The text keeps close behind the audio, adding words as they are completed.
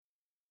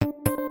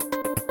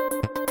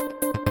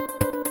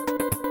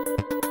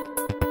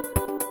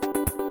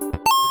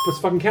It's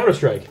fucking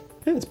Counter-Strike.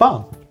 Yeah, it's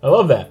bomb. I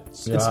love that.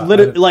 It's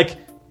literally like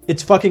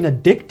it's fucking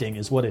addicting,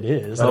 is what it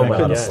is. Oh I my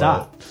couldn't God.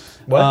 stop.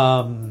 What?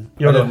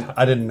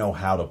 I didn't know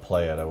how to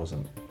play it. I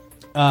wasn't.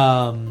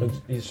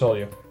 He told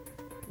you.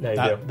 Now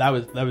you do. That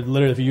was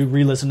literally, if you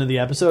re-listen to the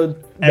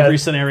episode, every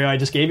scenario I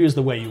just gave you is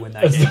the way you win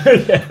that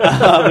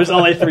game. There's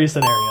only 3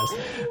 scenarios.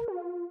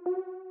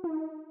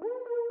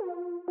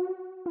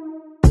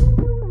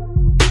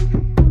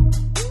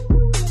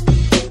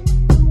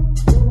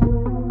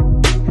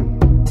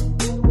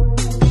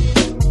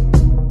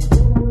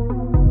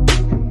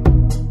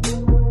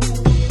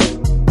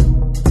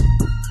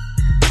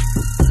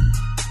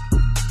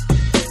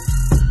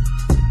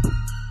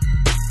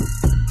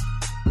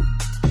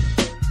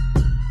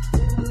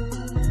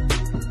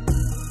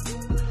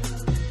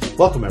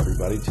 Welcome,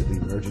 everybody, to the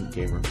Emergent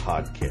Gamer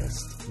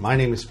Podcast. My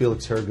name is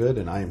Felix Hergood,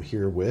 and I am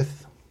here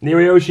with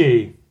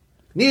Nirioshi.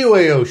 Neo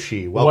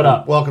Aoshi. Welcome, What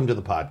up? Welcome to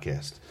the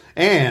podcast.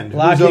 And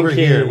Lock who's and over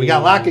Key. here? We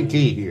got Lock and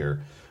Key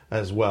here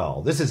as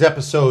well. This is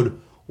episode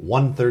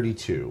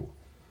 132.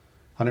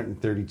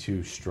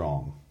 132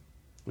 strong.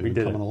 We've been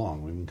did coming it.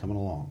 along. We've been coming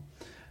along.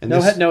 And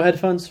No, this- no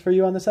headphones for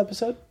you on this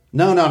episode?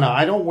 No.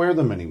 I don't wear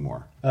them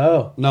anymore.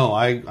 Oh, No,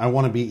 I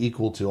want to be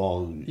equal to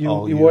all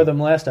you wore them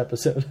last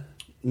episode.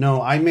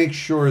 No, I make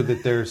sure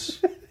that there's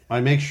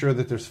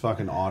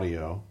fucking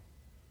audio,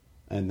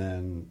 and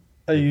then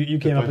Oh, you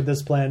came If up I- with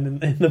this plan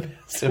in the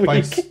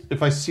past week.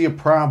 if I see a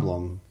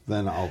problem,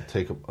 then I'll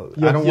take a.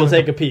 You'll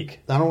take a peek.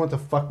 I don't want to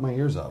fuck my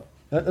ears up.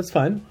 That's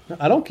fine. You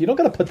don't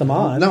got to put them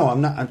on. No,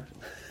 I'm not.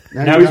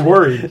 Now he's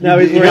worried. Now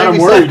he's You worried. made me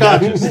worried.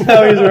 self-conscious.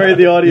 Now he's worried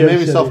the audio. You made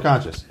me shitty.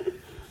 self-conscious.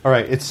 All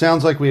right, it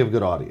sounds like we have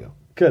good audio.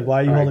 Good.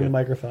 Why are you All right, holding good. the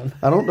microphone?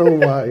 I don't know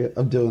why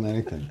I'm doing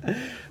anything.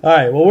 All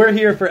right. Well, we're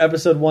here for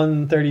episode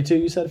 132.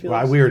 You said,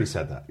 Felix? Well, we already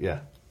said that. Yeah.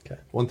 Okay.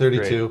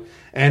 132.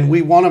 And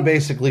we want to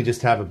basically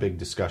just have a big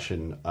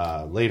discussion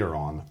later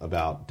on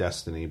about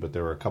Destiny, but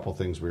there were a couple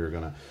things we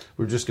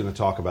were just going to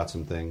talk about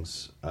some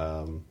things.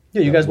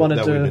 You guys wanted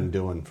that to- we've been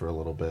doing for a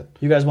little bit.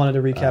 You guys wanted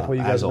to recap what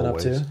you guys as have been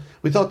always. up to.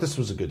 We thought this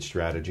was a good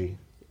strategy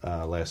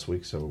last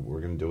week, so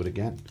we're going to do it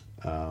again.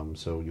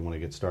 So you want to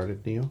get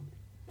started, Neo?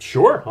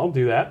 Sure, I'll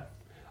do that.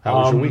 How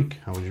was your week?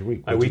 How was your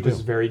week? My What'd week you was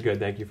do? very good.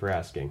 Thank you for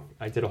asking.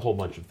 I did a whole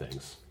bunch of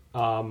things.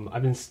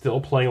 I've been still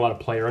playing a lot of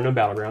PlayerUnknown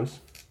Battlegrounds.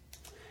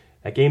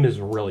 That game is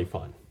really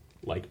fun.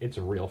 Like, it's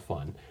real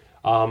fun.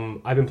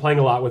 I've been playing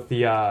a lot with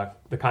the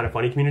Kind of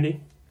Funny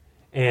community.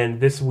 And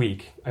this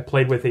week, I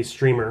played with a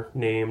streamer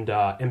named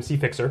MC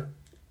Fixer.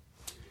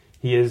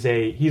 He's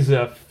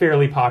a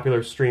fairly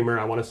popular streamer,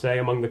 I want to say,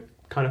 among the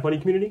Kind of Funny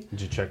community. Did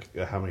you check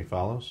how many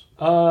follows?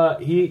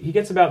 He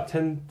gets about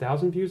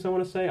 10,000 views, I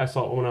want to say. I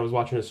saw it when I was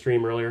watching his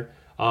stream earlier.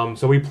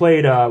 So we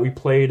played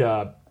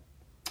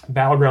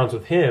Battlegrounds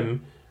with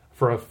him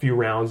for a few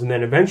rounds, and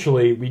then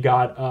eventually we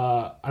got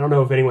I don't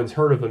know if anyone's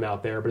heard of him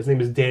out there, but his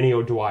name is Danny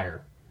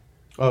O'Dwyer.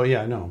 Oh,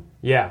 yeah, I know.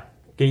 Yeah,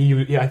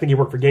 I think he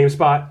worked for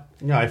GameSpot.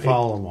 Yeah, I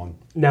follow him on.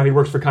 Now he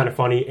works for Kind of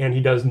Funny, and he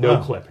does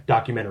no-clip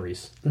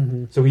documentaries.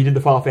 So he did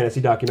the Final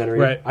Fantasy documentary.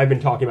 Right. I've been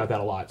talking about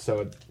that a lot,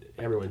 so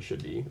everyone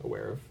should be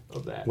aware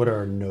of that. What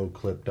are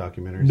no-clip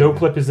documentaries? No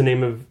Clip is the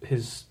name of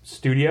his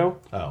studio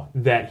Oh.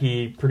 that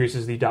he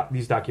produces these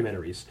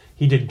documentaries.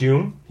 He did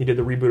Doom. He did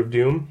the reboot of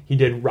Doom. He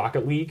did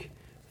Rocket League,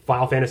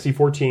 Final Fantasy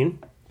 14,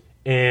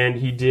 and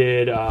he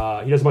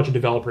does a bunch of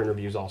developer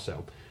interviews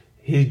also.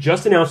 He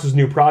just announced his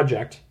new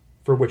project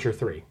for Witcher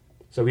 3.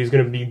 So he's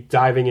going to be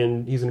diving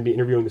in. He's going to be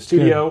interviewing the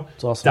studio,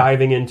 That's awesome.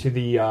 diving into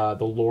the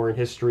lore and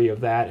history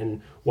of that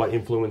and what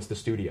influenced the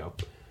studio.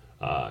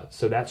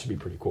 So that should be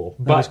pretty cool.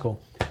 That But is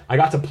cool. I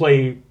got to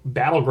play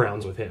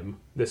Battlegrounds with him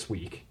this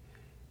week,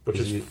 which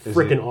is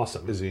freaking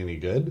awesome. Is he any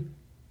good?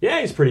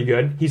 Yeah, he's pretty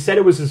good. He said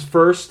it was his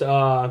first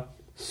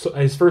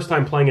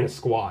time playing in a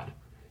squad.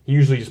 He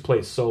usually just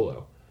plays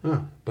solo.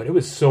 But it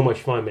was so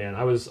much fun, man.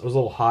 I was a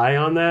little high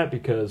on that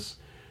because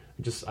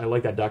I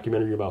like that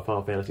documentary about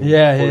Final Fantasy 14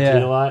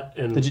 a lot.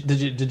 And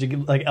Did you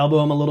like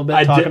elbow him a little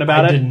bit talking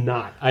about I it? did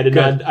not. I did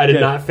Good,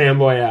 not good.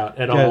 fanboy out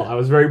at all. I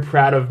was very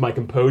proud of my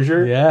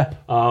composure. Yeah.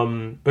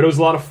 But it was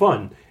a lot of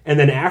fun. And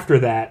then after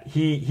that,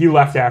 he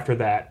left after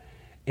that.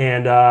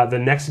 And the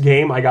next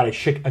game, I got a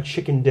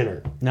chicken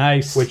dinner,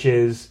 Nice. which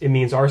it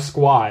means our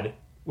squad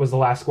was the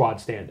last squad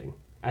standing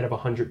out of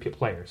 100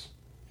 players.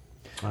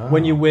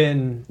 when you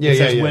win, Yeah, it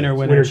says yeah. winner,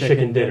 Winner, chicken,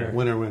 chicken dinner.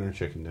 dinner. Winner,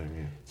 chicken dinner,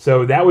 yeah.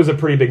 So that was a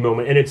pretty big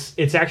moment. And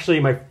it's actually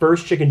my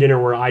first chicken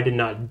dinner where I did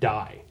not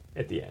die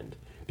at the end.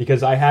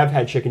 Because I have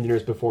had chicken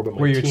dinners before, but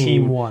Where your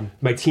team won.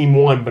 My team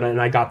won, and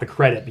I got the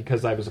credit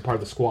because I was a part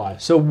of the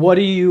squad. So what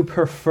do you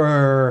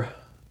prefer?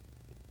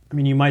 I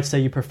mean, you might say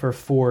you prefer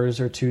 4s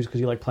or 2s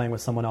because you like playing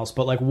with someone else,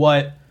 but like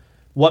what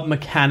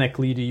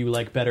mechanically do you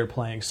like better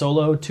playing?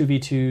 Solo,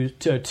 2v2,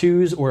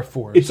 2s, or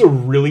 4s? It's a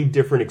really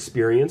different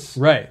experience.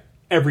 right.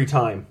 every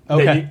time.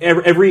 Okay.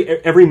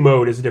 Every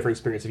mode is a different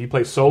experience. If you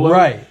play solo,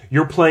 Right.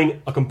 you're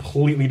playing a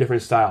completely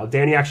different style.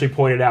 Danny actually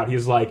pointed out,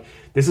 he's like,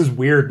 this is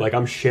weird. Like,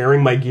 I'm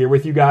sharing my gear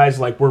with you guys.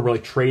 Like, we're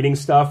like trading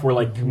stuff. We're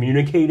like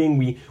communicating.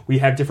 We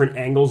have different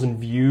angles and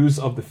views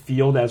of the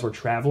field as we're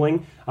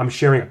traveling. I'm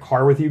sharing a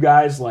car with you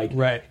guys. Like,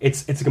 Right.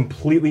 it's a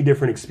completely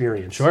different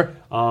experience. Sure.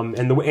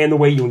 And the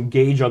way you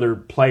engage other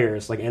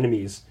players, like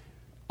enemies,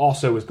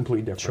 also is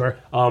completely different.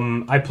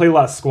 Sure. I play a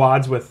lot of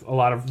squads with a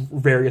lot of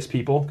various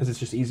people because it's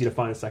just easy to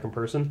find a second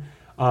person.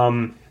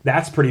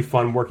 That's pretty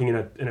fun working in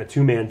a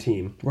 2-man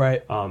team.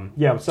 Right.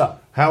 Yeah, what's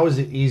up? How is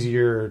it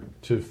easier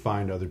to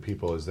find other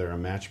people? Is there a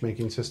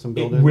matchmaking system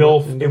built in? It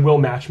will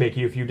matchmake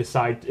you if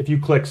you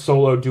click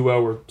solo,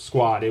 duo, or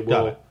squad. It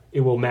will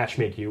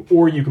matchmake you,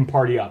 or you can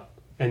party up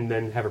and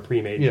then have a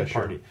pre-made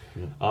party.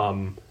 Yeah.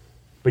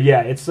 But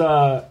yeah, it's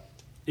a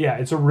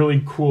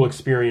really cool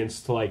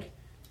experience to like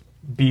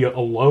be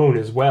alone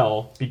as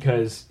well,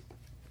 because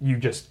you're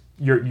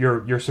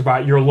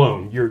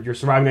alone. You're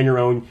surviving on your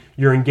own.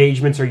 Your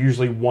engagements are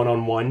usually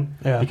one-on-one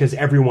because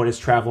everyone is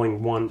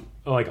traveling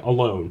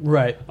alone.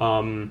 Right.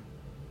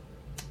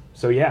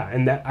 So yeah,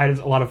 and that I had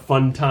a lot of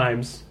fun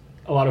times.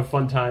 In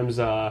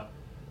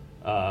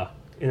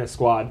a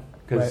squad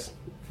because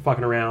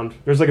fucking around.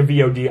 There's like a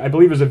VOD. I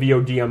believe there's a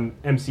VOD on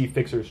MC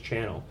Fixer's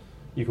channel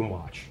you can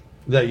watch.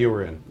 That you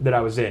were in. That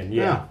I was in,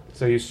 yeah. Yeah.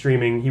 So he was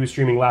streaming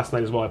last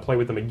night as well. I played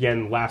with him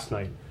again last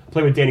night. I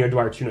played with Danny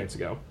O'Dwyer 2 nights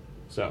ago.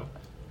 So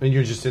And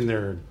you're just in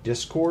their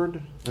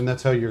Discord, and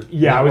that's how you're.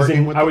 yeah, I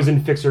networking was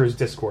in Fixer's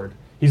Discord.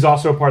 He's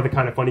also a part of the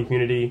Kind of Funny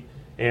community,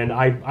 and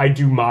I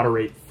do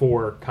moderate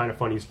for Kind of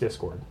Funny's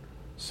Discord.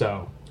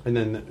 So And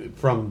then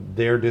from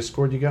their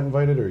Discord, you got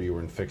invited, or you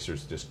were in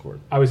Fixer's Discord?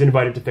 I was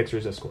invited to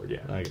Fixer's Discord.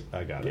 Yeah,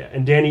 I got it. yeah,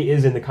 and Danny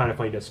is in the Kind of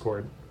Funny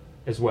Discord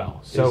as well.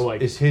 So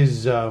is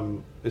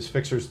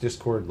Fixer's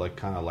Discord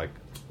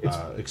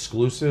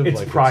exclusive?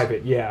 It's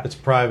private. Yeah, It's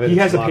private. He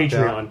has a locked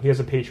Patreon. out. He has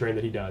a Patreon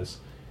that he does,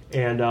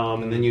 and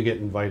then you get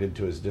invited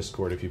to his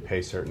Discord if you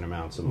pay certain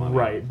amounts of money.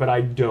 right. But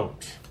I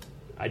don't.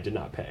 I did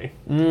not pay.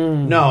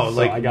 No,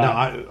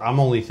 So I'm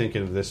only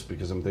thinking of this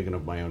because I'm thinking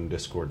of my own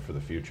Discord for the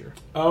future.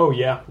 Oh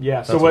yeah.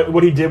 So That's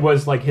what he did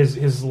was like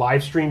his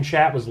live stream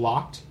chat was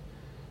locked.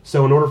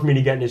 So in order for me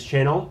to get in his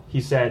channel,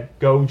 he said,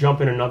 "Go jump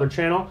in another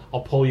channel.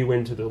 I'll pull you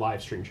into the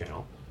live stream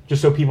channel,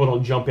 just so people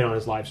don't jump in on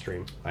his live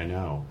stream." I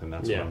know, and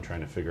that's Yeah. what I'm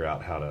trying to figure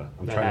out how to.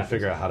 That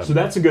happens. to. So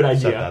that's a good set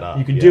idea. that up.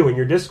 You could do in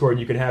your Discord.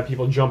 You can have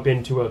people jump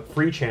into a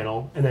free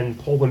channel and then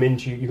pull them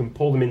into. You can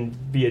pull them in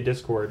via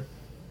Discord.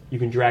 You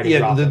can drag and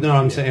drop them.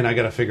 I'm saying I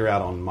got to figure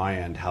out on my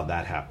end how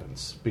that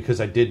happens because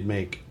I did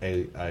make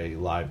a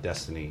live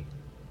Destiny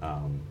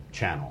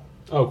channel,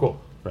 Oh, cool.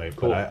 right?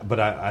 Cool. But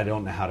I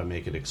don't know how to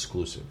make it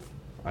exclusive.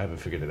 I haven't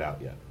figured it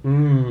out yet.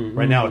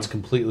 Right now, it's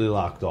completely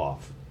locked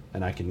off,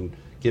 and I can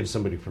give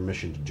somebody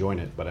permission to join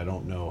it, but I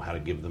don't know how to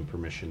give them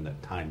permission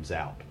that times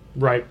out.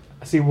 Right.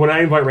 See, when I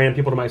invite random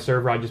people to my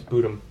server, I just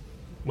boot them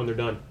when they're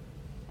done.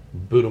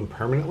 Boot them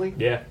permanently?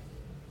 Yeah.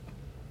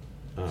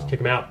 Just kick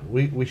them out.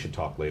 We should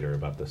talk later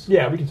about this.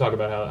 Yeah, we can talk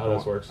about how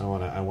this works. I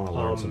want to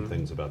learn some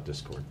things about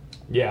Discord.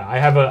 Yeah, I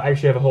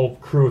actually have a whole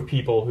crew of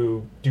people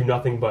who do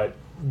nothing but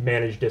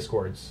manage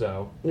Discords.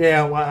 So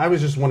Yeah, well, I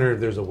was just wondering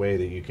if there's a way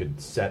that you could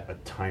set a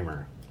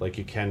timer, like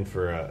you can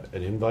for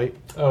an invite.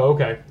 oh,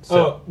 okay.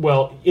 So-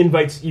 Well,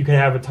 invites you can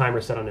have a timer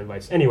set on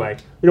invites. Anyway,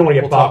 we don't want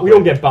to get We'll talk we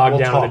don't later. get bogged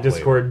We'll down in talk the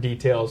Discord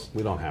details.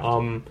 We don't have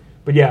to.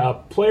 But yeah,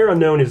 Player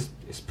Unknown is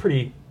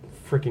pretty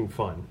freaking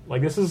fun.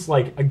 Like this is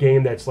like a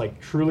game that's like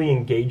truly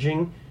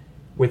engaging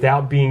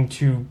without being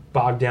too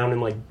bogged down in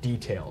like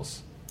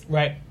details.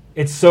 Right.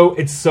 It's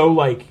so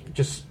like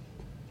just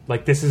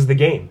like this is the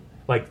game.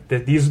 Like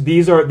this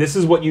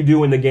is what you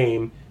do in the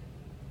game,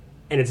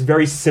 and it's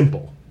very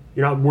simple.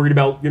 You're not worried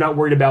about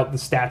the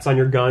stats on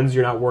your guns.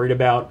 You're not worried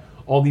about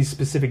all these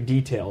specific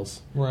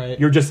details. Right.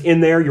 You're just in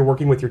there. You're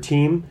working with your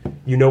team.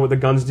 You know what the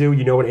guns do.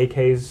 You know what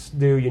AKs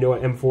do. You know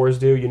what M4s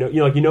do. You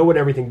know what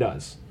everything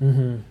does.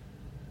 Mm-hmm.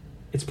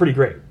 It's pretty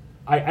great.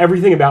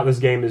 Everything about this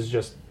game is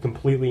just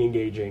completely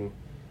engaging,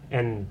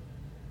 and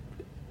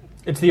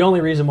It's the only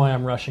reason why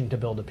I'm rushing to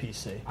build a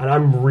PC.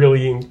 I'm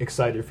really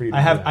excited for you to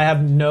do that. I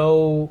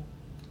have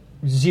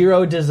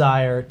zero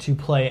desire to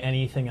play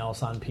anything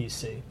else on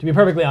PC. To be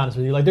perfectly honest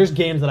with you, like there's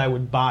games that I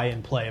would buy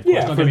and play. Of course,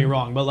 Yeah, don't get me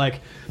wrong, but like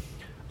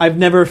I've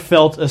never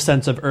felt a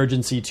sense of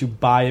urgency to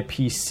buy a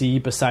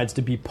PC besides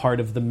to be part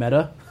of the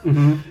meta.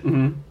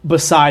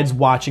 Besides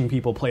watching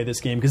people play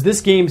this game, because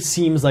this game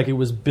seems like it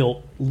was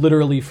built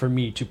literally for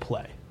me to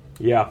play.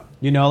 Yeah.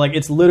 You know, like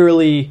it's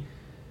literally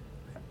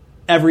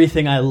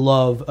everything I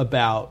love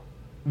about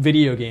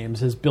video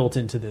games is built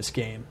into this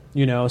game.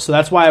 You know, so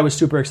that's why I was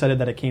super excited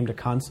that it came to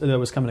that it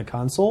was coming to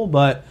console.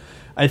 But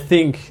I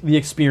think the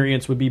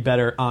experience would be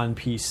better on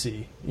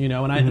PC. You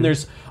know, and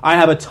I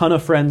have a ton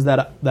of friends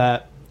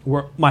that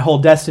were my whole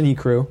Destiny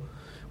crew.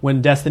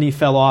 When Destiny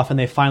fell off and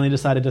they finally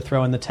decided to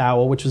throw in the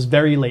towel, which was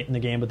very late in the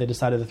game, but they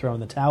decided to throw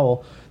in the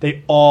towel,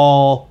 they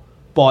all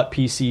bought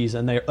PCs,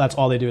 and that's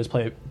all they do is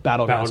play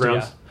Battlegrounds. Battlegrounds.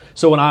 Yeah.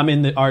 So when I'm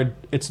in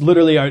it's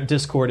literally our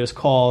Discord is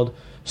called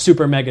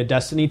super mega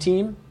Destiny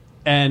team,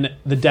 and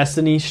the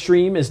Destiny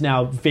stream is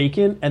now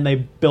vacant, and they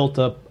built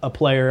a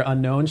player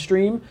unknown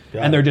stream,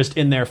 and they're just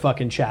in there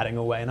fucking chatting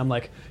away. And I'm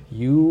like,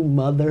 you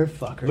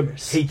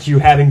motherfuckers. Hate you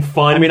having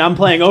fun. I mean, I'm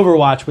playing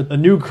Overwatch with a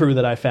new crew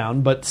that I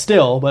found, but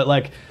still,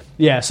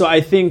 so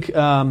I think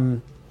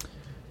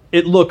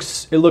it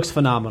looks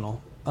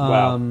phenomenal.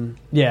 Wow.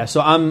 Yeah,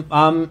 so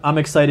I'm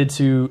excited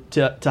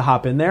to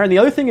hop in there. And the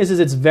other thing is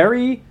it's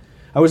very.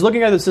 I was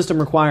looking at the system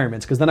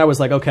requirements because then I was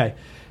like, okay,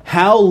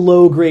 how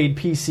low grade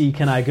PC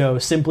can I go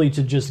simply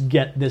to just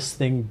get this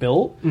thing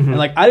built? And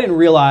I didn't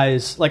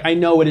realize, I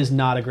know it is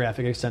not a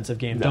graphic extensive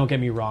game. No. Don't get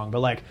me wrong,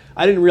 but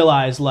I didn't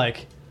realize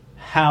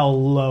how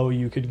low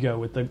you could go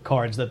with the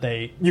cards that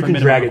they. You can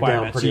drag it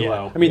down pretty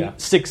low. I mean,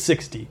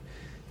 660.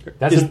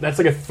 That's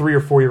like a 3 or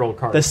 4 year old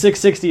card. The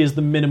 660 is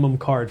the minimum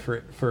card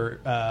for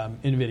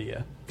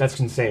NVIDIA. That's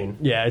insane.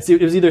 Yeah,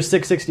 it was either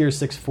 660 or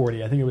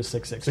 640. I think it was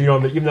 660. So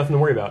you have nothing to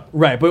worry about.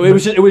 Right, but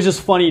it was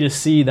just funny to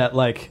see that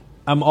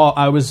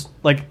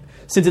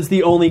since it's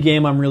the only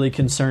game I'm really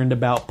concerned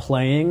about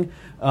playing,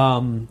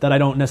 that I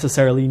don't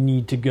necessarily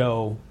need to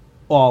go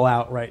all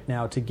out right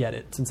now to get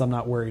it, since I'm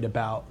not worried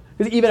about.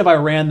 Because even if I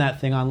ran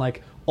that thing on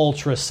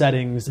ultra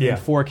settings in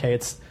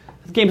 4K,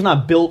 the game's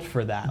not built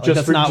for that.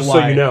 Just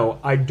so you know,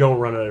 I don't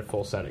run it at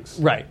full settings.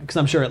 Right, because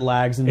I'm sure it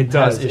lags and it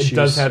does. Has issues. It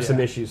does have some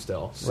issues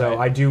still. So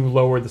I do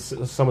lower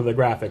some of the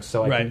graphics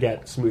so I can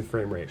get smooth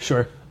frame rate.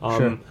 Sure.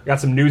 Got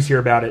some news here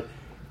about it.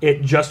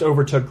 It just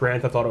overtook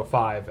Grand Theft Auto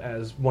 5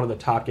 as one of the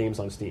top games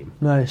on Steam.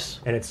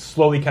 Nice. And it's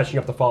slowly catching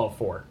up to Fallout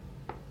 4.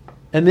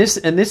 And this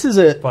is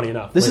a funny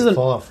enough.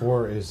 Fallout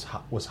 4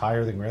 was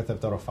higher than Grand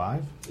Theft Auto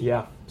 5?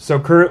 Yeah. So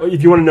currently,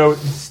 if you want to know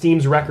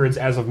Steam's records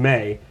as of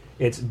May,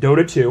 it's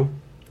Dota 2.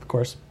 Of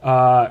course.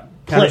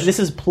 This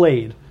is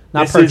played,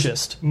 not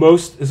purchased.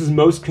 This is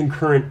most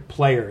concurrent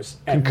players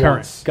at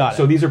once. Got it.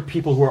 So these are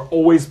people who are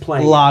always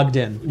playing. Logged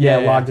in. Yeah,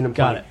 logged in and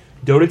playing. Got it.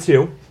 Dota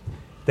 2,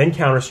 then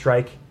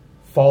Counter-Strike,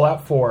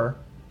 Fallout 4,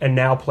 and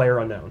now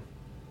PlayerUnknown.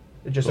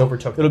 It just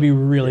overtook them. It'll be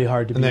really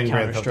hard to beat then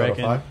Grand Theft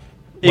Counter-Strike. Auto 5?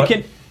 It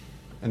can...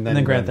 And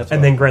then Grand Theft Auto.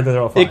 And then Grand Theft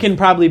Auto 5. It can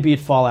probably beat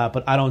Fallout,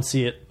 but I don't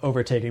see it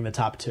overtaking the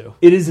top two.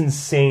 It is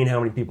insane how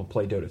many people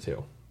play Dota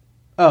 2.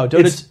 Oh,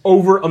 It's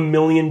over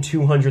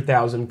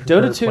 1,200,000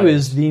 Dota 2 players.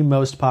 is the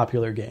most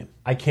popular game.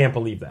 I can't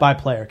believe that. By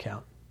player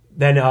count.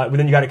 Then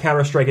you got a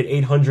Counter-Strike at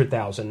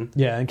 800,000.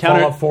 Yeah, and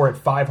Fallout 4 at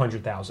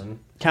 500,000.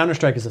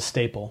 Counter-Strike is a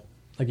staple.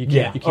 You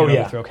can't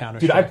overthrow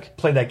Counter-Strike. Dude, I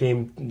played that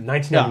game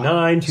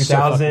 1999,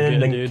 2000,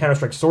 then good,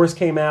 Counter-Strike Source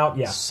came out.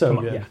 Yeah, so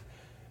good. Yeah.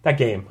 That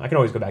game, I can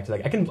always go back to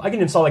that. I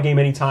can install that game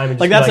anytime. And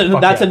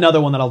that's another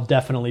one that I'll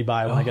definitely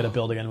buy when I get a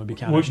build again. Would be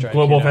Counter-Strike.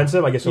 Global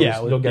Offensive. I guess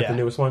you'll get the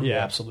newest one. Yeah,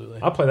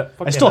 absolutely. I'll play that.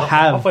 I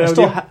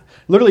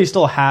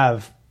still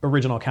have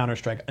original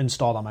Counter-Strike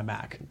installed on my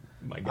Mac,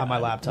 on my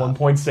laptop.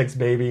 1.6,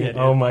 baby. Yeah,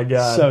 oh my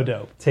god, so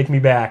dope. Take me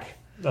back.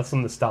 That's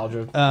some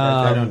nostalgia.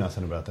 I know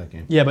nothing about that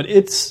game. Yeah, but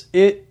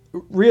it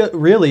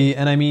really,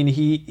 and I mean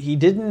he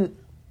didn't.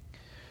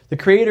 The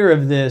creator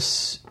of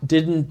this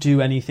didn't do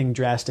anything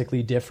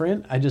drastically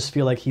different. I just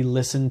feel like he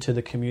listened to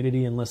the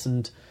community and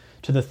listened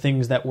to the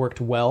things that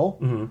worked well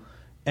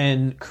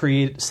and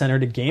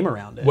centered a game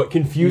around it. What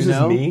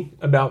confuses me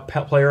about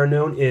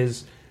PlayerUnknown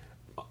is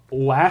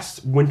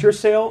last winter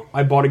sale,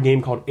 I bought a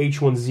game called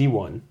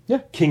H1Z1,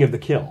 King of the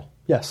Kill.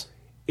 Yes.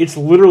 It's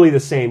literally the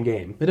same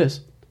game. It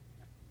is.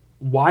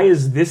 Why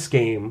is this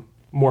game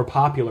more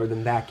popular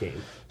than that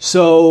game?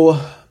 So...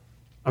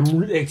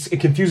 it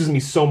confuses me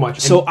so much.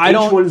 So and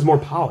H1 is more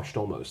polished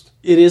almost.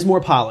 It is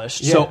more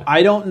polished. Yeah. So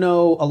I don't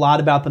know a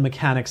lot about the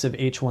mechanics of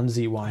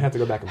H1Z1. I have to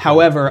go back and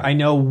However, I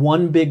know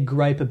one big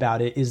gripe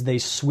about it is they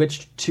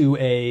switched to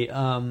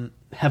a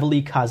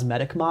heavily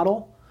cosmetic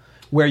model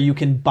where you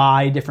can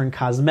buy different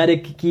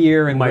cosmetic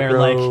gear and wear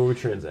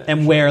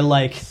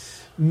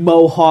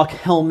mohawk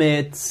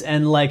helmets,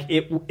 and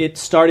it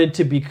started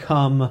to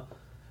become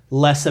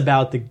less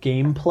about the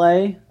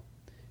gameplay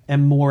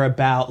and more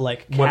about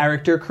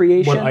character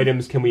creation. What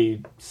items can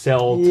we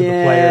sell to the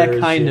players?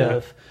 Kind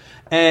of.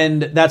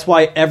 And that's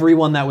why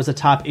everyone that was a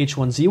top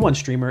H1Z1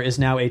 streamer is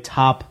now a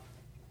top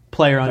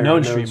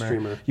PlayerUnknown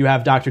streamer. You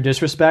have Dr.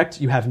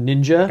 Disrespect, you have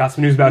Ninja. Got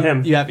some news about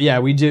him.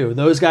 We do.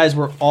 Those guys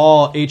were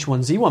all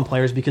H1Z1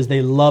 players because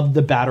they loved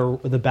the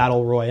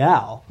battle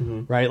royale,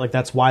 right?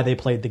 That's why they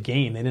played the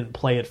game. They didn't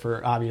play it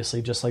for,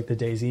 obviously, just like the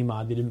DayZ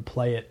mod, they didn't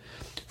play it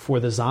for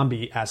the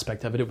zombie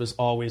aspect of it. It was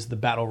always the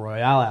battle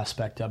royale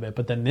aspect of it.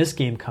 But then this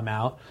game come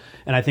out,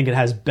 and I think it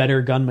has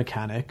better gun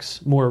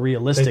mechanics, more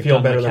realistic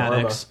gun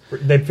mechanics.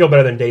 They feel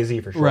better than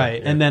DayZ for sure.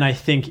 Right, and then I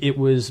think it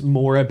was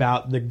more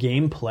about the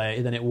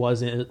gameplay than it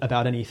was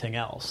about anything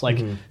else.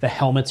 The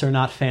helmets are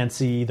not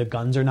fancy, the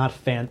guns are not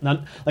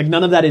none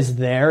of that is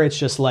there. It's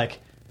just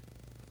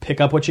pick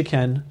up what you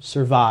can,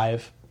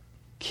 survive,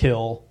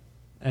 kill,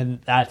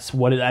 and that's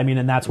what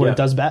it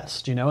does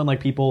best, And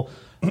people.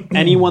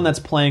 Anyone that's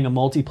playing a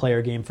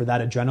multiplayer game for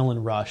that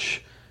adrenaline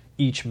rush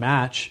each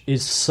match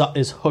is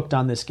hooked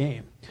on this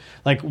game.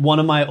 One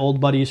of my old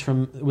buddies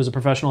was a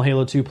professional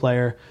Halo 2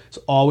 player. Has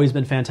always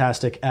been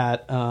fantastic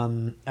at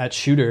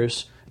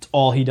shooters. It's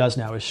all he does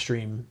now is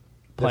stream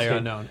Player game.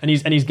 Unknown, and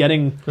he's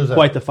getting Who's that?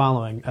 quite the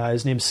following.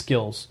 His name's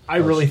Skills. I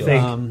really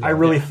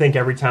still. think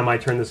every time I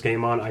turn this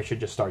game on, I should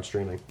just start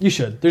streaming. You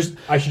should.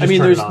 I should just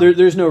turn it on.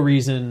 There's no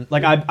reason.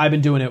 Like I've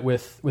been doing it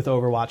with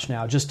Overwatch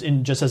now, just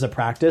as a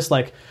practice.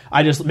 Like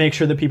I just make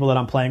sure the people that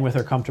I'm playing with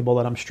are comfortable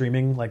that I'm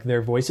streaming like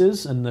their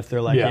voices, and if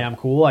they're like, Yeah. yeah, I'm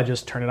cool, I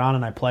just turn it on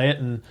and I play it,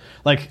 and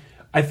like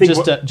I think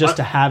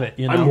to have it.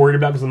 You know, I'm worried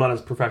about because I'm not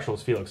as professional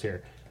as Felix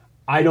here.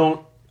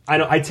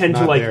 I tend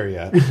Not to like. there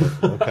yet.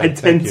 Okay,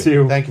 tend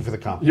to- Thank you for the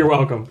compliment. You're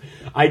welcome.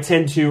 I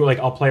tend to like.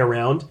 I'll play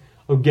around.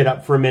 I'll get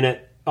up for a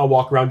minute. I'll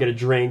walk around, get a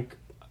drink,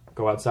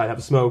 go outside, have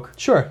a smoke.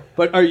 sure.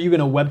 But are you going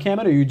to webcam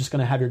it, or are you just going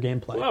to have your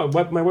gameplay? Oh,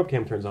 my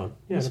webcam turns on.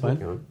 Yeah, That's the fine.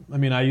 webcam. I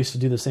mean, I used to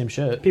do the same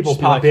shit. People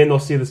Just be pop like- in. They'll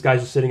see this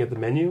guy's just sitting at the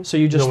menu. So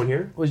you just no one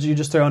here. Was you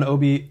just throw an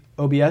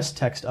OBS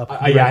text up?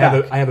 I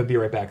have a be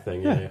right back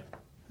thing. Yeah.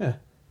 Yeah.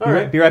 All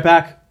right. Be right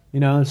back. You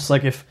know, it's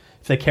like if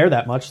they care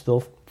that much,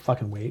 they'll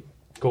fucking wait.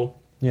 Cool.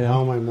 You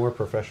How know. am I more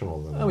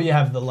professional than that? Oh, you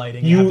have the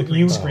lighting. You have the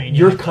green screen.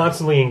 You're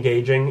constantly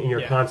engaging, and you're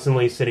Yeah.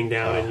 constantly sitting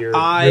down, and you're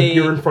I-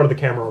 in front of the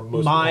camera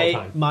most of the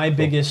time. My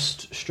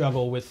biggest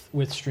struggle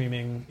with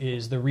streaming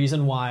is the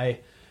reason why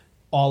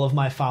all of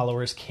my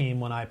followers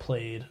came when I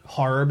played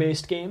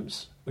horror-based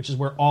games, which is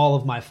where all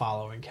of my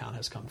following count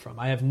has come from.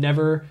 I have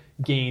never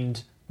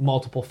gained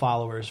multiple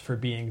followers for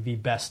being the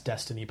best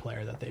Destiny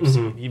player that they've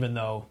seen, even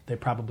though I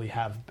probably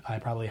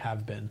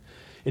have been.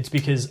 It's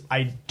because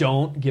I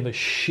don't give a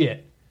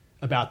shit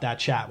about that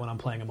chat when I'm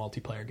playing a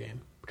multiplayer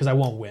game because I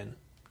won't win.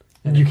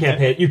 You can't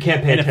pay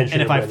attention.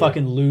 And if to I it,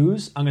 fucking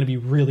lose, I'm going to be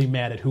really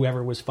mad at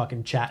whoever was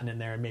fucking chatting in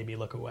there and made me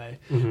look away.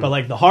 Mm-hmm. But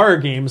like the horror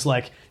games,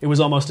 like it was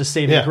almost a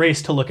saving Yeah.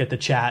 grace to look at the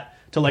chat,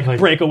 to like Like-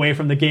 break away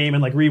from the game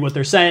and like read what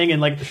they're saying,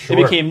 and like Sure.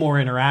 it became more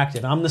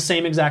interactive. I'm the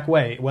same exact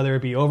way, whether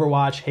it be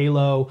Overwatch,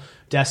 Halo,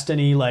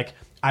 Destiny. Like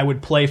I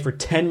would play for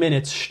 10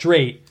 minutes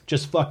straight,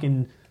 just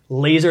fucking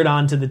lasered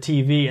onto the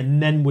TV,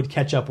 and then would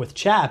catch up with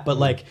chat. But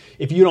like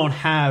if you don't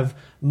have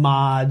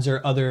mods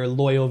or other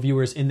loyal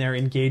viewers in there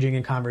engaging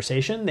in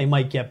conversation, they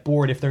might get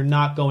bored if they're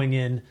not going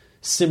in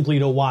simply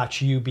to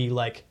watch you be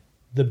like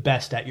the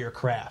best at your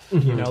craft.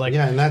 You know, like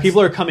Yeah, and that's-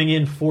 people are coming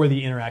in for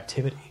the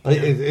interactivity.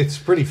 It's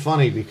pretty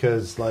funny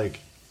because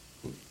like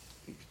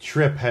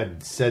Trip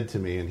had said to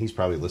me, and he's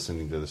probably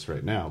listening to this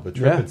right now, but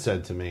Trip Yeah. had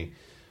said to me,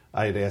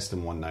 I had asked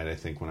him one night, I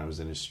think when I was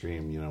in his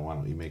stream, why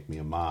don't you make me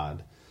a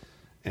mod?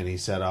 And he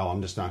said, oh,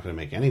 I'm just not going to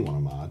make anyone a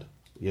mod.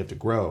 You have to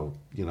grow.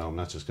 I'm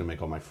not just going to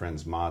make all my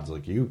friends mods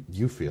like you,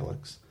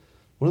 Felix.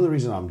 One of the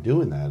reasons I'm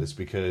doing that is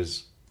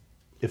because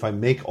if I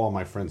make all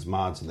my friends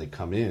mods and they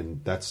come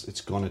in,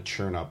 it's going to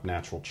churn up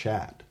natural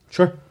chat,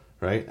 Sure.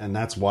 right? And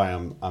that's why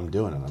I'm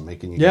doing it. I'm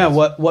making you Yeah,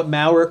 guys... what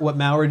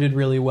Maurer did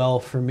really well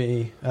for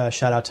me,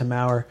 shout out to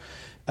Maurer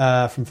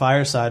from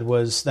Fireside,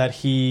 was that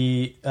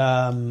he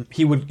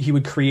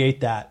would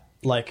create that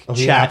like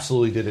He chat.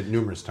 absolutely did it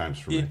numerous times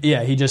for me.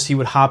 Yeah, he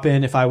would hop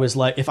in if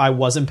I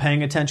wasn't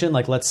paying attention.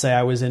 Like let's say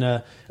I was in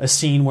a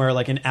scene where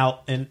like an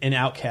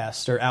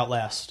Outcast or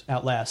Outlast,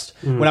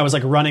 when I was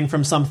like running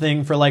from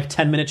something for like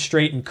 10 minutes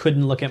straight and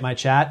couldn't look at my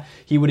chat,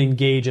 he would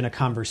engage in a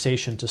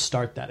conversation to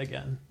start that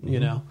again.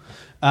 You know,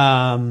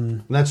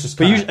 And that's just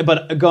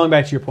but going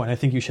back to your point, I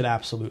think you should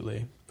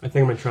absolutely. I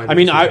think I'm gonna try. I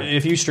mean,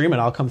 if you stream it,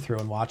 I'll come through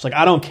and watch. Like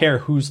I don't care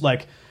who's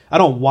like. I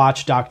don't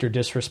watch Dr.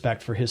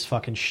 Disrespect for his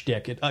fucking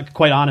shtick.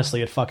 Quite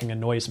honestly, it fucking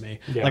annoys me.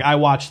 Yeah. Like I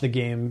watch the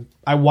game,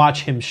 I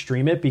watch him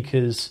stream it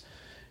because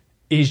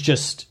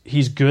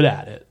he's good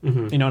at it.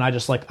 You know,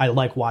 and I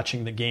like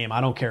watching the game.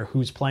 I don't care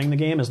who's playing the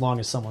game as long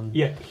as someone.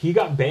 Yeah, he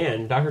got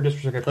banned. Dr.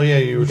 Disrespect. Oh, yeah,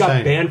 you were he got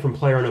saying. banned from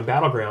PlayerUnknown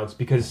Battlegrounds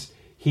because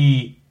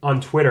he on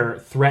Twitter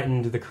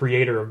threatened the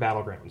creator of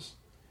Battlegrounds,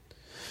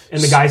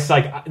 and the guy's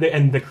like,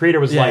 and the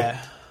creator was Yeah. like,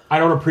 "I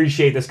don't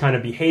appreciate this kind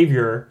of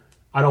behavior.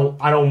 I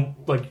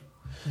don't like."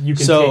 You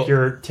can So-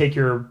 take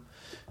your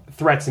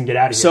threats and get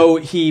out of here. So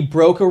he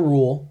broke a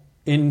rule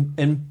in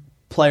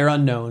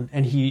PlayerUnknown,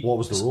 and he. What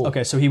was the rule?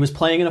 Okay, so he was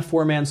playing in a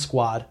 4-man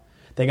squad.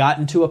 They got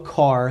into a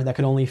car that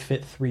could only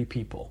fit 3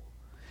 people.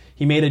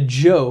 He made a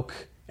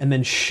joke and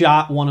then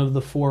shot one of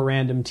the 4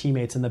 random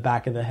teammates in the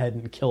back of the head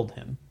and killed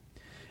him.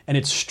 And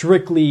it's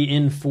strictly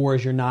in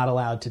 4s, you're not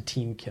allowed to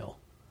team kill.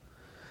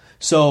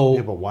 So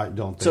Yeah, but why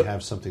don't they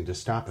have something to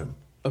stop him?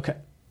 okay,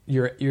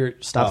 you're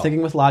stop Oh.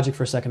 thinking with logic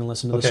for a second and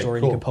listen to the Okay, story.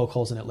 cool. And you can poke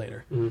holes in it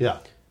later. Yeah.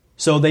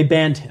 So they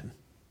banned him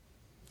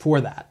for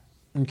that.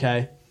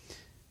 Okay.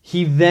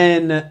 He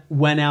then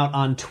went out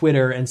on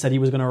Twitter and said he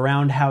was going to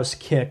roundhouse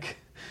kick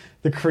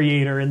the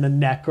creator in the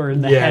neck or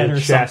in the head or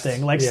chest.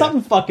 something. Like Yeah.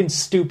 something fucking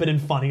stupid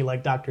and funny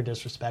like Dr.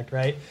 Disrespect,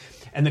 right?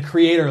 And the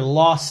creator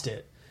lost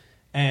it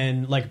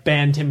and like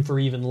banned him for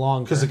even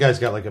longer. Because the guy's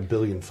got like 1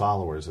 billion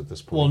followers at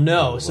this point. Well,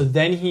 no. probably. So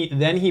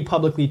then he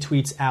publicly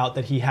tweets out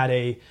that he had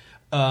a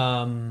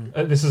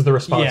this is the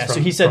response. yeah, so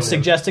from- he said from him.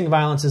 suggesting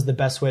violence is the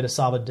best way to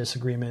solve a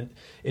disagreement.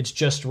 It's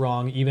just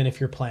wrong, even if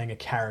you're playing a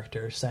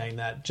character. Saying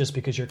that just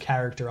because your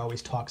character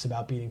always talks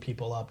about beating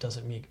people up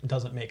doesn't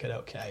make it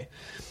okay.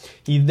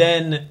 He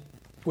then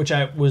which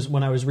I was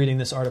when I was reading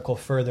this article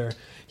further.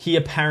 He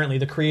apparently,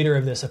 the creator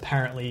of this,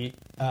 apparently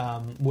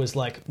was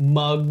like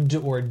mugged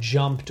or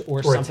jumped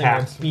or something,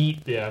 attacked.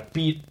 or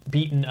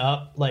beaten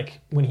up like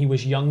when he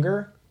was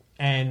younger,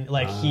 and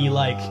like he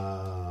like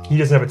he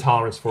doesn't have a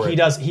tolerance for it. he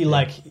does he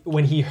like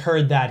when he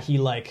heard that he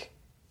like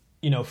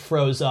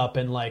froze up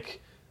and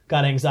like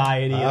got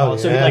anxiety. And all.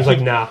 So yeah. like, He's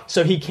like, nah.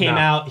 So he came Nah.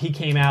 out. He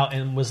came out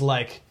and was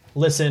like,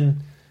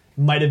 "Listen,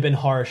 might have been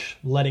harsh,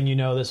 letting you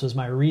know this was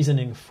my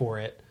reasoning for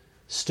it.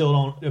 Still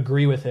don't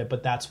agree with it,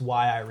 but that's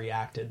why I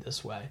reacted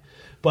this way."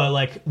 But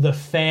like the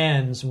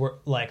fans were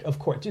like, "Of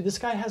course, dude, this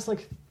guy has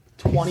like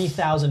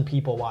 20,000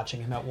 people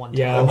watching him at one time."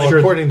 Yeah, Well, I'm sure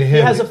according to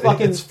him, has a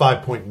fucking- it's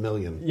 5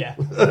 million. Yeah.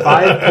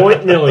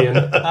 5 million.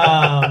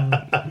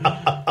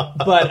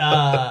 But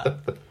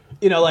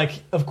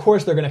like, of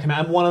course they're going to come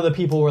out. And one of the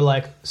people were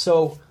like,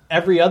 "So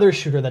every other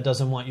shooter that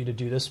doesn't want you to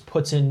do this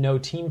puts in no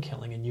team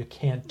killing, and you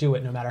can't do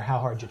it no matter how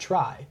hard you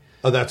try."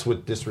 Oh, that's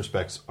what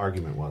Disrespect's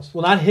argument was.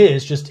 Well, not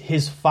his, just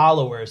his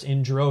followers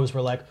in droves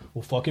were like,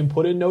 "Well, fucking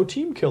put in no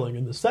team killing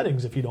in the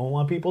settings if you don't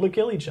want people to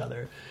kill each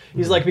other."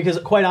 He's like, because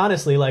quite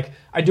honestly, like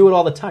I do it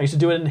all the time. I used to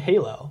do it in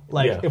Halo.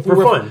 Like Yeah, if for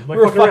we were fun, like we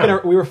were fucking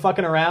around. we were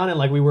fucking around and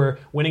like we were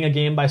winning a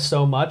game by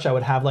so much, I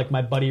would have like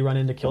my buddy run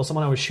in to kill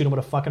someone. I would shoot him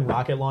with a fucking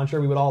rocket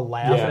launcher. We would all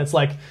laugh, Yeah. and it's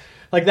like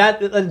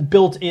that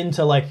built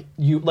into like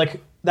you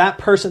like that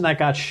person that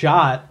got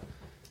shot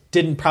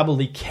didn't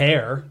probably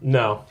care.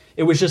 No.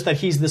 It was just that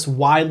he's this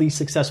widely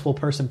successful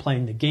person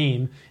playing the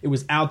game. It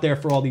was out there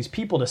for all these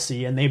people to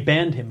see, and they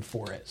banned him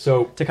for it.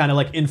 So to kind of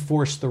like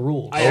enforce the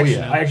rules. I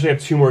actually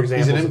have two more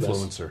examples. He's an of this.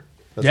 influencer.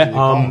 That's Yeah. what you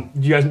call him.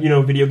 Do you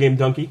guys Video Game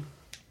Donkey?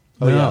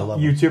 Oh, yeah, I love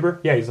him. YouTuber?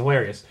 Yeah, he's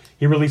hilarious.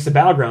 He released a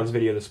Battlegrounds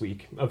video this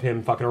week of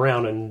him fucking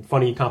around and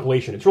funny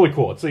compilation. It's really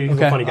cool. He's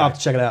Okay, a funny guy. I'll have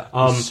to check it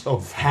out. So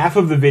funny. Half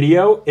of the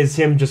video is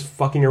him just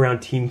fucking around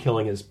team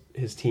killing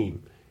his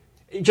team.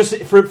 Just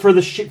for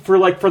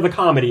the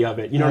comedy of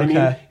it. You know what I mean?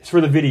 Okay. It's for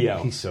the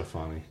video. He's so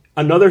funny.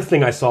 Another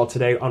thing I saw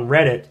today on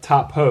Reddit,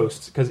 top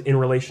posts, because in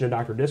relation to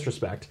Dr.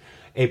 Disrespect,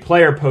 a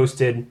player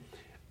posted,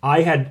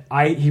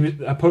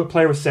 a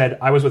player said,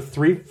 "I was with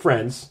 3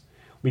 friends.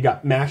 We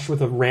got matched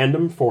with a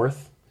random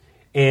 4th,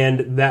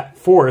 and that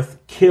 4th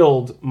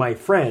killed my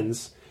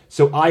friends,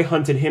 so I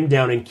hunted him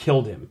down and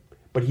killed him.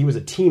 But he was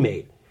a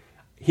teammate."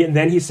 And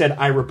then he said,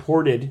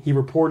 he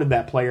reported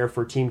that player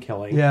for team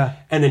killing. Yeah.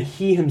 And then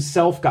he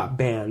himself got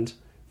banned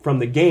from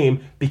the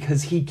game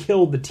because he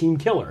killed the team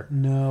killer.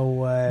 No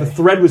way. The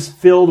thread was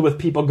filled with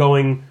people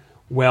going,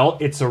 "Well,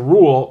 it's a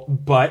rule,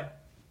 but,"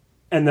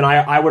 and then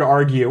I would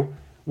argue,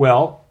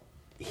 well,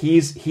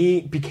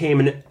 he became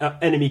an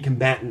enemy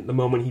combatant the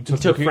moment he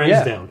took your- friends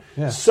yeah, down.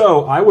 yeah.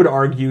 So I would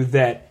argue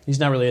that He's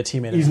not really a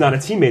teammate. he's not a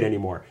teammate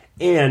anymore.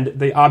 And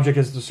the object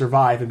is to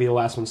survive and be the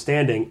last one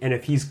standing. And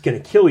if he's going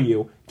to kill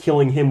you,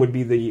 killing him would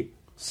be the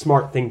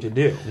smart thing to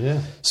do.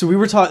 Yeah. So we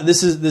were talking.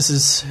 It's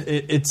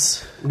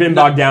We're getting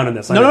bogged down in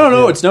this. I no.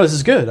 know. This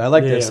is good. I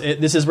like this. Yeah.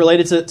 This is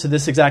related to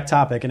this exact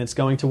topic, and it's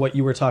going to what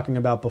you were talking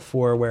about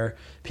before, where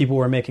people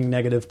were making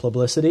negative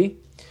publicity.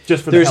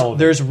 Just for the hell of it.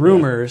 There's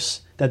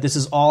rumors that this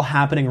is all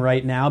happening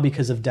right now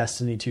because of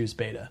Destiny 2's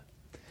beta.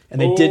 And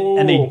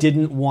they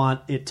didn't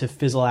want it to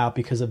fizzle out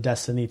because of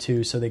Destiny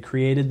 2, so they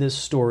created this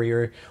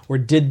story or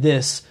did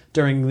this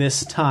during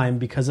this time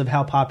because of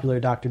how popular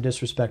Dr.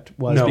 Disrespect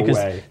was. No because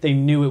way. they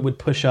knew it would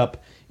push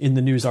up in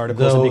the news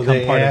articles and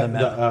become part of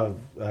the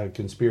meta.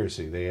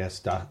 Conspiracy. They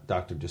asked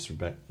Dr.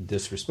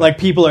 Disrespect. Like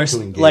people are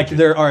to engage like it.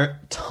 there are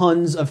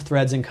tons of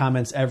threads and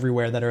comments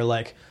everywhere that are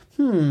like,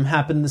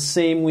 happened the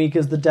same week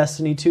as the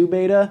Destiny 2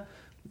 beta.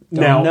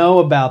 Don't know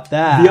about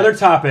that. The other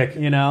topic,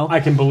 know? I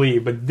can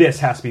believe, but this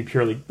has to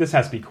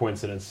be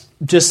coincidence.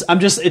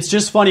 It's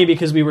just funny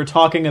because we were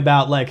talking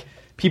about like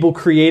people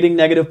creating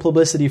negative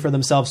publicity for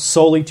themselves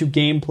solely to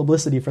gain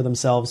publicity for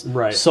themselves,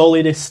 Right.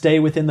 solely to stay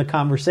within the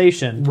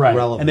conversation. Right.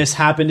 Relevant. And this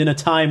happened in a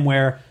time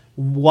where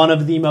one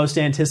of the most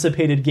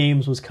anticipated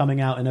games was coming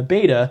out in a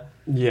beta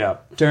Yeah.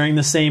 during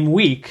the same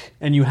week,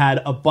 and you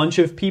had a bunch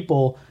of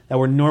people that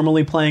were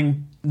normally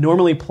playing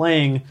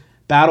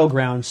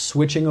Battlegrounds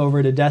switching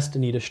over to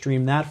Destiny to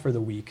stream that for the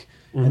week.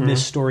 And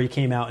this story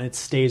came out and it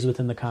stays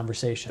within the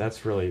conversation.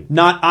 That's really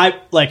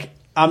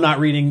I'm not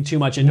reading too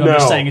much into it. I'm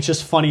just No. saying it's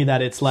just funny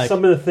that it's like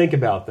something to think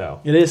about,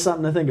 though. it is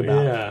something to think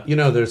about. Yeah. You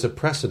know, there's a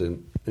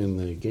precedent in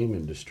the game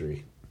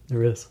industry.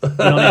 There is. We don't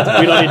need to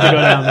go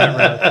down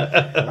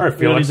that road. All right,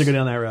 We don't need Felix. to go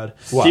down that road.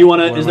 What? Do you want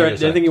What to? am Is I there gonna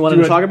say? anything you wanted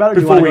Do to it talk about, or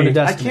do you before want to go we-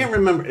 to I Destiny? can't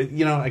remember.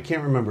 You know, I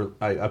can't remember.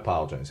 I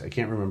apologize. I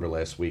can't remember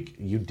last week.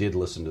 You did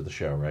listen to the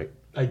show, right?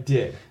 I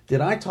did.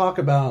 Did I talk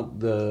about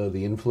the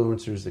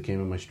influencers that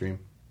came in my stream?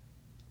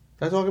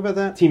 Did I talk about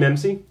that? Team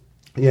MC?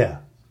 Yeah.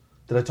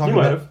 Did I talk You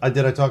might about?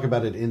 Did I talk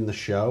about it in the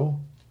show?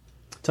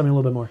 Tell me a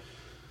little bit more.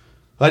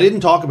 I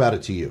didn't talk about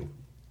it to you,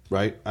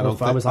 right? I don't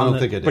if I think. was I on don't the-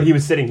 think I did. But he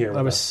was sitting here. I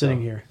with was us, sitting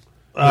so. here.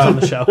 I was on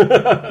the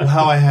show.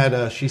 How I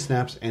had She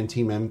Snaps and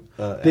Team M.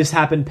 This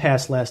happened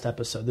past last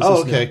episode. This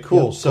Oh, is okay, new.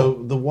 cool. Yep. So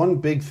the one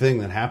big thing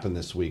that happened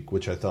this week,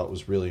 which I thought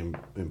was really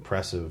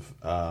impressive,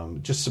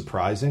 just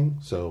surprising.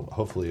 So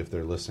hopefully, if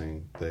they're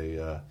listening, they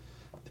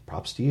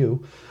props to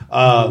you.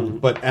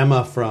 But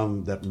Emma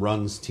that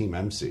runs Team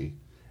MC,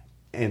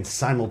 and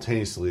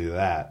simultaneously to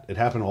that, it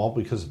happened all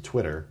because of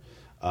Twitter.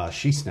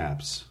 She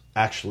Snaps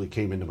actually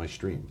came into my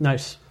stream.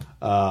 Nice.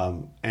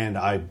 And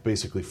I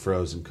basically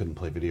froze and couldn't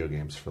play video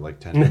games for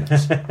like 10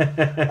 minutes.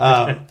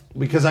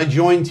 Because I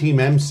joined Team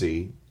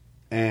MC,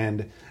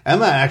 and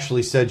Emma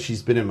actually said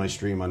she's been in my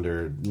stream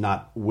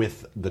not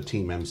with the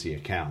Team MC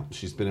account.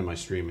 She's been in my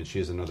stream, and she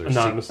has another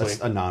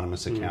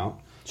anonymous account.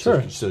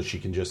 Sure. So she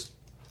can just,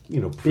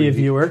 be a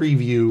viewer.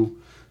 Preview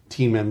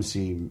Team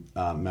MC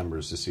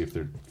members to see if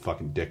they're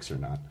fucking dicks or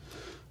not.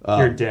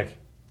 You're a dick.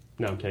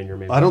 No, I'm kidding. You're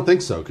amazing. I don't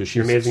think so, because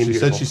she amazing and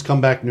said she's come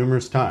back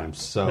numerous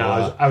times. So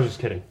no, I was just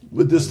kidding.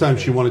 But this time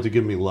she wanted to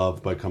give me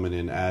love by coming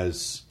in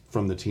as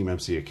from the Team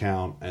MC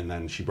account, and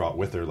then she brought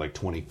with her like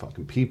 20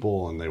 fucking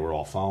people, and they were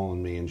all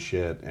following me and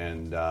shit.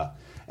 And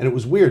it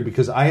was weird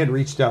because I had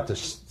reached out to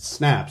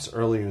Snaps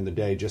earlier in the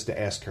day just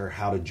to ask her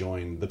how to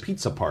join the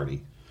Pizza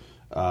Party,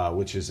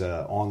 which is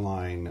an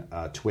online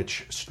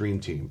Twitch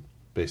stream team,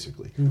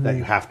 basically, that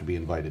you have to be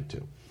invited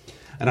to.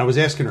 And I was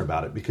asking her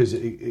about it because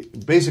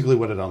it basically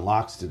what it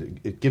unlocks,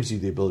 it gives you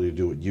the ability to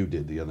do what you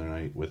did the other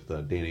night with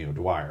Danny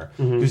O'Dwyer.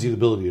 It gives you the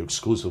ability to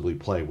exclusively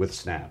play with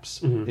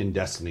Snaps in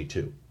Destiny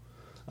 2.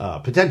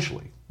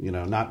 Potentially,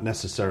 not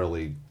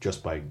necessarily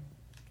just by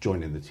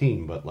joining the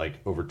team, but like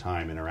over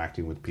time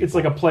interacting with people. It's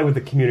like a play with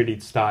the community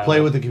style.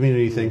 Play with the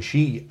community thing.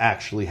 She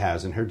actually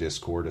has in her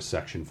Discord a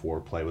section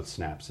for play with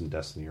Snaps in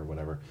Destiny or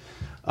whatever.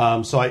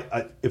 So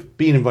I if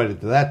being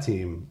invited to that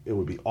team, it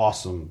would be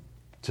awesome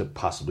to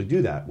possibly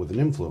do that with an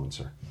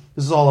influencer.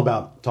 This is all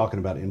about talking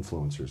about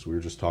influencers. We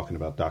were just talking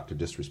about Dr.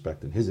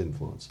 Disrespect and his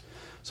influence.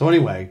 So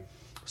anyway,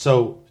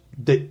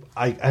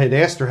 I had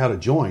asked her how to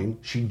join.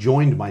 She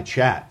joined my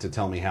chat to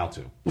tell me how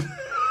to,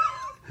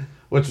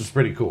 which was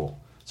pretty cool.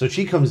 So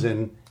she comes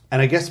in,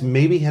 and I guess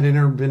maybe had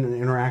been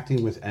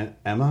interacting with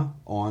Emma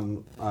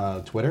on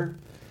Twitter,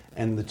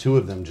 and the two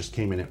of them just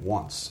came in at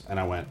once. And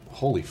I went,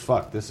 holy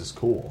fuck, this is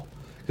cool.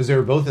 Because they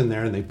were both in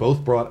there, and they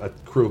both brought a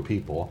crew of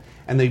people,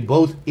 and they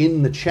both,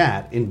 in the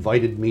chat,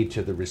 invited me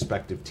to the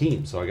respective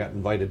teams. So I got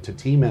invited to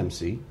Team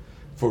MC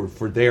for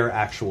their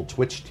actual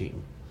Twitch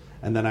team.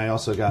 And then I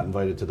also got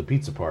invited to the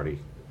Pizza Party.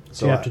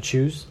 So you have to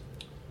choose?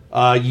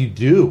 You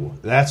do.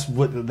 That's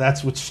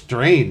what's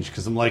strange,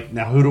 because I'm like,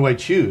 now who do I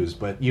choose?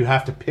 But you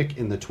have to pick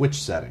in the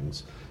Twitch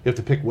settings. You have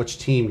to pick which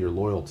team you're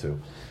loyal to.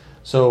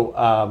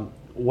 So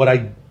what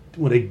I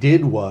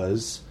did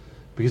was,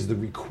 because the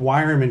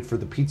requirement for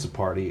the Pizza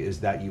Party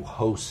is that you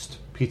host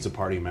Pizza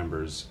Party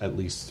members at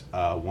least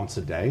once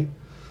a day.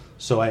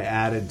 So I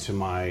added to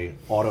my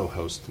auto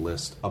host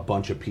list a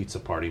bunch of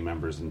Pizza Party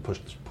members and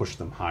pushed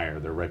them higher.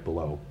 They're right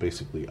below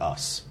basically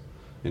us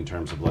in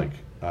terms of like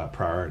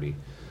priority.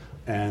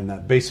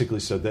 And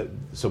basically, so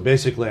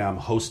basically, I'm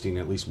hosting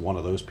at least one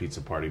of those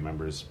Pizza Party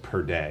members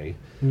per day,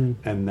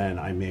 and then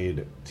I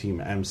made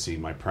Team MC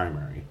my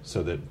primary,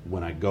 so that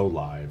when I go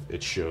live,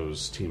 it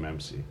shows Team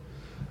MC.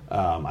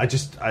 I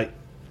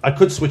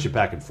could switch it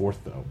back and forth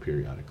though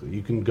periodically.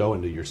 You can go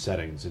into your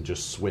settings and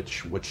just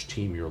switch which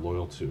team you're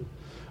loyal to.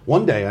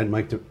 One day, I'd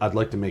like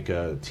to make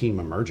a team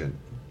emergent.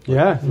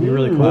 Yeah, it'd be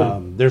really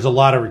cool. There's a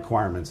lot of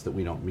requirements that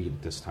we don't meet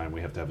at this time. We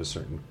have to have a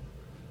certain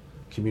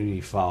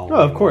community following.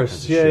 Oh, of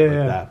course.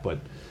 Yeah. That. But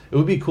it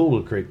would be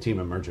cool to create Team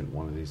Emergent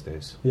one of these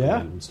days. Yeah.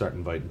 And start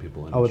inviting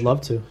people in. I would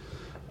love to.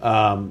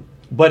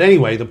 But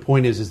anyway, the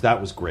point is that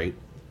was great.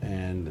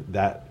 And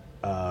that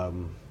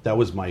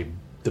was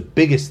the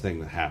biggest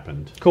thing that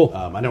happened. Cool.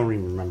 I don't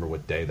even remember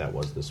what day that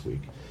was this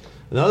week.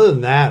 And other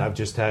than that, I've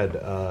just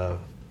had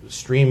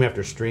stream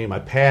after stream. I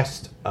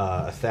passed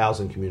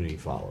 1,000 community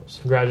follows.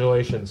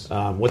 Congratulations.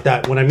 What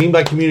I mean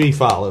by community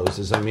follows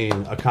is I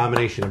mean a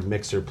combination of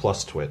Mixer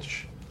plus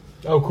Twitch.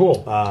 Oh,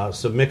 cool.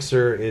 So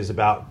Mixer is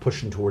about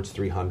pushing towards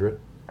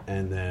 300,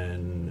 and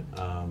then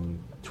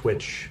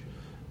Twitch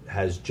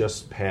has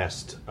just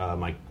passed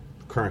my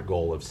current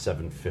goal of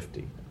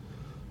 750.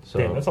 So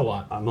damn, that's a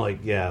lot. I'm like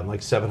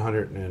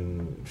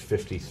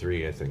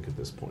 753, I think, at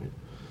this point.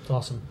 That's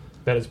awesome.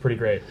 That is pretty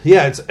great.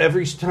 Yeah, it's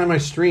every time I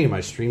stream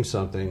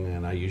something,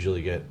 and I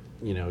usually get,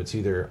 it's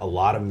either a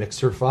lot of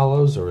Mixer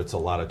follows or it's a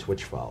lot of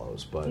Twitch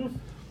follows, but...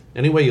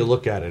 Any way you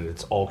look at it,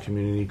 it's all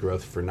community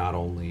growth for not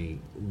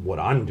only what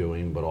I'm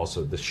doing, but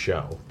also the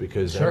show.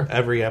 Because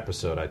every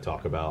episode I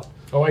talk about...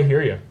 Oh, I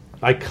hear you.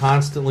 I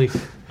constantly...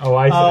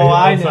 I know.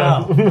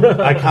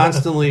 I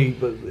constantly...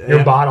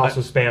 Your bot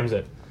also spams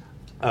it.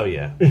 Oh,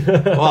 yeah.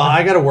 Well,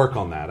 I got to work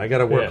on that. I got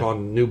to work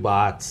on new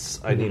bots.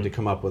 I need to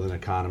come up with an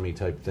economy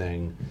type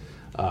thing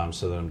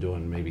so that I'm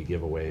doing maybe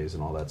giveaways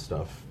and all that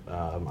stuff.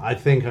 I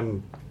think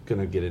I'm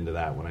going to get into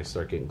that when I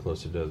start getting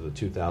closer to the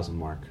 2,000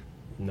 mark.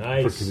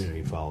 Nice. For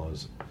community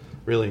follows.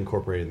 Really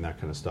incorporating that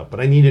kind of stuff. But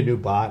I need a new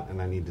bot,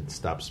 and I need to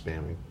stop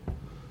spamming.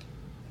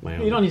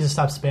 You don't need to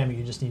stop spamming.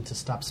 You just need to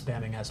stop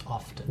spamming as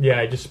often. Yeah,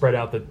 I just spread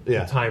out the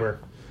timer.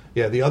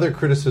 Yeah, the other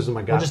criticism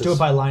I got... Or just do it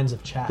by lines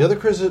of chat. The other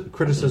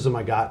criticism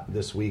I got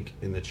this week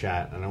in the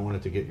chat, and I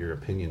wanted to get your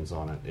opinions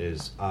on it,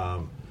 is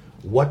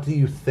what do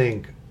you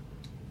think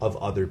of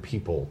other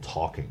people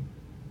talking?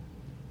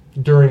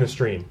 during the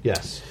stream.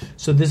 Yes.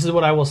 So this is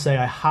what I will say.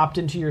 I hopped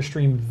into your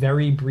stream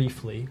very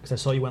briefly because I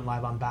saw you went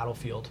live on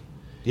Battlefield.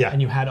 Yeah.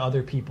 And you had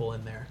other people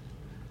in there.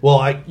 Well,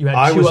 You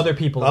had two other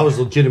people I in was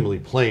there. legitimately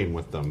playing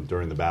with them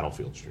during the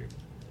Battlefield stream.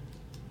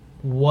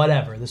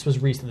 Whatever. This was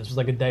recent. This was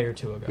like a day or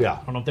two ago. Yeah.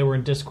 I don't know if they were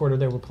in Discord or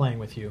they were playing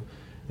with you.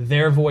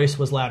 Their voice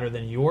was louder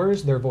than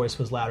yours. Their voice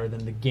was louder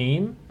than the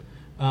game.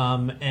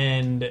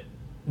 And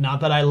not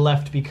that I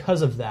left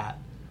because of that,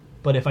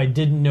 but if I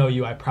didn't know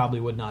you, I probably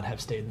would not have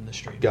stayed in the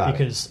stream. Got it.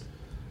 Because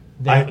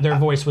I- their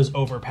voice was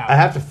overpowered. I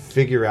have to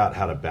figure out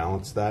how to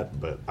balance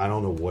that, but I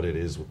don't know what it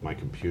is with my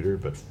computer,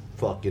 but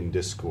fucking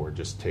Discord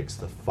just takes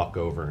the fuck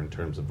over in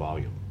terms of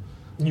volume.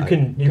 You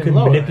can can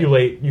lower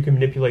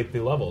manipulate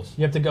the levels.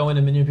 You have to go in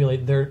and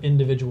manipulate their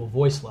individual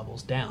voice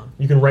levels down.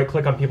 You can right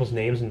click on people's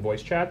names in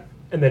voice chat,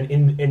 and then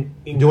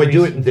Do I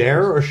do increase it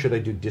there, or should I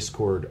do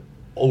Discord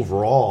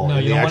overall No,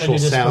 in you the don't want to actual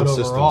do sound Discord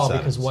system overall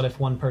settings? because what if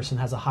one person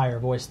has a higher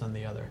voice than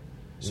the other?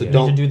 So You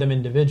don't- need to do them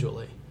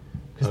individually.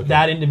 Because Okay.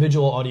 that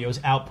individual audio is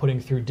outputting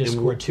through And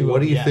Discord to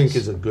what do you OBS. think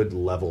is a good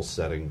level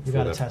setting You for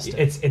gotta that? test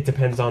it. It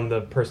depends on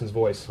the person's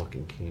voice.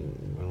 Fucking king.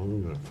 I don't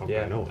even fucking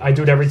Yeah, know. I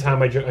do it every time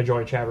I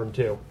join a chat room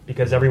too,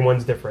 because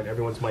everyone's different.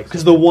 Everyone's mic's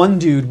Because the one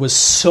dude was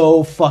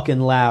so fucking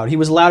loud. He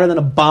was louder than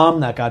a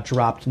bomb that got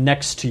dropped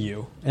next to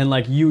you. And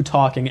like you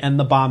talking and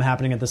the bomb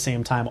happening at the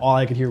same time. All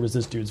I could hear was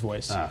this dude's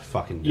voice.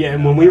 Fucking Yeah,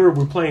 and know when that. we were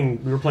playing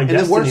And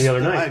Destiny the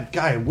other night.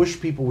 I wish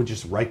people would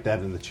just write that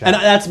in the chat.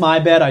 And that's my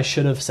bad. I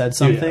should have said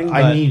something. Dude,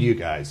 but I need you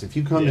guys. If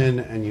you come Yeah. in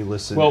and you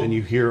listen Well, and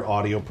you hear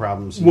audio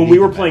problems, you when need we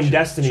to were playing mention it.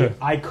 Destiny, Sure.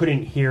 I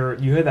couldn't hear.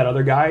 You heard that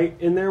other guy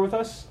in there with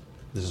us?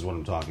 This is what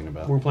I'm talking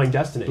about. We were playing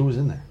Destiny. Who was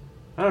in there?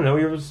 I don't know.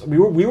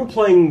 We were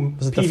playing.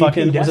 was it the PvP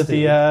fucking? Was it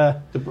Destiny.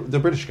 The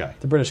British guy.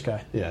 the British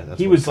guy? Yeah, that's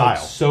He what- was Kyle. like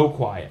so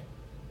quiet.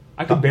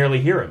 I could barely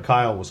hear him.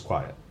 Kyle was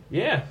quiet.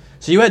 Yeah.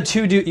 So you had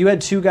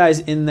two guys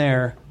in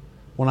there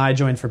when I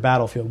joined for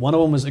Battlefield. One of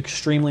them was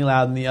extremely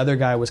loud, and the other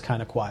guy was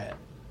kind of quiet.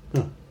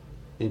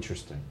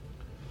 Interesting.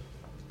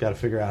 Got to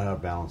figure out how to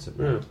balance it,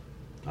 man.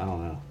 I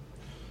don't know.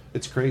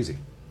 It's crazy.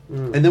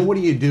 And then what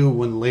do you do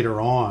when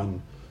later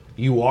on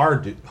you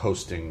are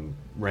hosting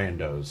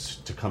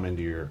randos to come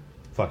into your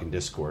fucking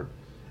Discord,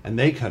 and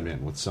they come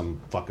in with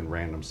some fucking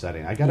random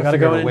setting? I got to gotta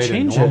figure go out in a way and to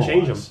change it. normalize.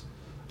 Change 'em.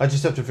 I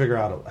just have to figure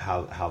out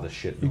how the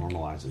shit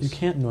normalizes. You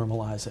can't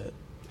normalize it.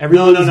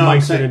 Everyone's no, I'm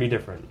mics are saying- going to be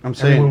different. I'm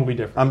saying Everyone will be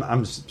different.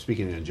 I'm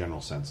speaking in a general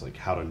sense, like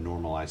how to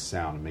normalize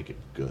sound and make it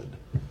good.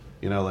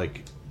 You know,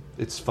 like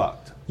it's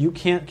fucked. You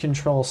can't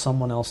control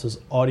someone else's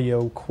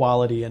audio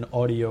quality and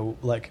audio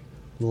like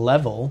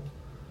level,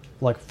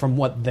 like from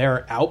what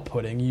they're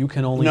outputting. You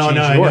can only change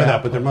I your know that,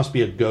 output. but there must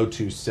be a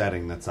go-to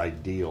setting that's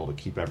ideal to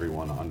keep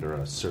everyone under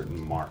a certain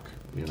mark.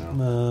 You know, I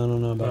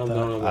don't know about that. I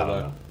don't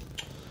know.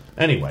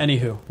 Anyway,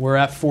 Anywho, we're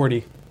at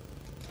 40.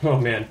 Oh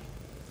man.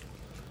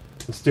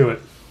 Let's do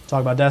it.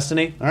 Talk about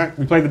Destiny. all right,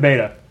 We played the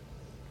beta.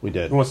 we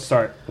did. Who wants to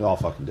start? We all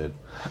fucking did.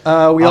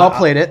 We all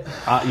played it.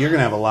 You're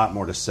gonna have a lot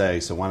more to say,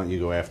 so why don't you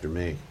go after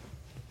me?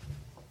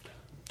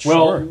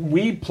 Well, Sure.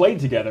 we played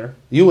together.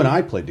 You and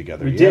I played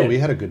together. We yeah, did. We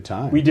had a good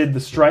time. We did the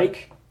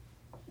strike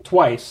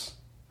twice.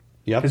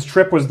 Yep. His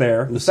Trip was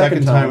there. The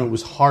second time it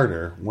was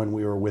harder when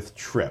we were with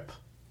Trip.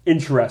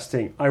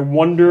 interesting. I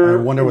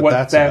wonder what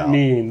that's that about.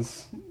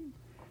 means.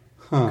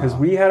 Because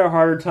we had a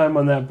harder time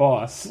on that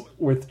boss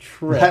with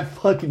Trip That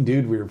fucking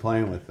dude we were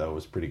playing with though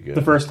was pretty good.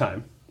 the first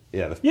time.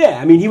 yeah, Yeah,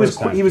 I mean he was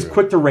First time he was through.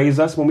 quick to raise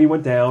us when we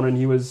went down, and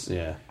he was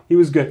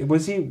good.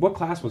 Was he? What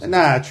class was he?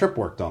 Nah, Trip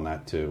worked on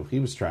that too. He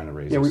was trying to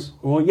raise Yeah, us.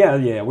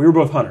 we were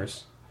both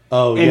hunters.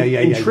 Oh And, yeah.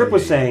 and Trip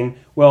was yeah. saying,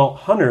 well,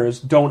 hunters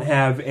don't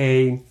have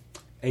a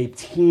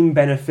team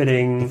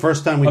benefiting. The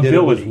first time we ability.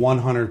 did it was 1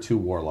 hunter, 2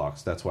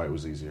 warlocks. That's why it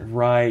was easier.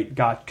 Right,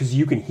 because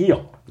you can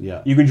heal.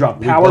 Yeah. You can drop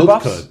We power both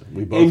buffs. could.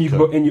 We both and you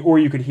could. or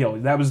you could heal.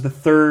 That was the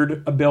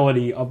third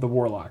ability of the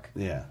warlock.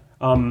 Yeah.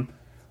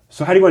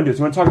 So how do you want to do this?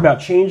 You want to talk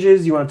about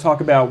changes? You want to talk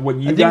about what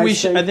you I think guys we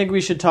should. think? I think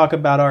we should talk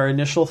about our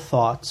initial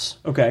thoughts.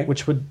 Okay.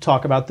 Which would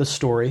talk about the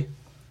story.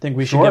 I think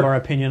we should Sure. give our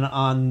opinion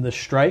on the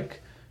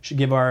strike. Should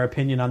give our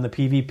opinion on the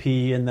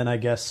PvP, and then I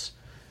guess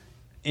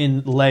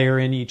layer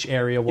in each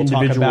area. We'll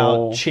talk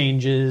Individual- about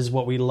changes,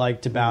 what we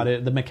liked about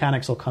it. The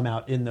mechanics will come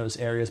out in those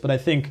areas, but I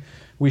think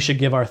we should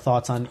give our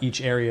thoughts on each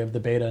area of the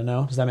beta.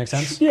 No, does that make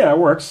sense? Yeah, it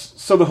works.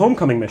 So the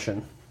homecoming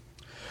mission.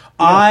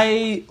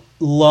 I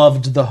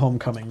loved the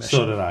homecoming mission.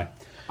 So did I.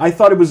 I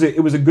thought it was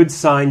a good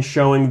sign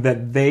showing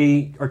that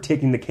they are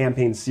taking the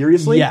campaign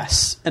seriously.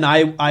 Yes, and I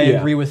Yeah.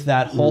 agree with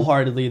that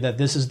wholeheartedly, that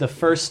this is the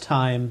first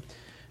time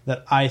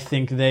that I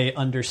think they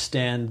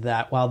understand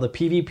that while the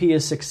PvP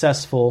is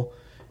successful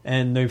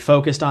and they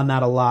focused on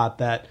that a lot,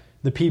 that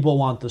the people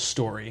want the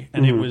story.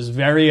 And it was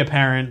very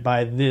apparent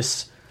by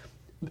this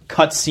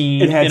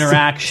cutscene It had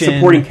interaction.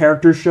 supporting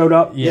characters showed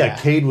up. Yeah,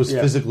 Cade was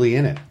physically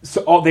in it.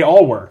 So they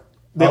all were.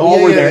 They Oh, all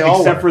yeah, were yeah, there they all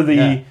except were. for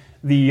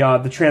Yeah.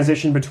 the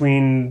transition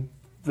between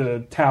the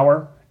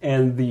tower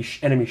and the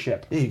enemy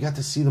ship. Yeah, you got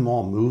to see them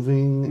all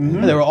moving.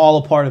 And They were all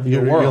a part of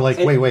your you're world. like,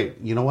 wait,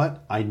 you know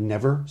what? I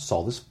never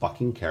saw this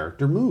fucking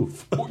character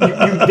move.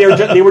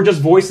 They were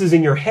just voices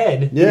in your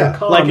head. in Yeah. your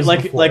comms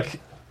like before.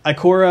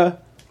 Ikora,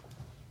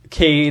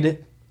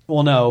 Cade.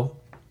 Well, no,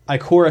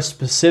 Ikora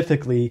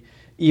specifically.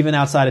 Even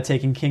outside of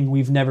Taken King,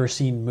 we've never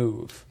seen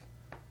move.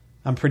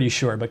 I'm pretty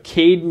sure, but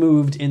Cade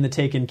moved in the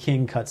Taken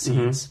King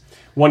cutscenes.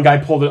 One guy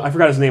pulled it. I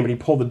forgot his name, but he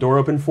pulled the door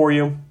open for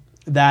you.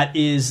 That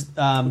is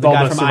the all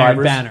guy the from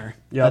survivors. Iron Banner.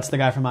 Yep. That's the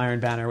guy from Iron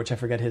Banner, which I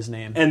forget his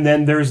name. And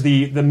then there's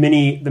the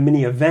mini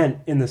event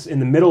in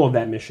the middle of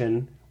that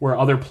mission where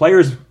other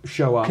players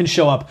show up. Can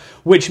show up,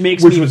 which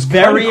makes Which me was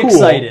very kinda cool.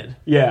 excited.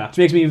 Yeah. Which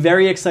makes me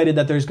very excited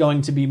that there's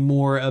going to be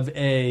more of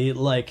a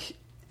like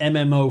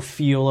MMO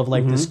feel of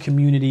like this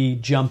community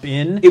jump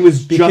in. It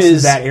was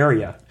just that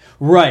area.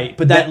 Right,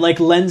 but that like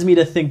lends me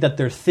to think that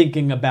they're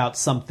thinking about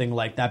something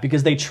like that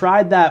because they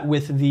tried that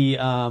with the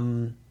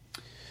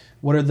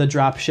what are the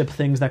dropship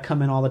things that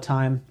come in all the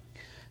time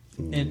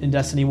in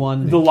Destiny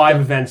 1? The live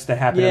events that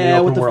happen in the Yeah,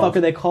 open what the world. fuck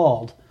are they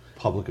called?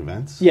 Public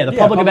events? Yeah, the Yeah,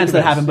 public public events that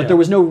events, happen, but yeah. there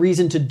was no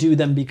reason to do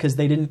them because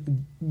they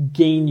didn't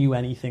gain you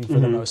anything for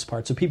the most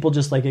part. So people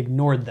just like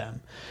ignored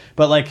them.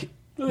 But like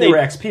They were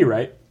XP,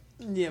 right?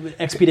 yeah, but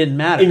XP didn't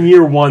matter. In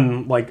year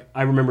one, like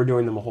I remember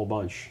doing them a whole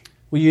bunch.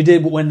 Well, you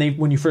did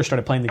when you first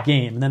started playing the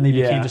game, and then they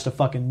became Yeah. just a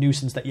fucking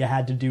nuisance that you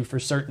had to do for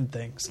certain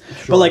things.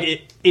 Sure. But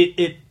like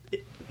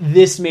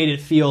this made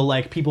it feel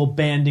like people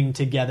banding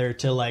together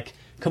to like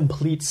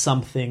complete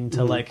something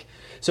to like.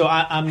 So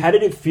I'm How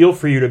did it feel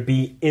for you to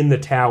be in the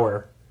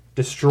tower,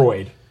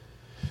 destroyed?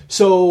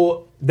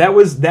 so. That's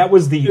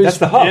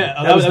the hub.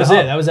 Yeah, that was the it.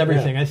 hub. That was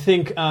everything. I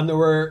think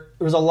there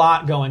was a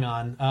lot going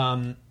on.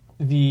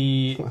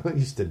 I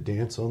used to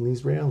dance on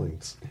these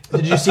railings.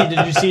 Did you see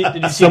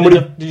Somebody-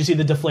 did you see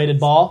the deflated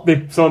ball?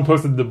 Someone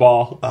posted the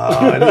ball.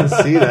 I didn't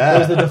see It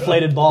was the that.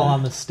 deflated ball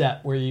on the step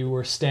where you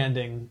were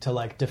standing to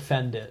like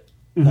defend it,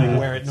 like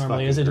where it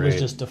normally is. It fucking was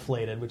great. just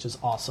deflated, which is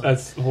awesome.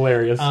 That's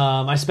hilarious.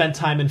 I spent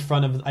time in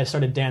front of. I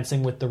started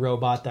dancing with the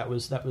robot that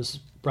was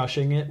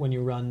brushing it when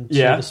you run to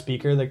Yeah. the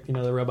speaker.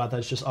 The robot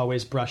that's just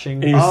always brushing.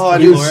 And he was- Oh, I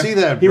he didn't was- see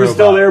that. he was robot.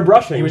 still there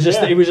brushing. He was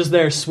just Yeah. he was just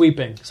there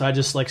sweeping. So I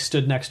just like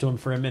stood next to him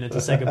for a minute to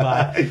say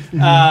goodbye.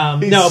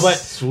 No, but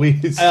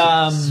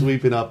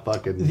sweeping up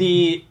fucking.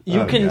 you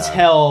Oh, can God.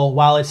 tell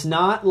while it's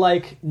not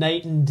like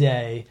night and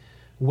day.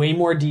 Way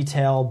more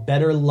detail,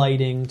 better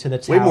lighting to the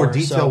tower. Way more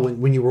detail so-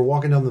 when you were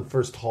walking down the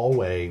first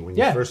hallway when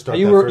you Yeah, first started.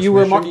 you that were- first you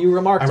mission.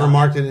 remarked I on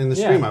remarked it. it in the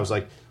Yeah. stream. I was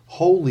like,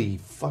 "Holy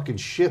fucking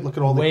shit! Look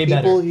at all the Way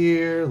people better.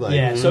 here!" Like,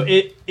 Yeah, so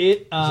it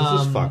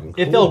fucking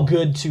it cool. felt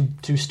good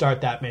to start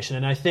that mission,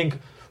 and I think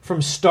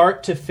from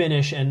start to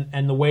finish,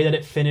 and the way that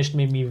it finished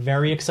made me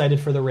very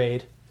excited for the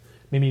raid.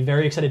 Made me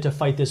very excited to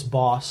fight this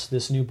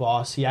new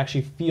boss. He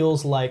actually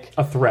feels like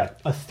a threat.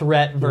 a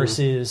threat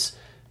versus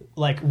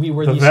like we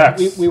were The these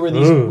Vex. we were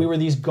these Ugh. we were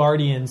these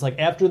guardians. Like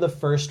after the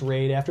first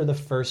raid, after the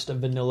first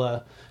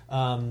vanilla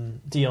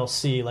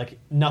DLC, like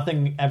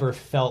nothing ever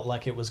felt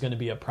like it was going to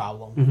be a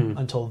problem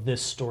until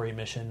this story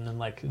mission and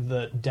like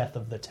the death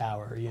of the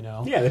tower. You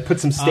know. Yeah, they put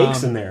some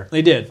stakes in there.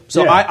 They did.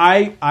 So Yeah.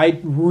 I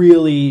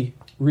really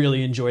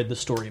enjoyed the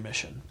story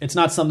mission. It's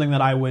not something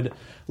that I would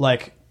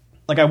like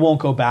I won't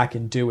go back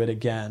and do it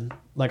again.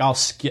 Like I'll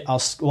skip.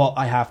 Well,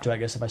 I have to, I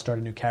guess, if I start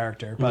a new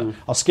character. But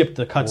I'll skip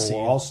the well, cutscene. we're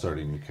all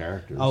starting new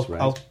characters, I'll,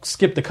 right? I'll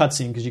skip the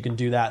cutscene because you can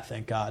do that.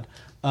 Thank God.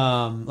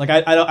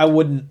 I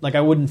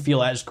wouldn't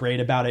feel as great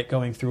about it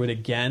going through it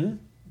again.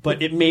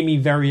 But it made me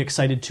very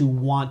excited to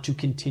want to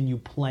continue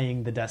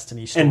playing the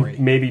Destiny story. And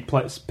maybe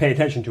pay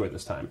attention to it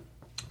this time.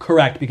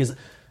 Correct, because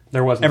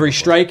There wasn't every before.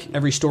 strike,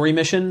 every story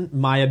mission,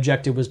 my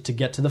objective was to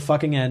get to the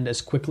fucking end as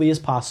quickly as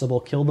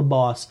possible, kill the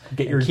boss,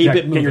 Get and your keep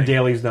it moving, get your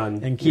dailies done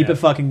and keep Yeah. it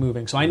fucking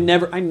moving. So I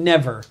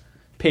never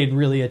paid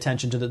really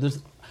attention to this.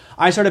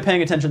 I started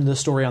paying attention to the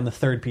story on the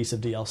third piece of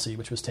DLC,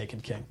 which was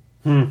Taken King.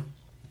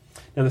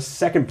 Now the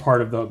second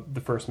part of the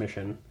first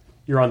mission,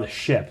 you're on the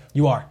ship.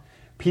 You are.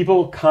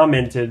 People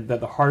commented that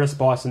the hardest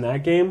boss in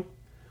that game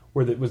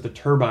was the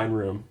turbine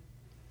room.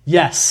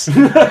 Yes,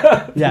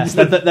 yes.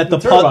 That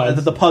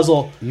turbines. the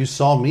puzzle. You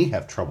saw me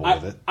have trouble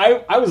with it.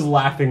 I was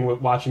laughing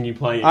watching you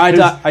playing it.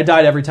 I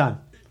died every time.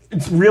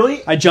 It's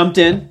really? I jumped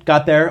in,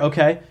 got there,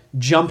 okay.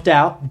 Jumped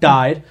out,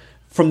 died.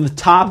 From the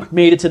top,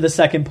 made it to the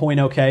second point,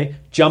 okay.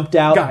 Jumped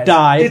out, Guys,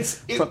 died.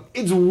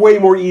 It's way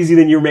more easy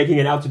than you're making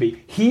it out to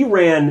be. He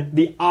ran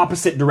the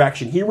opposite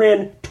direction. He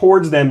ran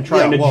towards them,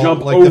 trying to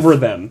jump like over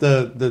them.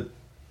 The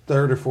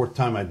third or fourth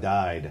time I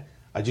died,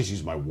 I just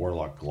used my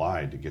Warlock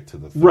Glide to get to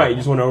the third Right, you one.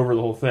 just went over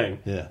the whole thing.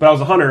 Yeah. But I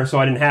was a hunter, so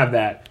I didn't have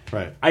that.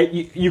 Right.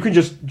 You can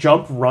just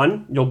jump,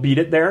 run, you'll beat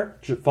it there,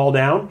 fall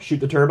down, shoot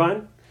the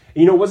turbine.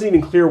 And, it wasn't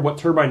even clear what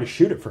turbine to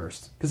shoot at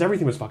first, because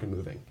everything was fucking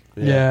moving.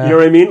 Yeah. You know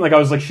what I mean? Like, I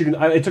was like shooting,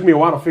 it took me a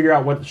while to figure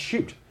out what to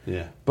shoot.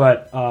 Yeah.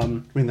 But, I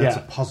mean, that's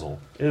yeah. a puzzle.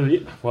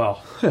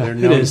 Well, They're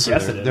known is. for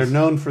Yes, their, it is. They're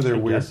known for their I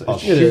weird guess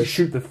puzzles.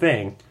 shoot the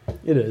thing.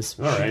 It is.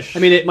 All right. I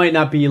mean, it might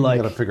not be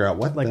like Got to figure out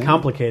what like thing.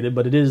 complicated,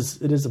 but it is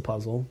a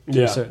puzzle to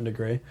Yeah. a certain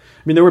degree. I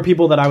mean, there were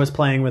people that I was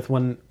playing with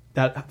when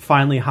that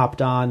finally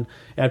hopped on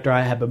after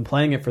I had been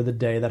playing it for the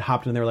day. That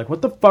hopped in and they were like,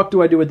 "What the fuck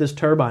do I do with this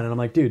turbine?" And I'm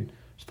like, "Dude,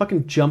 just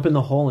fucking jump in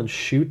the hole and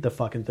shoot the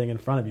fucking thing in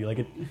front of you." Like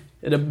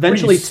it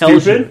eventually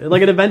tells you.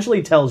 Like it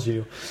eventually tells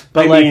you.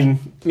 But I mean,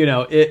 you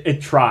know,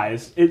 it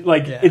tries. It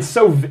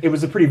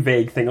was a pretty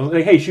vague thing. It was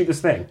like, hey, shoot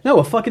this thing. No,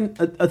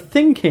 a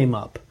thing came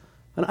up.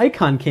 An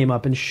icon came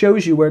up and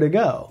shows you where to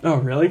go. Oh,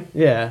 really?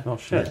 Yeah. Oh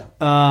shit.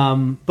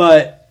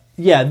 But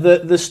yeah,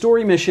 the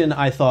story mission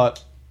I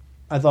thought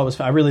was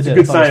fun. I really did.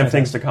 It's a good sign of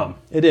things to come.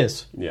 It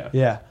is. Yeah.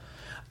 Yeah.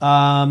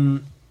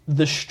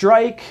 The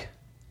strike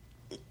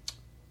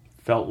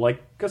felt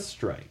like a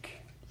strike.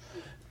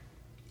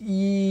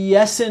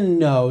 Yes and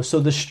no. So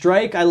the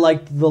strike, I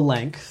liked the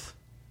length.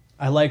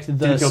 I liked the...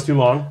 Didn't feel too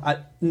long?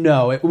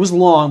 No, it was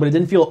long, but it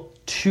didn't feel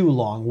too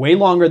long. Way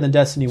longer than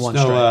Destiny 1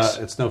 strikes.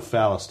 It's no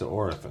phallus to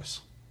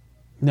orifice.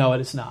 No,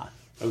 it is not.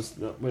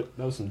 That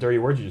was some dirty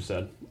words you just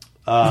said.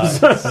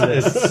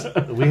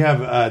 We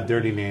have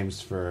dirty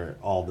names for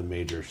all the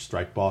major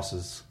strike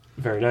bosses.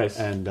 Very nice.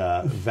 And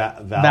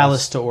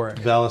Valis to Auric.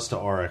 Valis to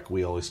Auric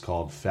we always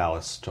called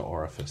phallus to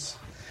orifice.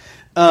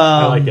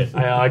 I like it.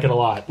 I like it a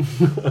lot.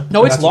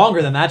 No, it's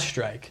longer than that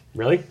strike.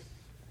 Really?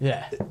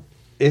 Yeah.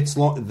 It's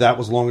long. That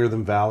was longer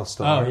than Valis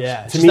to Auric. Oh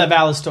yeah, it's just that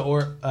Valis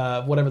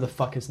to whatever the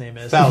fuck his name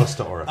is. Valis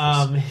to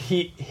orifice.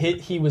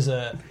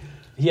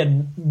 He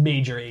had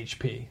major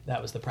HP. That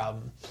was the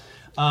problem.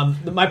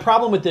 My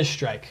problem with this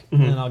strike,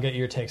 and I'll get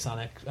your takes on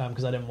it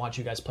because I didn't watch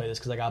you guys play this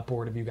because I got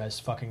bored of you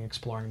guys fucking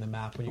exploring the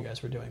map when you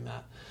guys were doing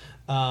that.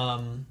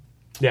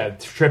 Yeah,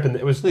 tripping.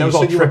 That was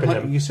all tripping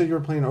him. You said you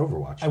were playing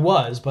Overwatch. I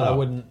was, but I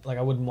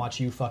wouldn't watch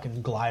you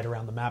fucking glide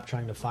around the map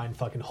trying to find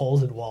fucking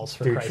holes in walls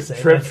for Christ's sake.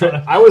 Trip.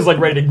 I was like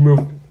ready to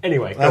move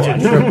anyway. That's what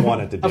Trip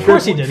wanted to do. Of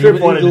course he did. He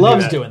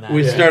loves doing that.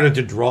 We started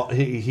to draw.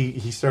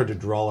 He started to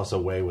draw us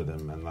away with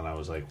him, and then I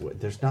was like,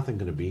 "There's nothing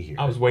going to be here."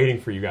 I was waiting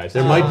for you guys.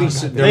 There might be.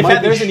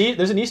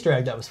 There's an Easter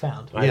egg that was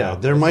found. Yeah,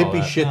 there might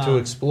be shit to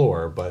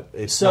explore, but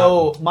it's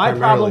so my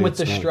problem with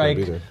the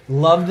strike.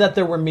 Loved that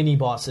there were mini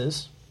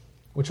bosses,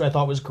 which I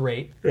thought was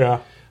great. Yeah.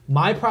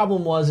 My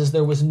problem was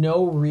there was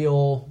no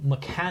real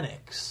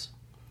mechanics.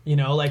 You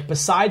know, like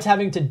besides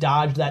having to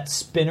dodge that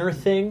spinner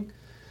thing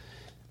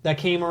that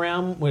came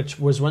around, which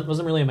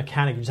wasn't really a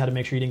mechanic. You just had to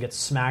make sure you didn't get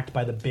smacked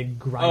by the big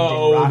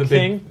grinding rock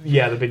thing.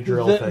 Yeah, the big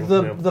drill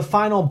thing. The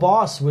final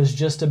boss was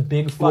just a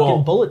big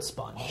fucking bullet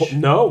sponge.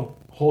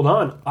 Hold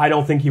on. I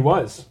don't think he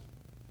was.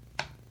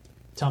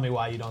 Tell me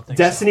why you don't think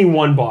Destiny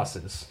 1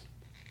 bosses.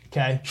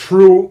 Okay.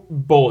 True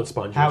bullet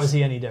sponges. How is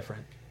he any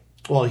different?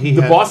 Well,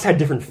 the boss had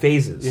different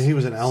phases. He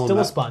was an element. Still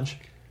a sponge.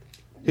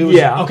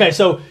 Okay,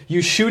 so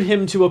you shoot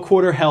him to a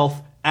quarter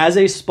health as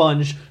a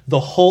sponge.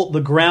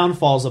 The ground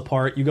falls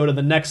apart. You go to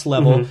the next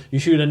level. You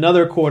shoot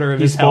another quarter of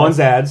his health. He spawns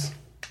ads.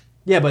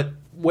 Yeah, but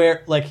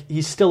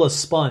he's still a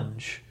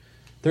sponge.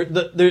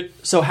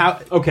 So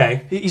how?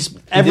 Okay.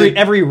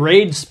 Every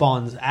raid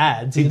spawns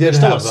ads. He's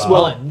still a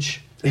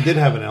sponge. He did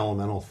have an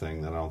elemental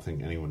thing that I don't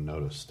think anyone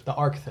noticed. The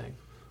arc thing.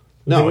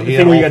 No, he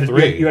had all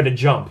three. You had to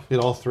jump. He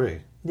had all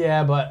three.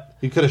 Yeah, but...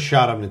 You could have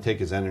shot him to take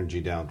his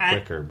energy down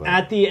quicker. But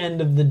at the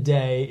end of the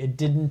day, it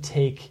didn't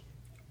take...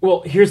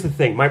 Well, here's the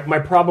thing. My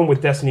problem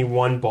with Destiny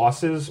 1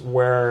 bosses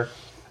where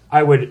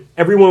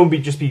everyone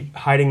would just be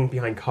hiding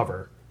behind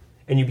cover.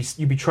 And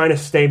you'd be trying to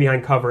stay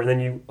behind cover. And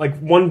then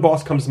one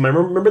boss comes to mind.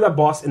 Remember that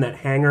boss in that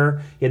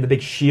hangar? He had the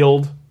big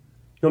shield. You know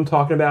what I'm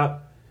talking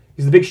about?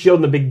 He's the big shield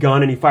and the big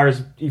gun, and he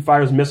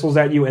fires missiles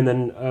at you, and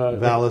then...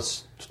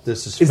 Valis...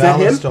 This is that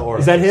him? To orifice.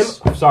 Is that him?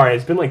 I'm sorry,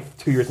 it's been like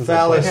 2 years since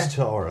I played. Valis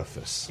to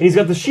orifice. And he's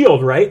got the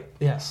shield, right?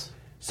 Yes.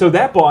 So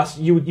that boss,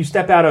 you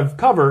step out of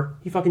cover,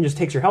 he fucking just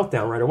takes your health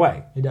down right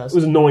away. He does. It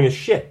was annoying as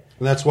shit.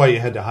 And that's why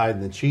you had to hide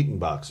in the cheating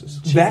boxes.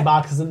 Cheating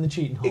boxes in the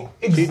cheating hole.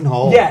 Cheating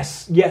hole.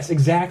 Yes,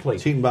 exactly.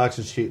 Cheating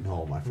boxes, cheating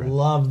hole, my friend.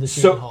 Love the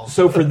cheating hole.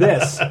 So for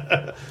this,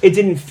 it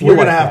didn't feel We're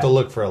going to like have that. to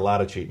look for a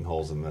lot of cheating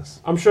holes in this.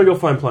 I'm sure you'll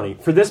find plenty.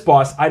 For this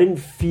boss, I didn't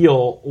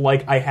feel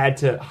like I had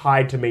to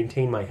hide to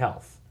maintain my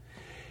health.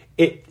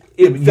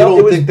 You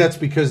don't think that's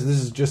because this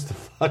is just a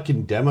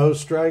fucking demo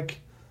strike?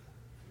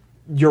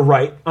 You're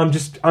right.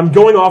 I'm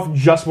going off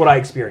just what I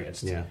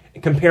experienced. Yeah.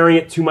 Comparing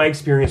it to my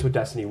experience with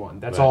Destiny 1.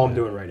 That's all I'm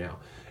doing right now.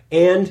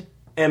 And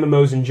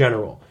MMOs in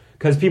general.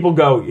 Because people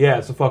go, yeah,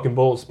 it's a fucking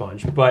bullet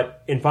sponge.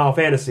 But in Final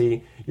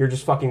Fantasy, you're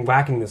just fucking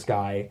whacking this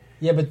guy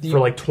for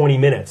like 20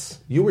 minutes.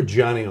 You were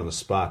Johnny on the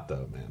spot,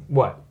 though, man.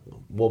 What?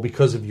 Well,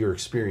 because of your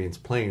experience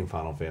playing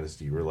Final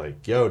Fantasy, you were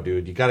like, "Yo,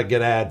 dude, you got to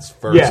get ads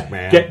first,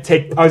 man."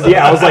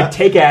 I was like,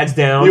 take ads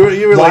down.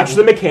 You were watch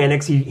the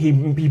mechanics.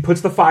 He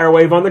puts the fire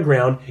wave on the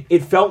ground.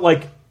 It felt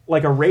like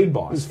a raid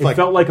boss. It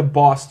felt like a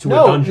boss to a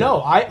dungeon. No,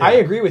 I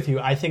agree with you.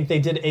 I think they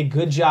did a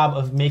good job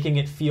of making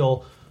it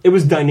feel. It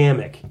was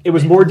dynamic. It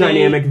was more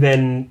dynamic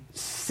than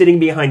sitting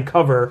behind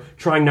cover,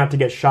 trying not to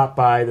get shot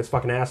by this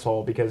fucking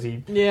asshole because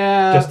he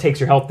just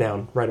takes your health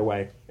down right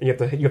away, and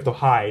you have to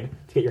hide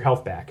to get your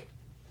health back.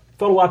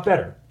 Felt a lot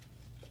better,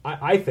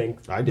 I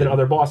think, than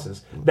other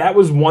bosses. That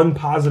was one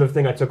positive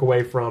thing I took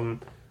away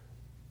from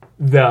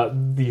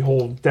the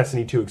whole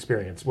Destiny 2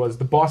 experience, was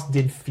the boss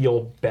did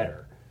feel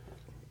better.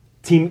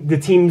 The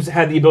teams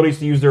had the abilities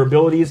to use their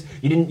abilities.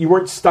 You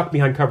weren't stuck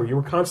behind cover. You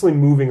were constantly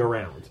moving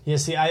around. Yeah,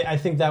 see, I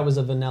think that was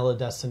a vanilla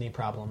Destiny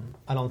problem.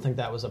 I don't think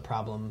that was a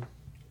problem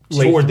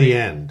Toward the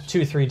end.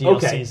 2-3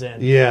 DLCs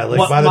in. Yeah,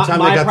 like by the time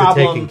they got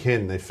to Taken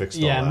Kin, they fixed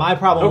all that. Yeah, my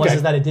problem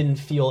was that it didn't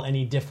feel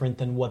any different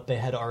than what they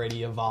had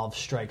already evolved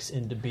Strikes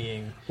into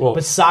being. Well,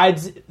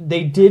 besides,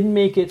 they did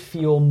make it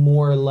feel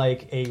more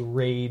like a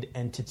raid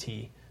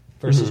entity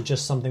versus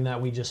just something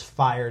that we just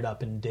fired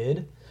up and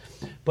did.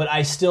 But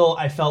I felt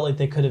like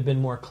they could have been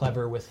more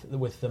clever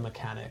with the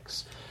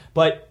mechanics.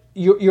 But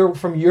you're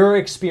from your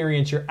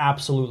experience, you're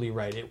absolutely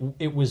right.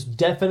 It was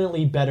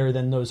definitely better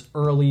than those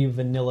early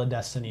vanilla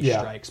Destiny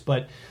Strikes.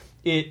 But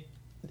they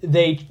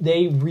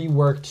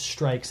reworked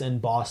Strikes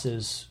and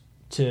bosses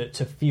to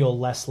feel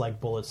less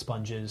like bullet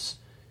sponges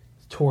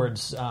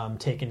towards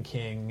Taken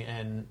King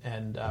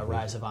and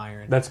Rise of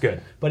Iron. That's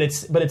good. But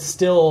it's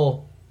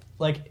still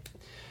like.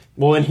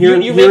 Well, and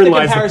herein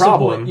lies the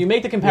problem. You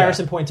make the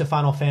comparison point to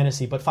Final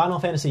Fantasy, but Final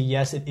Fantasy,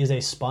 yes, it is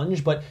a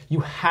sponge, but you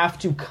have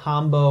to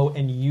combo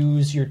and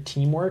use your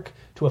teamwork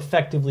to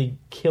effectively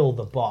kill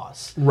the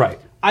boss.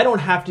 Right. I don't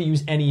have to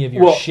use any of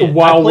your shit.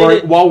 While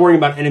worrying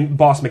about any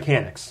boss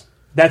mechanics.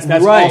 That's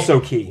right.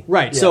 Also key.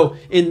 Right. Yeah. So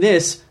in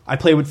this, I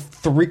played with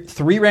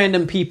three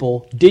random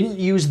people, didn't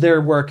use their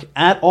work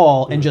at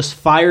all, and just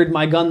fired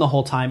my gun the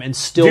whole time and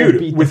still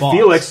beat the boss. With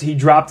Felix, he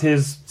dropped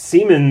his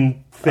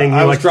semen thing.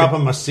 I was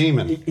dropping my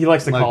semen. He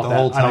likes to call it the that.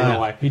 whole time. I don't know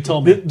why. He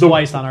told me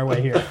twice on our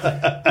way here.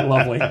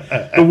 Lovely.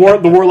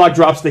 The Warlock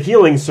drops the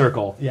healing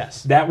circle.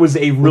 Yes. That was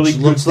a really Which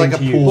good looks thing like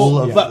to a use. pool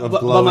of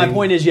But my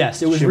point is,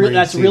 yes, it was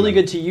that's semen. really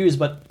good to use,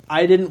 but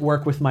I didn't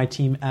work with my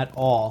team at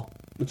all.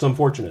 It's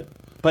unfortunate.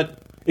 But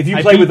if you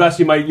played with us,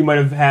 you might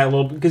have had a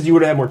little, because you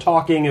would have had more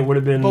talking. It would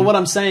have been. But what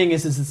I'm saying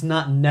is it's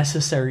not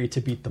necessary to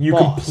beat the boss. You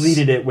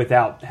completed it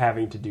without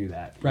having to do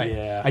that. Right.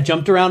 Yeah. I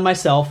jumped around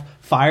myself,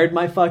 fired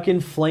my fucking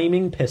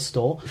flaming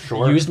pistol,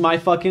 used my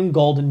fucking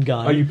golden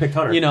gun. Oh, you picked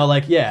Hunter.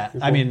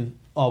 Cool. I mean,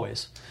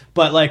 always.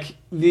 But like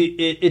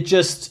it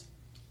just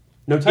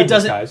no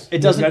Titans, guys. It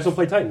doesn't. You guys don't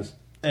play Titans.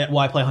 Well,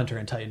 I play Hunter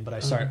and Titan, but I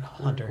start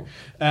Hunter.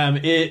 Cool.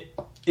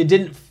 It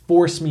didn't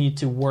force me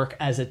to work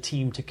as a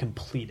team to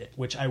complete it,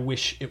 which I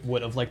wish it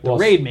would have. Like the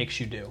raid makes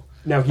you do.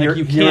 Now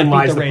herein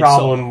lies the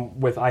problem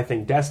with, I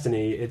think,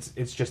 Destiny.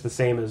 It's just the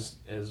same as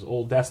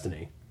old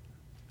Destiny.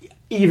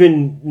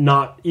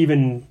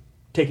 Even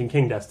Taken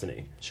King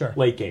Destiny. Sure.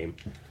 Late game.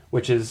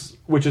 Which is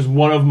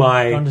one of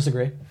my don't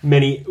disagree.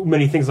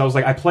 many things. I was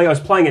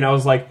playing it and I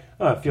was like,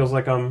 oh, it feels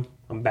like I'm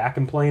back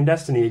and playing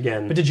Destiny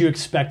again. But did you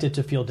expect it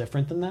to feel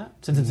different than that?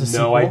 Since it's a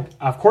sequel?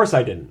 Of course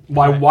I didn't.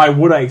 Why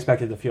would I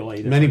expect it to feel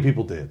any different? Many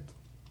people did.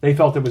 They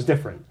felt it was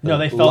different. No,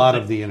 they felt a lot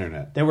of the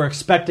internet. They were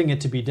expecting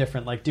it to be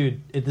different. Like,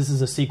 dude, this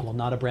is a sequel,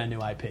 not a brand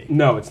new IP.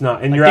 No, it's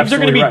not. And like, you're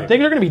absolutely right.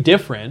 Things are going to be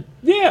different.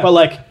 Yeah. But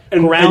like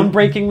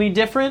groundbreakingly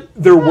different?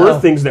 There were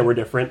things that were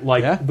different,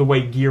 like the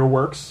way gear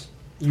works.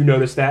 You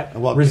noticed that.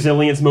 Well,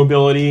 resilience,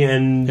 mobility,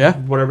 and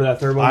whatever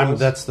that third one was.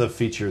 That's the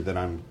feature that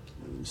I'm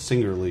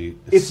singularly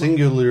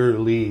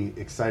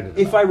excited about.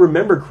 If I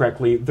remember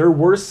correctly, there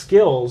were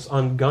skills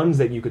on guns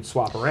that you could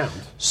swap around.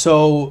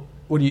 So,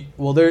 what do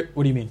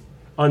you mean?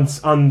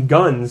 On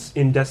guns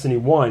in Destiny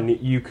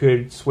 1, you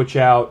could switch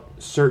out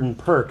certain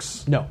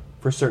perks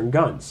for certain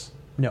guns.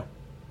 No.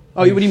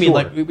 Oh, what do you mean?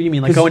 Like, what do you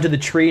mean? Like, go into the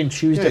tree and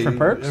choose different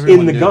perks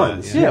in the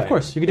guns? Yeah, of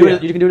course. You can do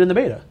it. You can do it in the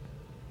beta.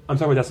 I'm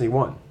talking about Destiny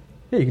 1.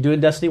 Yeah, you can do it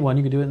in Destiny 1.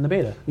 You can do it in the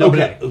beta. No,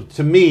 but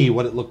to me,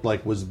 what it looked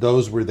like was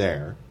those were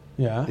there.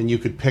 Yeah. And you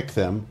could pick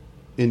them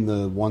in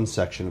the one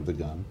section of the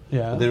gun.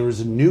 Yeah. There was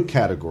a new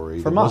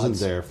category that wasn't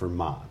there for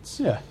mods.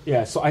 Yeah.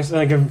 Yeah. So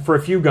for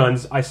a few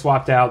guns, I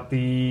swapped out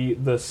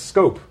the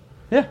scope.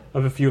 Yeah.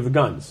 Of a few of the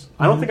guns.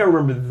 I don't think I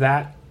remember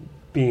that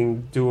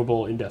being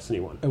doable in Destiny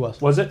 1. It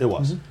was. Was it? It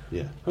was.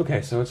 Yeah.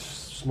 Okay, so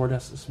it's more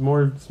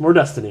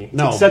Destiny.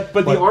 No,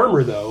 but the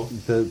armor though.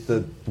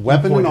 The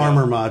weapon and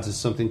armor mods is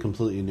something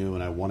completely new,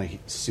 and I want to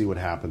see what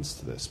happens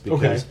to this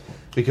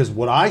because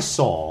what I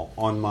saw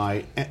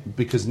on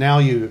because now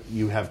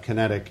you have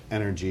kinetic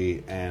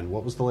energy and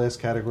what was the last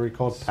category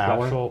called?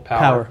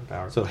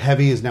 Power. So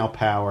heavy is now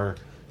power.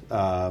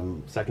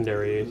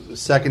 Secondary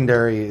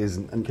is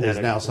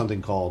now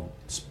something called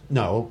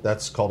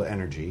that's called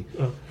energy,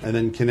 and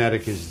then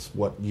kinetic is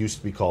what used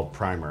to be called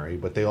primary,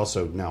 but they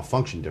also now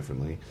function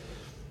differently.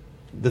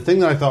 The thing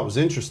that I thought was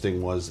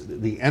interesting was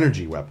the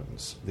energy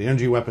weapons. The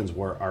energy weapons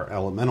were our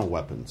elemental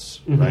weapons,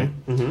 right?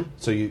 Mm-hmm.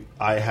 So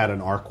I had an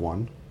arc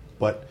one,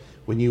 but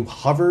when you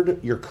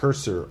hovered your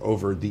cursor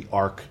over the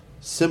arc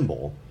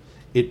symbol,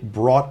 it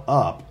brought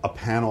up a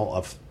panel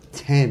of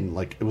 10,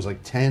 like it was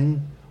like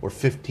 10 or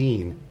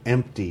 15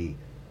 empty,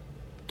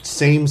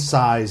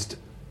 same-sized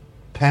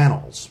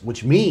panels,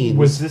 which means...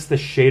 Was this the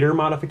shader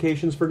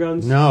modifications for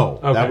guns? No,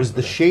 that was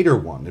the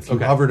shader one. If you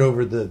hovered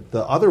over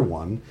the other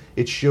one,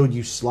 it showed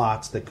you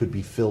slots that could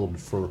be filled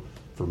for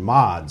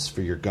mods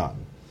for your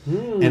gun.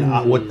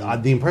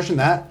 And the impression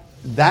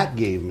that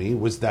gave me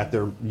was that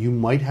you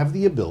might have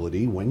the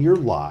ability, when you're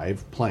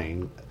live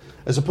playing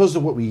as opposed to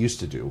what we used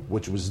to do,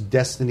 which was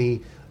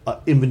Destiny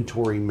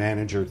inventory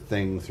manager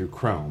thing through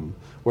Chrome,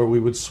 where we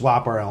would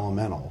swap our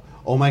elemental.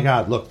 Oh my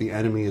God, look, the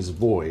enemy is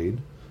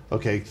Void.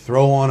 Okay,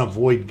 throw on a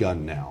Void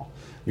gun now.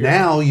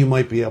 Now you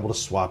might be able to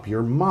swap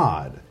your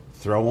mod.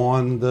 Throw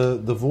on the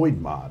Void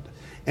mod.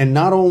 And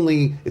not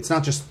only, it's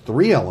not just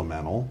 3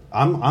 elemental.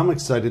 I'm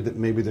excited that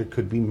maybe there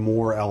could be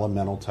more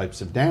elemental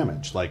types of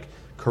damage, like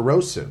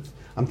corrosive.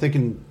 I'm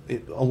thinking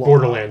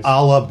Borderlands.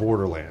 A la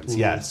Borderlands,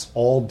 yes.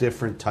 All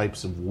different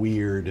types of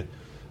weird,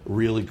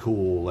 really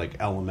cool, like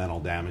elemental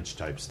damage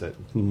types that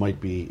might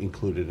be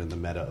included in the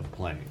meta of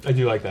playing. I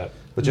do like that.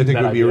 Which I think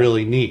That would be idea.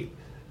 really neat.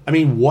 I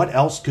mean, what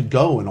else could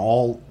go in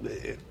all...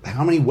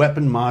 How many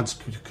weapon mods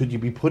could you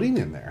be putting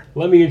in there?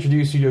 Let me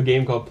introduce you to a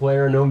game called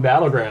PlayerUnknown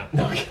Battleground.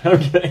 No, I'm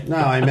kidding. No,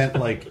 I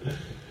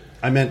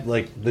meant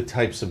like the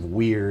types of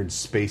weird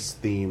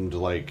space-themed,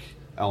 like,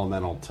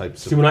 elemental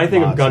types See, when I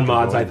think of gun that could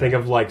mods, go I in think there.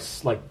 of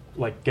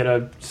like get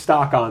a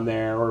stock on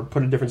there or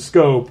put a different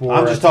scope or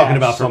I'm just talking attach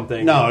about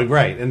something. No,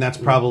 right, and that's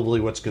probably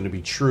what's going to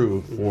be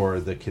true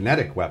for the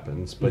kinetic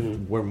weapons. But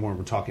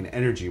we're talking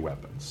energy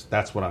weapons.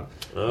 That's what I'm.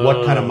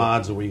 What kind of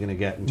mods are we going to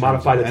get? In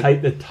terms Modify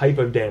of the type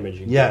of damage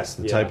you Yes,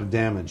 get. the type of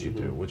damage you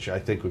do, which I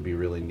think would be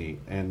really neat,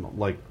 and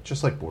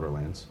just like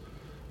Borderlands.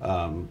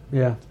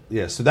 Yeah.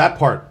 Yeah, so that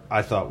part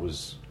I thought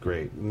was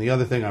great. And the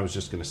other thing I was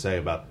just going to say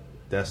about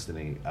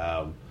Destiny,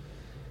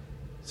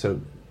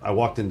 so I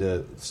walked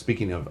into,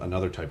 speaking of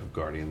another type of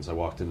Guardians, I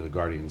walked into the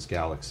Guardians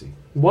Galaxy.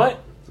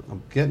 What?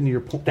 I'm getting to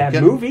your point. That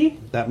movie?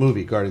 That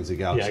movie, Guardians of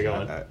the Galaxy. Yeah, go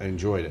on. I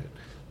enjoyed it.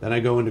 Then I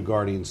go into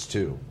Guardians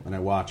 2, and I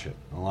watch it.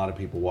 And a lot of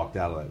people walked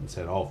out of that and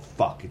said, oh,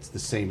 fuck, it's the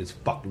same as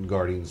fucking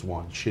Guardians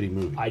 1. Shitty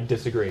movie. I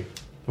disagree.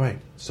 Right,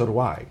 so do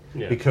I.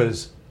 Yeah.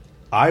 Because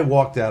I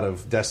walked out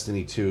of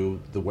Destiny 2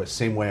 the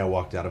same way I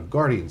walked out of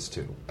Guardians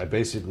 2. I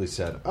basically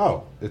said,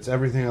 oh, it's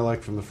everything I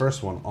liked from the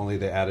first one, only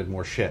they added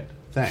more shit.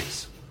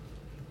 Thanks.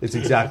 It's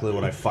exactly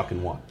what I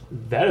fucking want.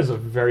 That is a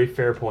very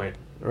fair point.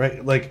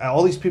 Right? Like,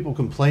 all these people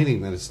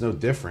complaining that it's no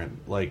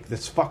different, like,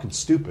 that's fucking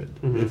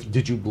stupid.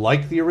 Did you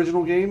like the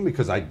original game?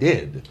 Because I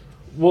did.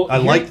 Well, I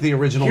liked the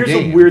original here's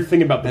game. a weird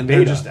thing about the and beta.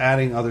 they're just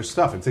adding other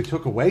stuff. If they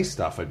took away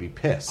stuff, I'd be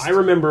pissed. I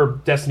remember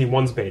Destiny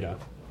 1's beta.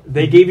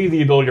 They gave you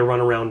the ability to run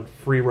around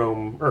free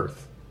roam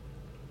Earth.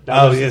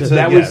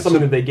 That was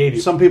something that they gave you.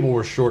 Some people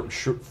were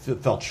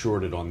felt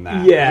shorted on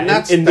that. Yeah, and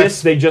and in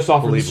this they just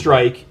offered believable.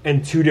 Strike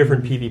and 2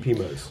 different PvP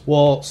modes.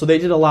 Well, so they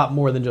did a lot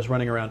more than just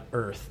running around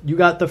Earth. You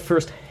got the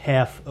first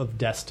half of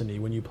Destiny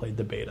when you played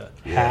the beta.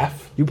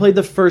 Half? You played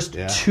the first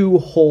Yeah. 2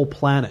 whole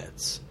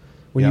planets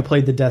when you Yep.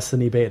 played the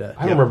Destiny beta.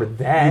 I don't remember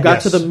that. You got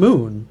Yes. to the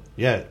moon.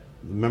 Yeah.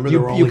 Remember, You-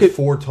 there were you only could-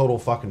 4 total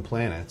fucking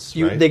planets,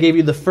 You, right? They gave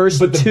you the first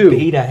but the 2.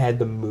 beta had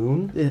the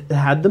moon? It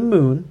had the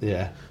moon.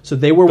 yeah. So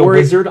they were The worried.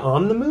 wizard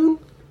on the moon?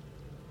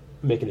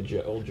 I'm making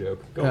a old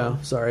joke. Go Oh,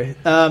 on. sorry.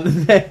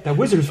 That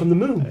wizard's from the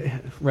moon.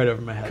 Right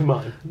over my head. Come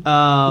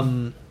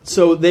on.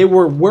 So they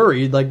were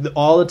worried, like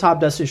all the top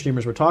Destiny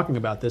streamers were talking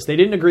about this. They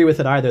didn't agree with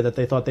it either, that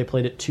they thought they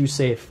played it too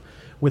safe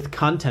with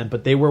content,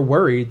 but they were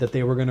worried that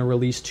they were going to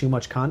release too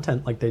much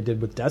content like they did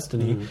with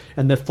Destiny.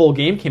 And the full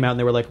game came out and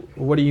they were like,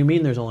 what do you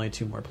mean there's only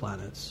 2 more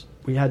planets?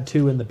 We had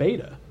 2 in the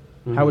beta.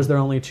 How is there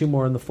only 2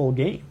 more in the full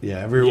game? Yeah,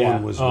 everyone Yeah.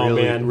 was Oh,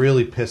 man.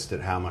 really pissed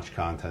at how much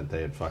content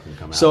they had fucking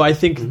come out So with. I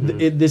think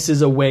this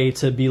is a way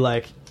to be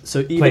like, so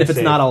even Play it if it's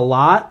safe. not a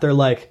lot, they're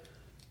like,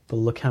 but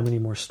look how many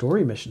more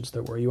story missions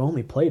there were. You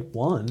only played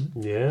 1.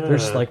 Yeah.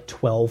 There's like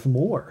 12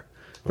 more.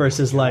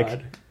 Versus God.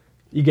 like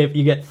you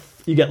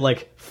get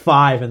like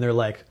 5 and they're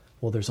like,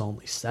 well, there's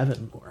only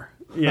 7 more.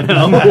 You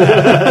know?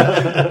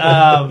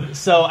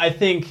 So I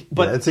think,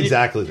 but yeah, that's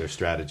exactly their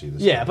strategy.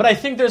 This yeah, time. but I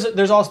think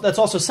there's also that's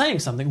also saying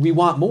something. We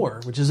want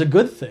more, which is a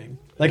good thing.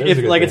 Like It is if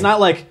a good like it's thing.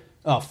 not like,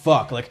 oh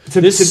fuck, like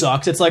this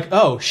sucks. It's like,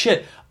 oh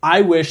shit,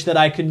 I wish that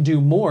I can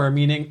do more.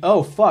 Meaning,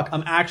 oh fuck,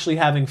 I'm actually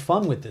having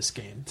fun with this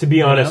game. To be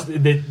You honest, know?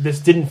 this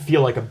didn't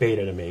feel like a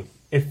beta to me.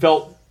 It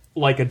felt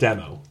like a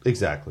demo.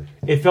 Exactly.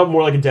 It felt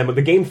more like a demo.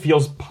 The game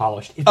feels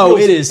polished. Oh, feels-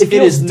 it is. It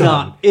feels is done.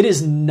 not. It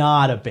is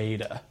not a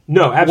beta.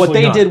 No, absolutely What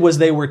they not. did was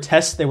they were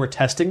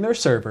testing their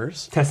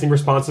servers. testing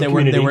responsive They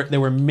were community. they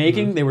were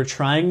making they were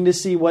trying to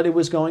see what it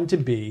was going to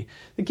be.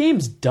 The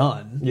game's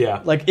done. Yeah.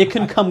 like it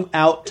can come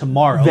out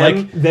tomorrow.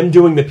 them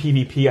doing the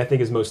PvP, I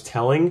think, is most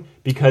telling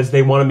because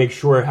they want to make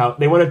sure how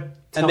they want to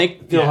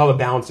feel how the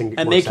balancing.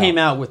 and works they came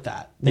out with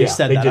that. They Yeah,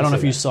 said they that. I did don't know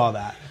say if you that. saw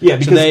that. Yeah,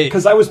 So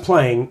because I was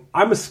playing.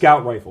 I'm a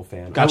scout rifle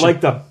fan. Gotcha. I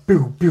like the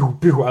boo boo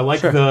boo. I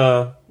like Sure.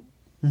 the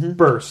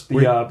burst. The,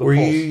 Were, the were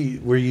pulse.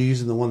 you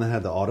using the one that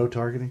had the auto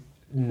targeting?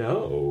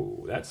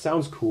 No, that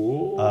sounds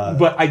cool.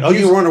 But I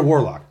You were on a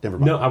warlock. Never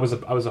mind. No, I was a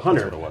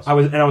hunter. That's what it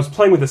was. I was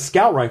playing with a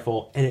scout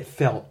rifle, and it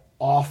felt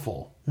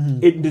awful.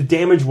 The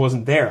damage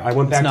wasn't there. I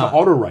went back not. to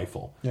auto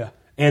rifle. Yeah.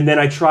 and then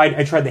I tried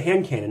the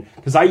hand cannon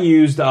because I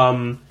used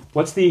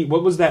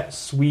what was that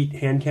sweet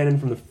hand cannon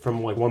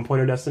from like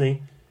 1.0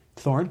 Destiny?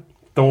 Thorn,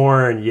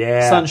 Thorn,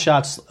 yeah.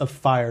 Sunshots of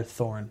Fire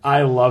Thorn.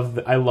 I loved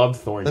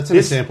Thorn. That's an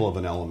example of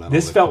an elemental.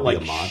 This that felt could be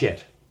like a mod.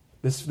 shit.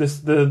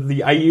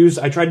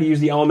 I tried to use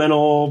the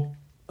elemental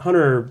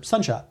hunter.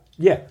 Sunshot.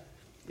 Yeah,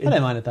 I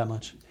didn't mind it that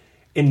much.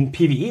 In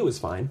PvE, it was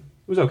fine.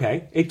 It was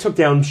okay. It took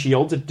down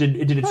shields. It did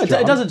its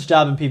job. It does its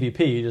job in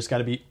PvP. You just got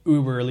to be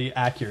uberly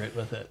accurate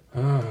with it.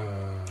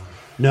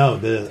 No,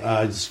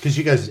 because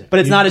you guys. But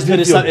it's not as good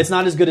as It's it's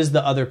not as good as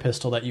the other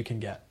pistol that you can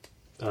get.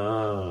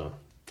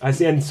 I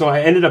see, and so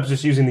I ended up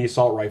just using the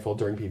assault rifle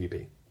during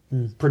PvP.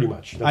 Pretty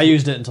much. I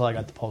used it until I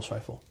got the pulse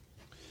rifle.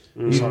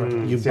 You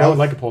See, I would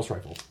like a pulse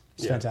rifle.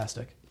 It's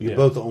fantastic. You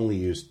both only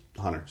used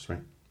hunters, right?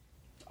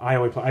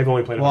 I've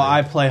only played. Well,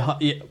 I play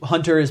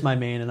Hunter is my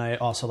main, and I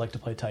also like to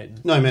play Titan.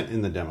 No, I meant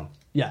in the demo.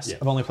 Yes, Yeah.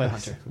 I've only played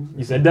Hunter.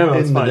 You said demo.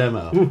 It's In the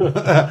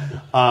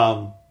fine.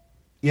 demo.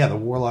 Yeah, the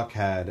Warlock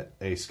had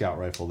a scout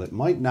rifle that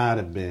might not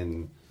have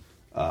been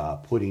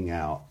putting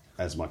out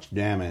as much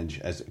damage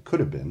as it could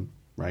have been,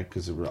 right?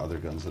 Because there were other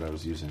guns that I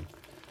was using.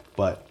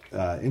 But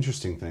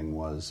interesting thing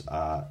was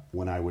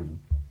when I would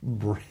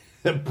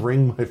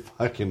bring my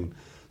fucking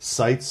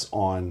sights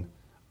on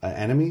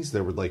enemies,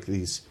 there were like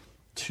these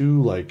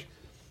two, like,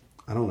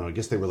 I don't know, I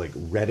guess they were like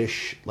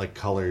reddish, like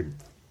colored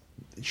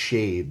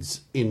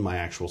shades in my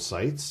actual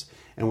sights.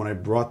 And when I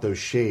brought those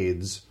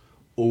shades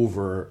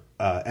over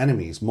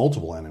enemies,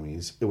 multiple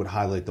enemies, it would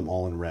highlight them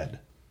all in red.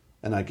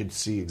 And I could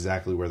see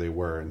exactly where they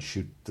were and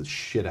shoot the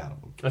shit out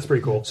of them. That's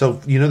pretty cool.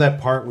 So you know that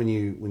part when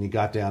you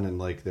got down and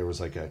like there was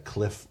like a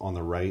cliff on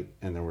the right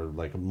and there were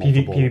like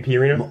multiple PvP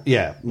arena?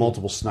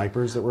 multiple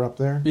snipers that were up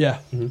there. Yeah.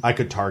 I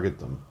could target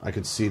them. I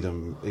could see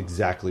them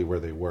exactly where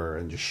they were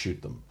and just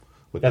shoot them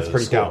with That's the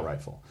pretty scout cool.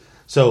 rifle.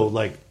 So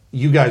like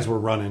you guys were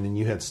running and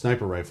you had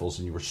sniper rifles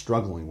and you were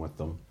struggling with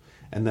them.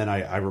 And then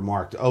I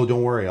remarked, "Oh,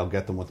 don't worry, I'll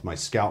get them with my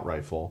scout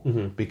rifle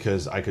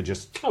because I could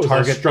just I was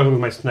target." struggling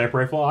with my sniper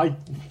rifle.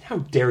 How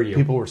dare you?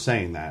 People were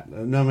saying that.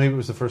 No, maybe it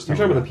was the first You're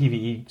time. talking about the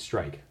PvE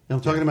strike. No,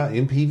 I'm talking about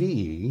in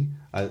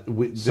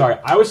PvE. Sorry,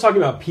 I was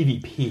talking about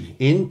PvP.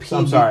 In So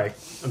I'm sorry.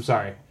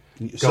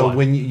 So on.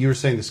 when you were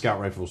saying the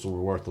scout rifles were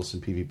worthless in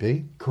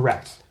PvP?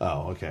 Correct.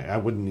 Oh, okay. I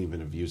wouldn't even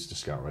have used a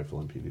scout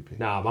rifle in PvP.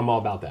 Nah, I'm all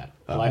about that.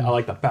 I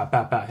like the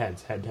bat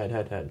heads, head.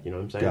 You know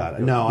what I'm saying? God,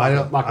 no, I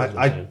don't. Lock knows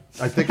what I'm saying.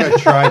 I think I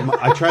tried.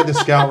 I tried the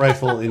scout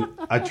rifle in.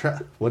 I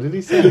tried. What did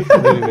he say? I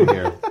didn't even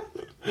hear.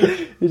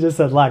 You just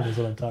said lag is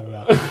what I'm talking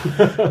about.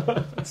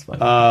 That's funny.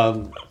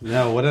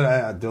 No, what did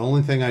I? The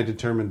only thing I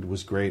determined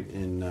was great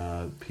in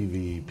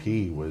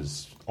PvP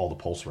was all the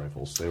pulse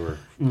rifles. They were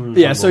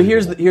Yeah. So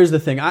here's the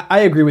thing. I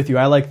agree with you.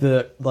 I like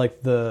the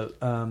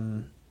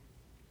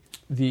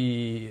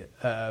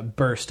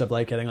burst of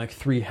like getting like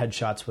 3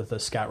 headshots with a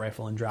scout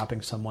rifle and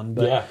dropping someone.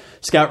 But Yeah.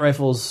 scout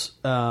rifles,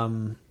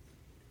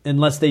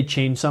 unless they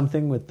change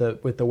something with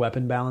the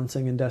weapon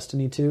balancing in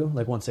Destiny 2,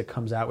 like once it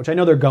comes out, which I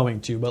know they're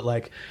going to, but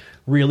like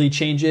really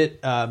change it.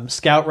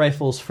 Scout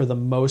rifles, for the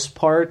most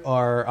part,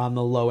 are on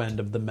the low end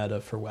of the meta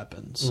for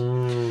weapons,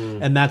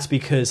 and that's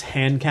because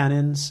hand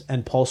cannons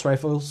and pulse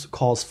rifles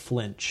cause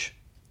flinch,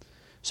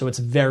 so it's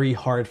very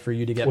hard for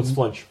you to get. What's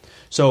flinch?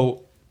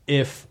 So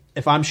if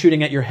I'm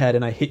shooting at your head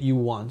and I hit you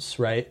once,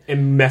 right? It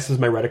messes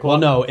my reticle. Well, up?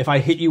 no. If I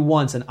hit you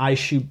once and I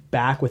shoot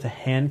back with a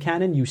hand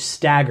cannon, you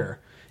stagger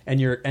and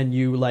you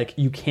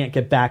can't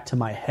get back to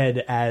my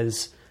head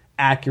as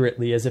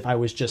accurately as if I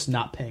was just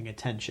not paying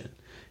attention.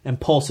 And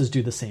pulses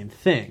do the same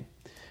thing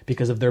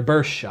because of their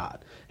burst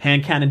shot.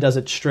 Hand cannon does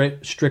it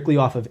strictly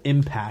off of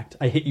impact.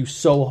 I hit you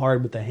so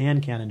hard with the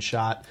hand cannon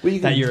shot Well,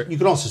 you that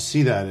can also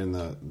see that in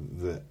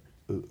the.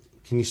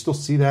 Can you still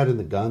see that in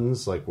the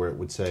guns, like where it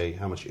would say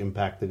how much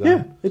impact the gun?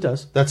 Yeah, it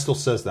does. That still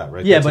says that,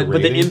 right? Yeah, That's a but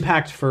the rating?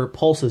 impact for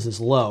pulses is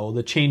low.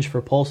 The change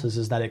for pulses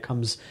is that it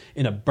comes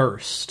in a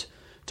burst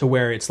to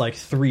where it's like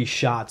 3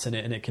 shots in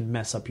it, and it can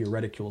mess up your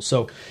reticule.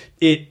 So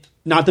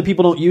not that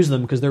people don't use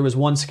them, because there was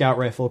one scout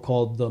rifle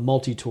called the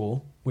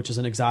Multi-Tool, which is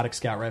an exotic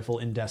scout rifle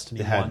in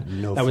Destiny It had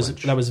 1. no that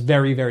flinch. was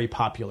very, very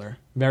popular.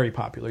 Very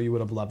popular. You would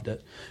have loved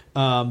it.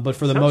 But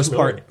for the Sounds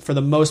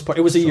most part,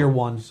 it was a year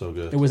 1. so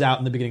good. It was out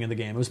in the beginning of the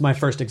game. It was my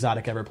first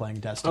exotic ever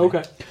playing Destiny.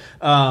 Okay.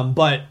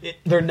 But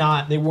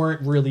they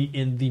weren't really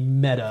in the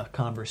meta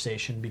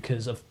conversation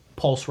because of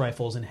pulse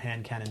rifles and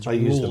hand cannons. I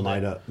used ruled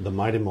it. the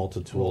Mida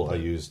multi-tool I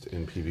used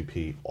in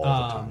PvP all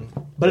the time.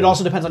 But it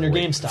also depends on your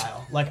game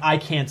style. Like, I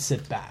can't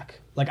sit back.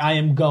 Like, I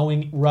am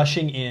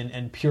rushing in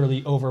and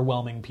purely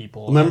overwhelming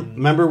people.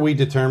 Remember we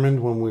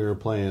determined when we were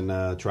playing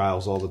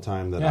Trials all the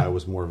time that Yeah. I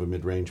was more of a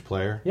mid-range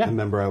player? Yeah. And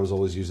remember I was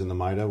always using the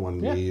Mida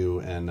when Yeah. me, you,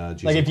 and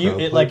GZ like if you, Pro it,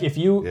 played? like if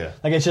you, Yeah.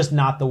 like it's just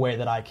not the way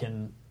that I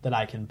can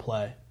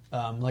play.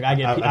 Like I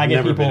get I've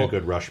never people. been a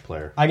good rush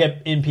player. I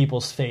get in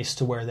people's face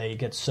to where they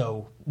get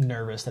so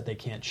nervous that they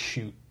can't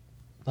shoot.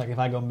 Like if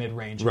I go mid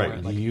range,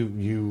 Right, like,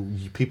 you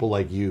people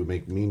like you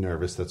make me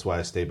nervous. That's why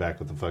I stay back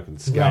with the fucking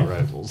scout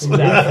Right. rifles.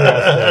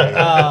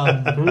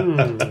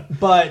 Exactly.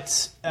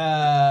 But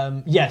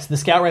yes, the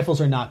scout rifles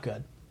are not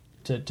good.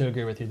 To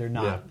agree with you, they're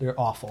not. Yeah. They're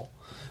awful.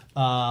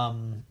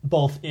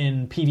 Both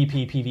in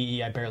PvP,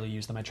 PvE, I barely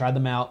use them. I tried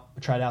them out. I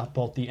tried out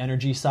both the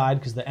energy side,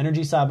 because the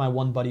energy side my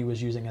one buddy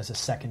was using as a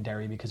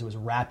secondary because it was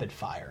rapid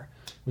fire.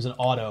 It was an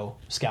auto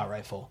scout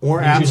rifle.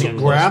 We're He was using it at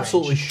close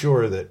absolutely range.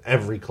 sure that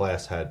every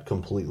class had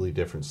completely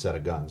different set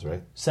of guns,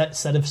 right?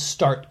 Set of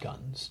start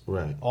guns.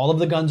 Right. All of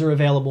the guns are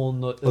available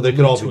in the, Well, they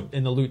could all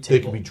in the loot They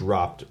table. could be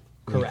dropped. You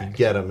Correct. could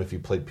get them if you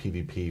played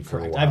PvP for a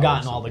Correct. while. I've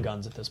gotten or all the something.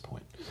 guns at this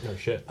point. No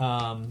shit.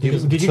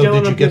 Because- Did you So download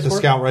did you on get the PS4?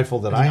 scout rifle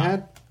that I not.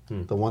 had?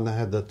 The one that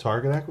had the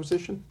target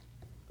acquisition?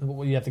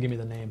 Well, you have to give me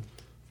the name.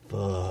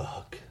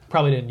 Fuck.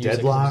 Probably didn't use it 'cause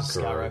Deadlock it's a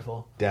scout or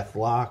rifle.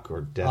 Deathlock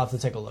or Death. I'll have to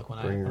take a look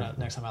Bringer.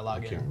 next time I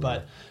log can't in.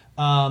 remember.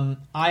 But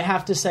I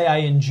have to say I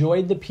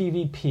enjoyed the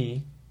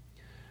PvP,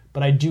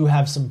 but I do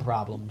have some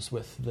problems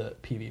with the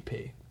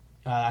PvP.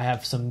 I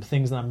have some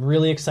things that I'm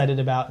really excited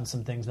about and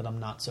some things that I'm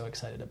not so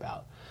excited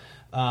about.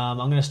 I'm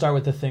going to start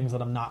with the things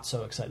that I'm not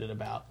so excited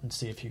about and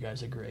see if you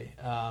guys agree.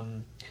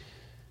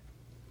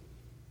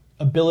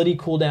 Ability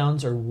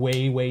cooldowns are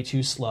way, way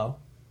too slow.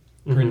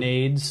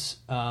 Grenades,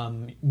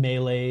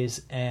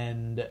 melees,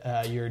 and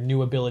your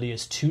new ability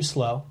is too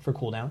slow for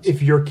cooldowns.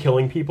 If you're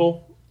killing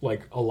people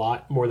like a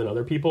lot more than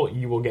other people,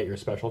 you will get your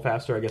special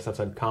faster. I guess that's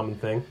a common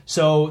thing.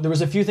 So there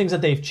was a few things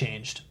that they've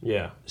changed.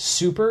 Yeah.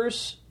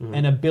 Supers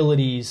and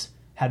abilities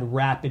had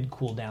rapid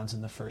cooldowns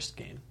in the first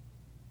game.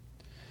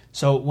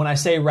 So when I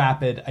say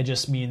rapid, I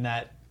just mean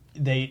that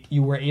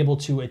you were able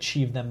to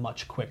achieve them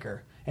much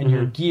quicker. And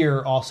your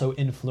gear also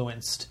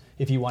influenced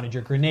if you wanted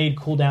your grenade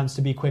cooldowns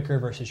to be quicker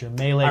versus your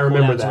melee I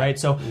remember cooldowns, that. right?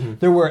 So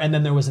and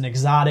then there was an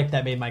exotic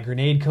that made my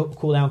grenade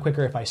cooldown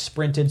quicker if I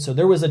sprinted. So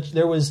there was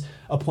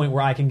a point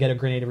where I can get a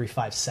grenade every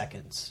 5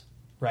 seconds,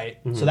 right?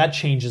 So that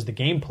changes the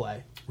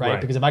gameplay,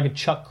 right? Because if I could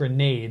chuck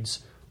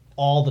grenades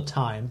all the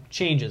time,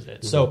 changes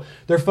it. So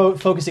they're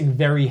focusing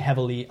very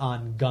heavily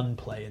on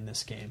gunplay in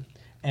this game.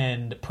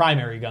 And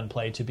primary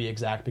gunplay, to be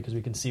exact, because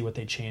we can see what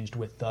they changed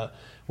with the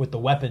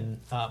weapon,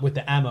 with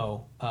the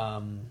ammo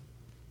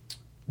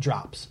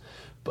drops,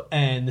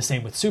 and the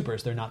same with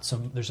supers. There's not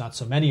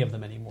so many of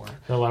them anymore.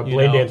 A lot of You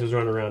blade know? dancers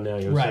running around now.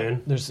 You know what I'm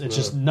Right. saying? It's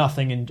just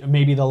nothing, and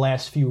maybe the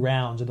last few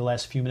rounds or the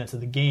last few minutes of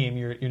the game,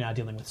 you're now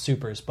dealing with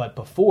supers. But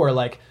before,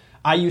 like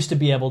I used to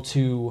be able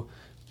to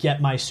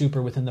get my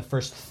super within the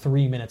first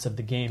 3 minutes of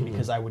the game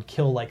because I would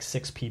kill like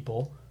 6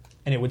 people,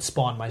 and it would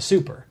spawn my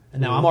super.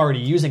 And now I'm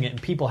already using it,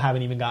 and people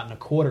haven't even gotten a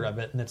quarter of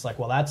it, and it's like,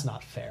 well, that's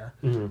not fair.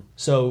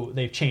 So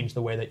they've changed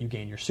the way that you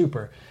gain your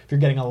super. If you're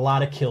getting a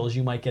lot of kills,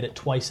 you might get it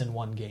twice in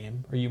one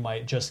game, or you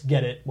might just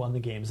get it when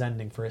the game's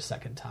ending for a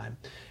second time.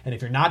 And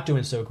if you're not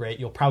doing so great,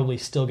 you'll probably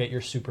still get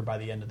your super by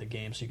the end of the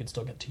game, so you can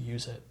still get to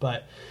use it.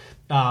 But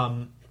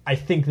I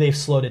think they've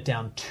slowed it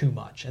down too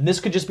much. And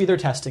this could just be they're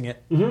testing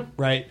it,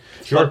 right?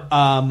 Sure.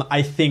 But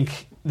I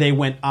think they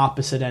went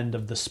opposite end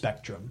of the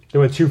spectrum. They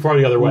went too far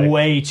the other way.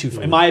 Way too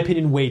far. In my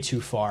opinion, way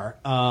too far.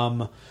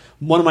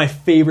 One of my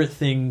favorite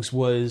things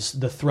was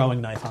the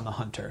throwing knife on the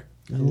hunter.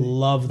 I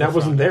love That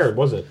wasn't there,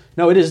 was it?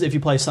 No, it is if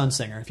you play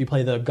Sunsinger. If you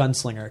play the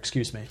Gunslinger,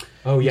 excuse me.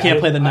 Oh yeah. You can't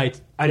play the knight.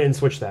 I didn't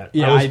switch that.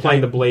 Yeah, I was playing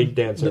the blade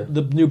dancer.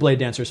 The new Blade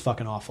Dancer is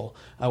fucking awful.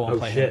 I won't Oh,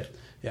 play shit. him.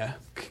 Yeah,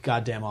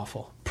 goddamn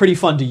awful. Pretty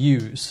fun to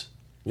use.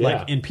 Yeah.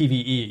 Like in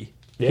PvE.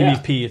 Yeah.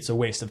 PvP, it's a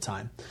waste of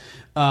time.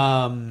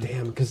 Damn,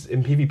 because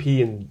in PvP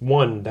in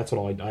 1, that's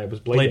what I was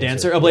Blade, Blade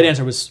Dancer. Oh, Blade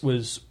Dancer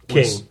was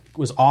King.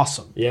 was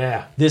awesome.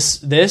 Yeah.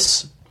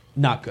 This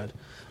not good.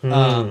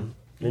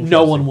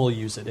 No one will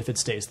use it if it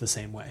stays the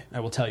same way. I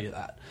will tell you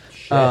that.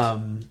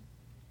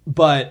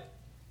 But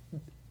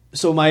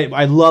so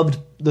I loved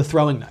the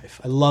throwing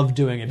knife. I loved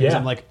doing it because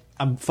Yeah.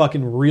 I'm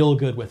fucking real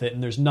good with it,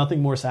 and there's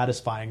nothing more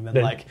satisfying than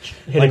Then like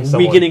hitting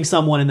someone. weakening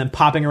someone and then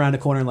popping around a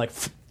corner and like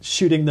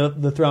shooting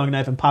the throwing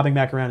knife and popping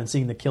back around and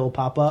seeing the kill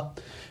pop up.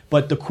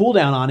 But the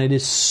cooldown on it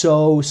is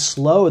so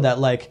slow that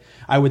like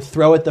I would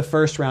throw it the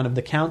first round of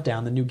the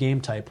countdown, the new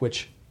game type,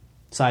 which,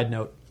 side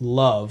note,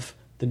 love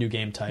the new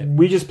game type.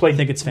 We just played. I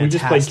think it's We just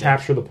played fantastic.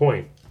 Capture the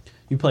Point.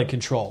 You played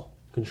Control,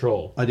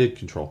 Control. I did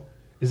Control.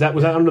 Was that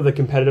under the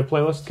competitive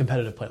playlist?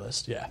 competitive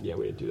playlist. Yeah, Yeah,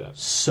 we didn't do that.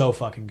 so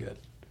fucking good.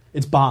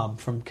 It's Bomb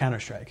from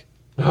Counter-Strike.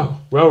 Oh,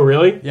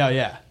 really?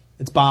 Yeah.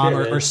 It's Bomb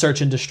Shit, or man. Search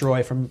and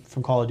Destroy from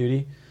Call of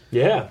Duty.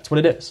 Yeah. That's what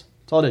it is.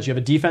 That's all it is. You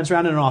have a defense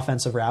round and an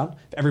offensive round.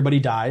 If everybody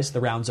dies, the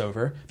round's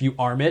over. If you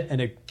arm it and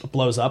it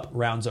blows up,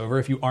 round's over.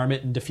 If you arm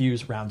it and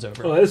defuse, round's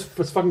over. Oh, that's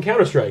fucking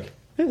Counter-Strike.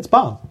 Yeah, it's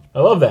Bomb. I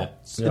love that.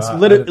 It's Yeah,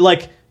 literally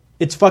like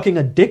it's fucking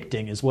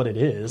addicting, is what it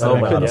is. Oh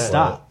I my couldn't God.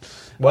 stop.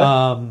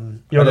 What?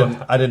 You don't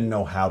know. I didn't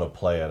know how to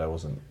play it. I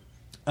wasn't.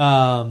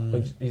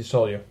 He just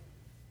told you.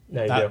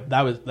 Now you do.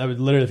 That was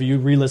literally, if you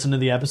re-listen to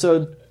the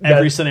episode,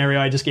 every scenario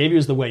I just gave you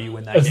is the way you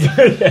win that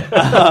game.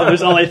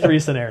 There's only 3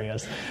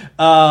 scenarios.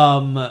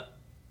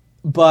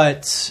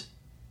 But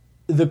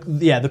the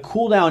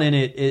cooldown in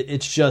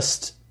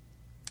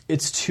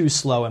it's too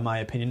slow in my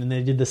opinion, and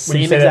they did the When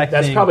same you say exact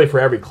that's thing. probably for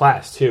every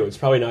class too. It's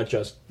probably not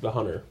just the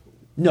hunter.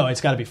 No,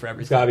 it's got to be for It's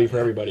everything. got to be for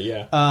everybody,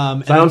 yeah.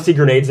 And So I don't see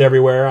grenades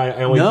everywhere. I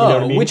only, no, you know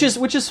what I mean? which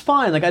is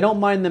fine. Like I don't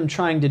mind them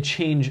trying to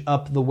change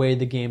up the way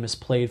the game is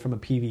played from a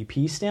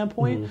PvP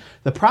standpoint.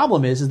 The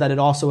problem is that it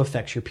also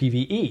affects your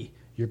PvE.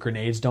 Your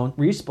grenades don't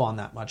respawn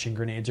that much, and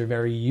grenades are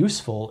very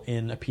useful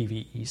in a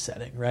PvE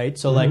setting, right?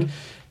 So like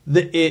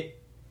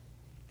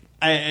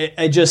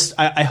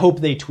I hope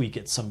they tweak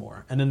it some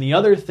more. And then the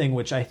other thing,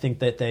 which I think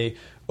that they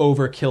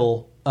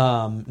overkill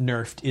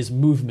nerfed, is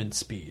movement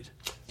speed.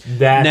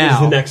 That is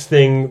Now- the next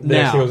thing. The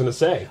next now- thing I was going to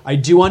say. I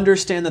do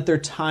understand that they're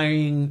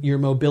tying your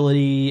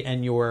mobility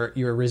and your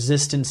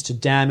resistance to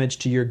damage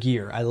to your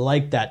gear. I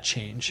like that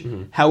change.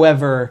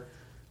 However,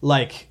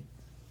 like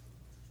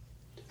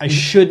I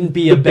shouldn't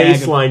be The a bag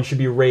of baseline should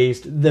be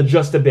raised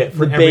just a bit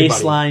for the everybody.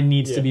 baseline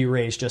needs to be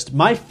raised. Just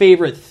my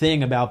favorite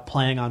thing about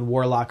playing on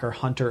Warlock or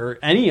Hunter or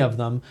any of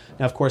them.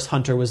 Now, of course,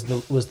 Hunter was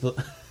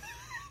the.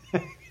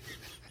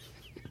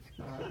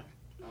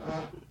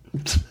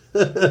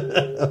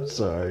 I'm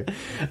sorry.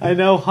 I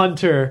know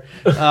Hunter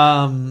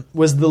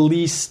was the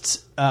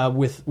least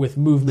with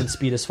movement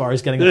speed as far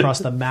as getting across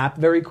the map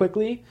very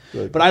quickly.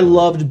 But I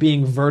loved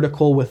being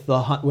vertical with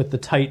the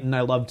Titan.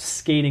 I loved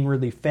skating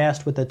really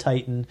fast with the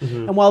Titan.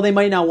 And while they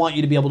might not want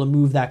you to be able to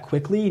move that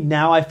quickly,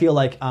 now I feel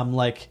like I'm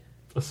like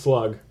A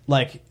slug.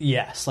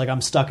 yes, like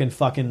I'm stuck in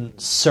fucking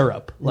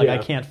syrup. Like I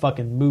Yeah. can't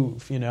fucking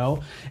move, you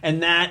know?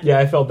 And that Yeah,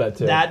 I felt that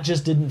too. that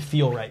just didn't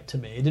feel right to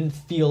me. It didn't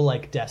feel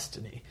like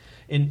Destiny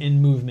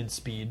in movement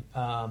speed.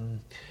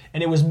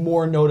 And it was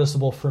more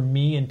noticeable for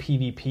me in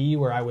PvP,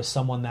 where I was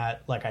someone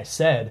that, like I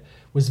said,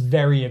 was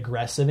very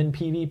aggressive in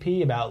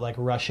PvP, about like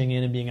rushing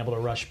in and being able to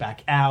rush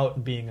back out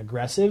and being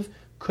aggressive.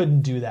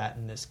 Couldn't do that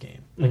in this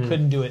game. I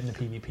couldn't do it in the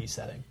PvP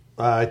setting.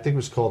 I think it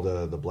was called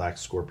the Black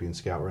Scorpion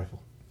Scout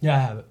Rifle. Yeah, I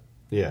have it.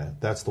 Yeah,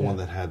 that's the one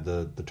that had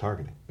the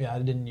targeting. Yeah, I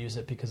didn't use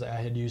it because I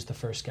had used the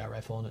first scout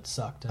rifle and it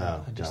sucked. And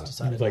Oh, I just got it.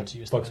 decided It's not like to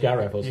use fuck that scout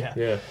anymore. rifles. Yeah.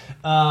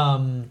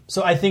 Yeah.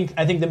 So I think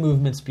the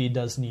movement speed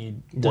does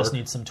need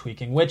Work. some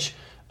tweaking, which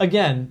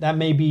again, that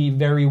may be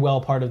very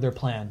well part of their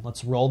plan.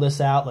 Let's roll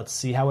this out. Let's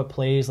see how it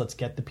plays. Let's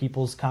get the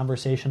people's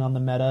conversation on the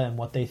meta and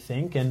what they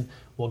think, and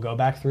we'll go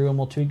back through and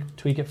we'll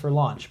tweak it for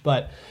launch.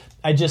 But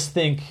I just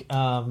think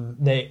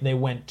they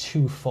went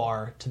too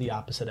far to the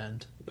opposite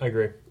end. I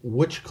agree.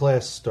 Which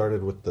class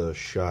started with the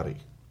shoddy?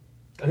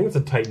 I think it's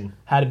a Titan.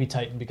 Had to be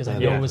Titan because I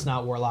know Yeah. it was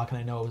not Warlock and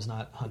I know it was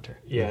not Hunter.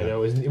 Yeah, Okay. no, it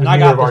was And I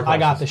neither got of our I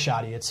got the classes.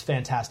 shoddy. It's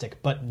fantastic,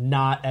 but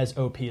not as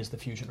OP as the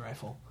fusion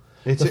rifle.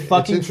 It's The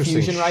fucking interesting.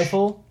 fusion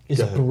rifle is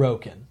Go ahead.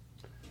 broken.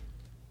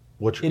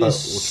 Which It is which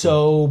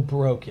so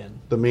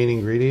broken. the main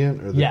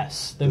ingredient or the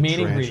Yes, the main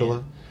tarantula?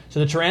 ingredient. So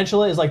the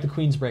tarantula is like the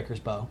Queensbreaker's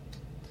bow,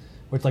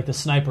 where it's like the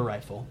sniper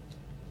rifle.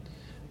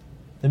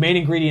 The main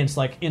ingredient's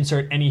like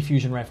insert any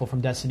fusion rifle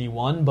from Destiny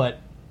 1, but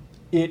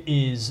it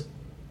is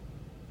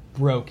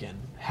broken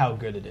how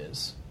good it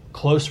is.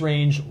 Close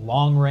range,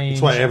 long range,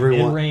 That's why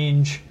everyone-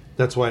 mid-range.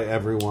 That's why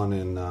everyone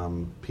in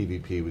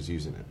PvP was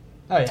using it.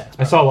 Oh yeah.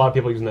 I saw a lot of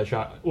people using that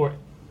shot. Or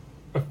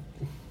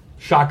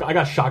shotgun. I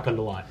got shotgunned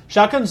a lot.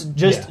 Shotgun's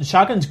Yeah.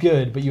 shotgun's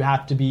good, but you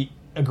have to be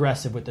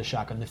aggressive with the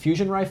shotgun. The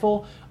fusion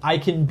rifle, I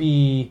can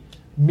be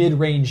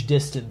mid-range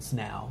distance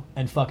now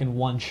and fucking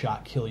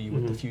one-shot kill you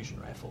with the fusion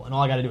rifle. And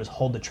all I got to do is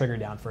hold the trigger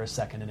down for a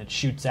second and it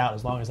shoots out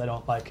as long as I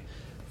don't like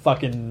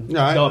fucking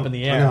No, I- go up in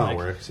the I air. know how it Like,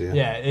 works, yeah.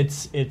 Yeah,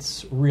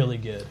 it's really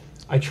good.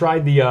 I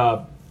tried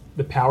the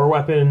power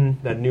weapon,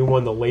 that new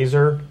one, the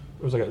laser.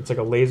 It was like it's like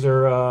a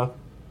laser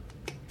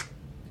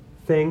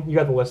thing. You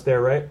got the list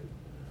there, right?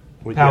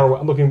 Yeah.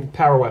 I'm looking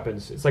power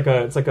weapons. It's like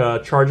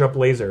a charge up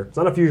laser. It's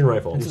not a fusion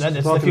rifle. It's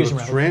the Talking fusion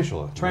about rifle.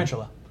 tarantula.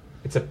 Tarantula.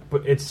 It's in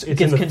It's the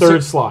consi-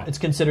 third slot. It's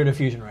considered a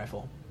fusion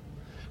rifle.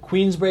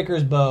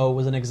 Queensbreaker's bow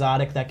was an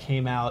exotic that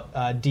came out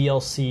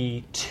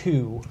DLC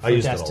 2 for I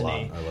used it a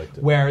Destiny, lot. I liked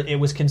it. where it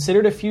was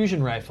considered a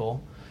fusion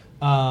rifle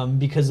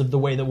because of the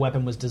way the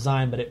weapon was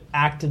designed, but it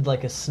acted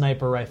like a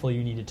sniper rifle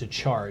you needed to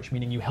charge,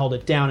 meaning you held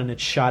it down and it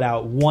shot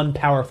out one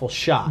powerful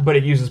shot. But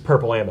it uses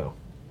purple ammo.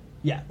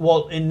 Yeah,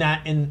 well, in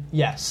that game,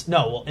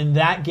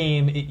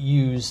 it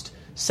used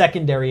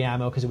secondary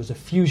ammo because it was a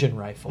fusion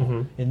rifle.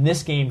 Mm-hmm. In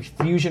this game,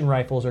 fusion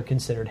rifles are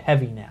considered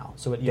heavy now,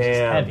 so it uses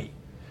Damn. heavy.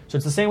 So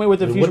it's the same way with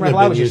the It fusion wouldn't have rifle.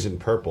 I been was using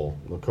purple.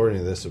 According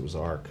to this, it was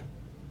arc.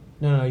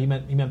 no, you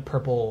meant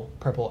purple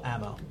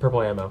ammo.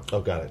 Purple ammo.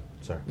 Oh, got it.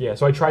 Sorry. Yeah,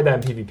 so I tried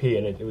that in PvP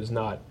and it was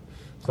not.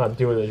 It's not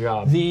doing the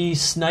job. The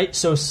snipe.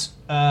 So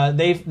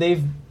they've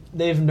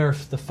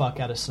nerfed the fuck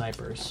out of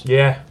snipers.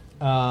 Yeah.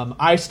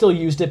 I still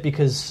used it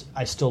because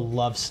I still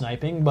love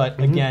sniping, but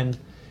Mm-hmm. again,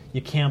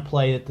 you can't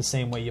play it the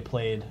same way you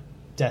played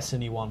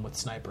Destiny 1 with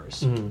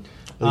snipers.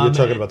 You're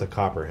talking about the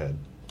copperhead.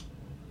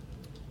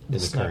 The in the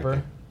current sniper.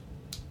 game.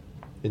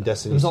 In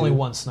Destiny There's only 2?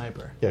 one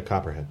sniper. Yeah,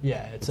 copperhead.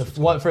 Yeah, it's first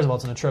of all,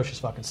 it's an atrocious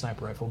fucking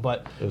sniper rifle.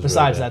 But was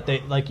besides really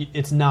that,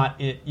 it's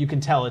not. You can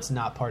tell it's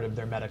not part of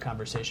their meta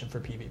conversation for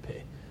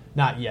PvP.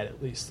 Not yet,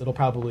 at least. It'll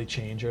probably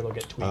change or it'll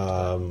get tweaked.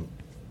 but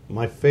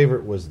My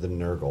favorite was the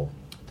Nurgle.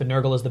 the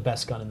Nurgle is the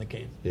best gun in the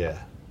game. Yeah.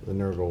 The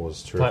Nurgle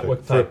was terrific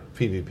What for type?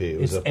 PvP. It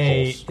was a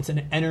pulse. It's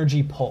an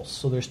energy pulse.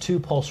 So there's 2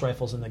 pulse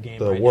rifles in the game.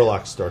 The right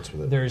Warlock now. starts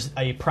with it. There's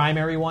a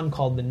primary one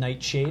called the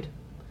Nightshade,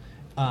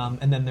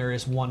 and then there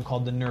is one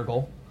called the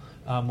Nurgle,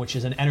 which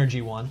is an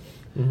energy one.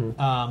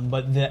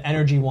 But the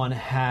energy one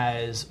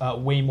has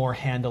way more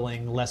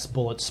handling, less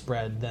bullet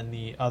spread than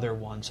the other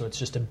one, so it's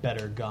just a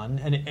better gun,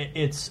 and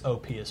it's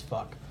OP as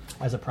fuck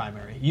as a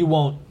primary. You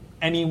won't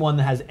anyone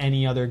that has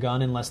any other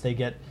gun unless they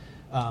get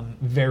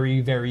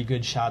very, very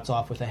good shots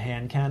off with a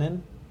hand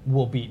cannon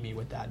will beat me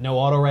with that. No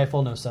auto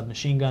rifle, no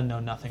submachine gun, no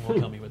nothing will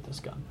kill me with this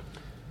gun.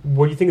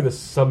 What do you think of the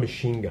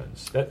submachine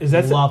guns?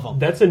 Love 'em.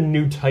 That's a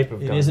new type of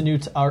gun. It is a new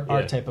art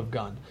Yeah. type of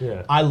gun.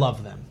 Yeah. I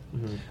love them.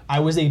 I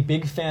was a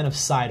big fan of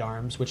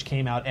sidearms, which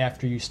came out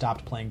after you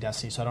stopped playing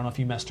Destiny, so I don't know if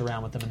you messed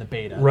around with them in the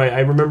beta. Right. I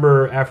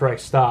remember after I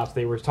stopped,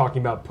 they were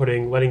talking about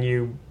letting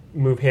you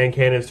move hand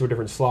cannons to a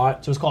different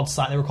slot. So it was called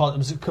it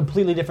was a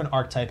completely different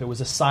archetype. It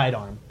was a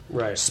sidearm.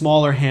 Right.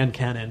 Smaller hand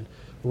cannon,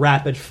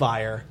 rapid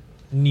fire,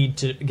 need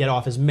to get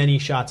off as many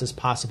shots as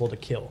possible to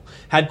kill.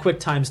 Had quick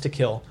times to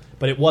kill,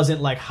 but it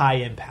wasn't like high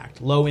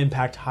impact, low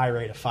impact, high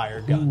rate of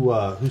fire gun.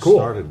 Who Cool.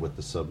 started with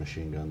the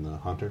submachine gun? The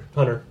Hunter.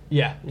 Hunter.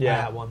 Yeah, Yeah.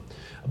 I had one.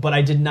 But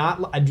I do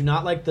not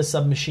like the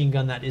submachine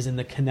gun that is in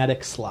the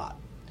kinetic slot.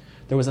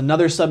 There was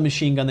another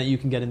submachine gun that you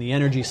can get in the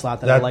energy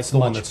slot that I That's liked the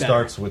much one that better.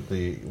 starts with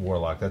the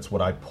Warlock. That's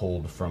what I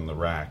pulled from the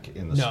rack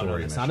in the No,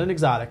 story it's mission. not an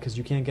exotic because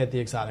you can't get the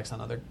exotics on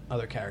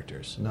other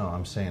characters. No,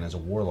 I'm saying as a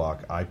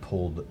Warlock, I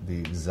pulled the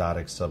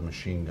exotic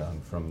submachine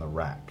gun from the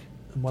rack.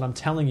 And what I'm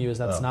telling you is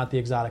that's Oh. not the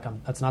exotic.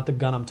 That's not the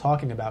gun I'm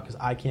talking about because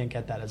I can't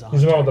get that as a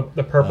He's hunter. the one with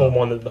the purple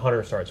one that the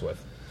Hunter starts with.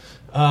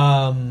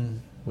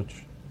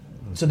 Which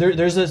So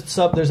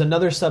there's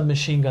another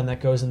submachine gun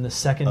that goes in the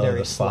secondary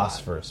the slot.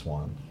 phosphorus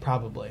one.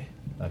 Probably.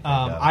 Okay,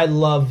 got it.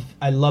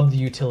 I love the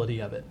utility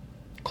of it.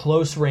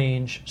 Close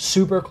range,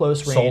 super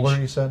close range. Solar,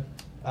 you said?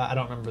 I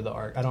don't remember the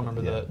arc. I don't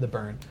remember Yeah. the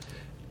burn.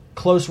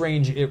 Close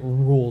range, it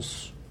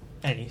rules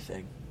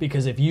anything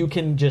because if you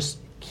can just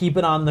keep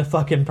it on the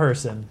fucking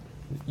person,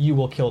 you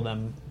will kill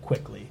them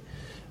quickly.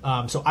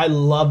 So I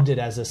loved it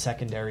as a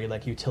secondary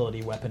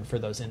utility weapon for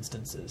those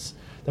instances.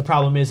 The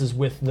problem is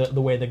with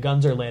the way the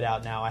guns are laid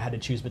out now, I had to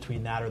choose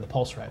between that or the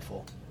pulse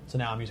rifle. So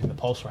now I'm using the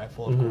pulse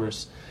rifle, of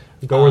course.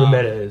 Go where the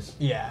meta is.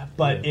 Yeah,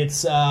 but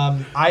it's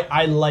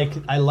I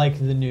like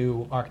the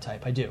new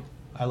archetype. I do.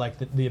 I like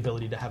the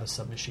ability to have a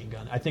submachine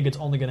gun. I think it's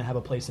only going to have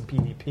a place in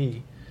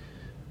PvP.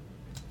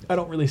 I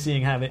don't really see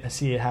it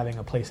having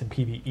a place in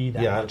PvE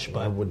that much,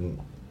 but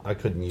I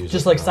couldn't use it.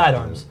 just like when I was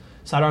sidearms.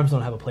 Sidearms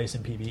don't have a place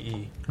in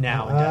PvE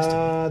now in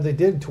Destiny. They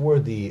did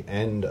toward the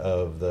end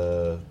of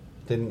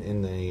didn't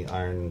in the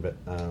Iron,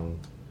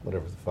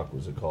 whatever the fuck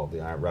was it called, the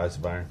Rise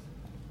of Iron.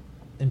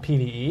 In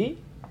PvE?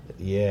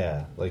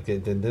 Yeah,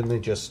 didn't they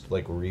just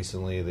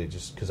recently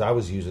because I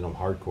was using them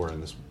hardcore in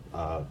this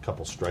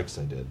couple strikes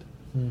I did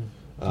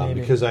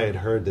Maybe. because I had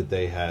heard that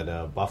they had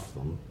buffed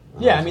them.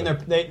 Yeah, was I mean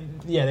like, they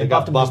They buffed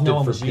got them because buffed no it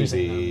one for was using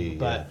PvE,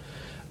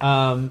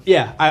 them.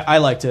 But I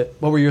liked it.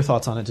 What were your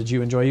thoughts on it? Did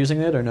you enjoy using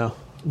it or no?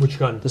 Which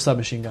gun? The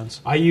submachine guns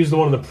I used the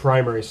one in the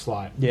primary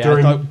slot Yeah, I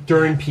during thought-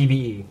 during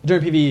PvE.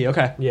 during PvE.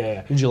 Okay.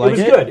 Yeah. Did you like it? Was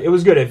it? good. It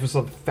was good. It was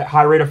a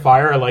high rate of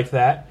fire. I liked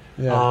that.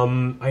 Yeah.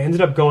 I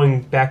ended up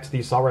going back to the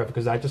assault rifle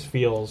because that just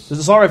feels. The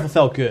assault rifle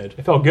felt good.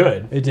 It felt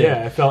good. It did.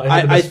 Yeah, it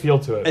had the best feel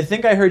to it. I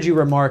think I heard you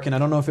remark, and I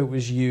don't know if it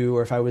was you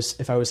or if I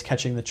was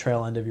catching the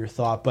trail end of your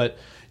thought, but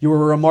you were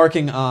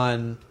remarking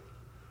on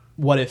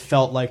what it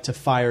felt like to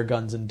fire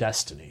guns in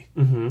Destiny.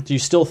 Mm-hmm. Do you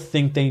still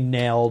think they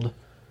nailed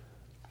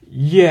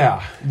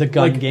Yeah, the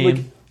gun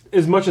game?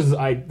 As much as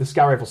the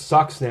scout rifle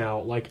sucks now,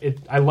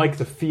 I like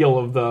the feel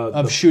of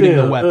the shooting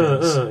the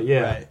weapons.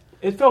 yeah, Right.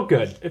 it felt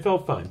good. It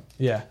felt fun.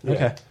 Yeah. Yeah.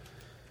 Okay.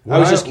 What I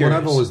was just what curious.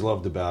 I've always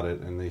loved about it,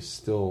 and they're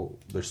still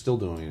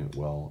doing it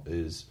well,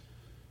 is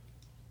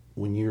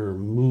when you're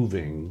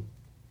moving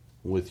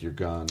with your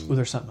gun. Well,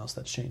 there's something else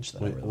that's changed.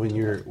 That I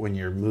really When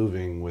you're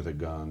moving with a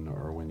gun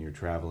or when you're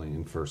traveling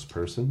in first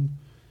person,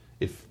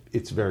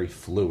 it's very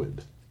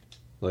fluid.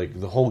 Like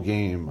the whole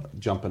game,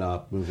 jumping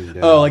up, moving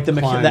down. the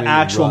climbing,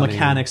 actual running.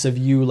 mechanics of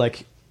you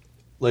like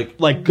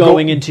like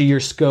going into your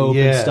scope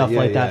and Yeah, stuff yeah,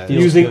 like yeah. that.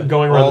 Feels Using good.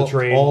 going around the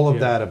terrain. All of yeah.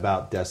 that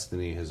about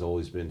Destiny has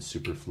always been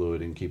super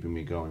fluid and keeping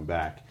me going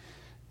back.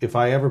 If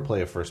I ever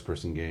play a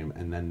first-person game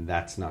and then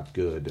that's not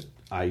good,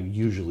 I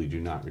usually do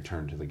not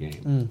return to the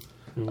game.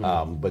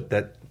 But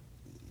that,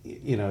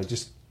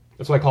 just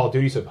That's why Call of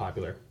Duty's so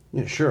popular.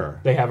 yeah, sure.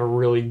 They have a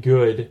really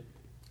good.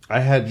 I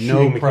had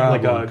shooting no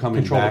problem like a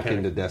coming control back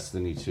mechanic. into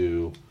Destiny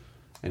 2,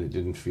 and it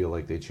didn't feel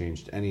like they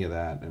changed any of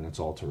that, and it's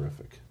all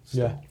terrific.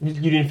 Yeah. You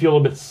didn't feel a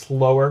little bit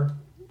slower.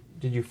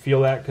 Did you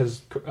feel that?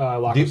 Because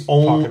Locke was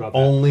talking about that.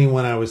 Only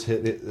when I was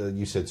hit,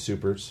 you said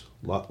supers,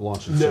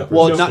 launching No, supers.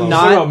 Well, no, not- it's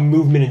not- about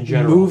movement in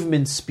general.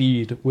 Movement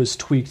speed was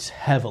tweaked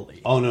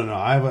heavily. Oh no,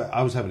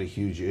 I was having a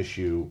huge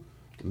issue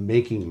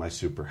making my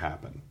super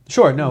happen.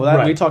 Sure, no, we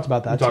Right. talked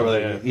about that. We talked too.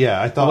 about that,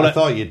 Yeah, I thought What I I-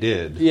 thought you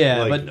did.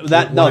 Yeah, Like, but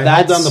that- when no, I held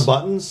down that's- the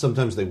buttons,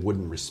 sometimes they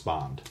wouldn't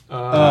respond.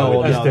 Oh,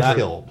 well, that's no, different.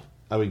 Killed.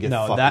 I would get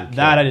No, fucking that killed.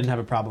 I didn't have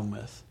a problem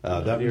with.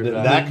 That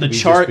The could be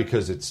chart- just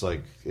because it's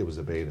like it was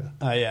a beta.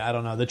 Yeah, I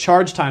don't know. The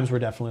charge times were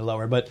definitely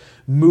lower, but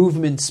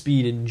movement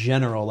speed in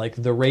general, like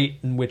the rate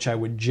in which I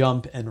would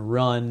jump and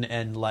run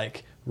and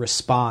like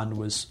respond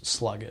was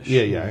sluggish.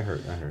 Yeah, I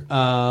heard.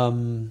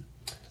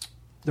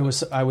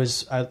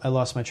 I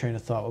lost my train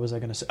of thought. What was I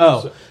going to say?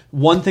 Oh,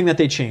 one thing that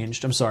they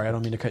changed. I'm sorry, I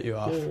don't mean to cut you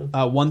off.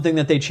 One thing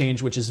that they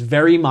changed, which is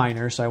very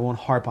minor, so I won't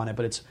harp on it,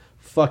 but it's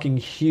fucking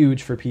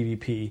huge for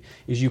PvP,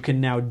 is you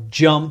can now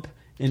jump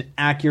and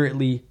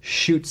accurately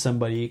shoot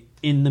somebody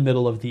in the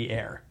middle of the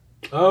air.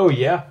 Oh,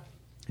 yeah.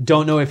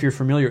 Don't know if you're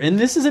familiar. And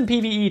this is in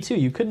PvE too.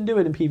 You couldn't do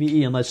it in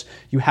PvE unless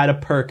you had a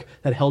perk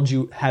that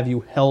have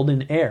you held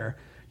in air.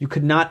 You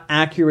could not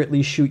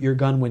accurately shoot your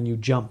gun when you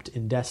jumped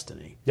in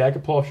Destiny. Yeah, I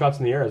could pull off shots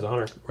in the air as a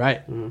hunter.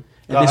 Right. Mm-hmm.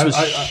 And this was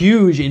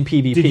huge in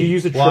PvP. Did you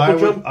use a triple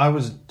jump? I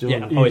was doing.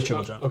 Yeah, You always used-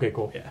 triple jump. Okay,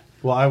 cool. Yeah.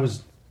 Well,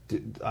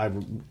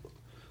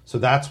 so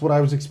that's what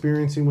I was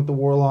experiencing with the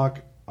Warlock.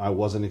 I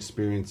wasn't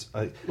experiencing.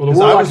 Well, the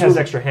Warlock has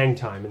extra hang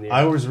time in the air.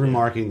 I was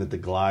remarking that the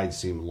glides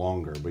seem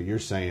longer, but you're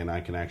saying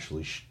I can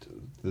actually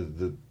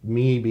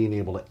me being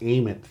able to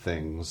aim at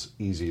things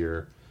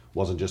easier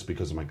wasn't just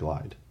because of my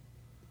glide.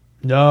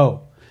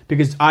 No,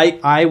 because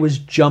I was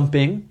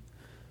jumping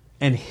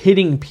and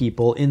hitting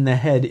people in the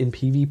head in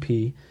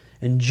PvP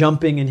and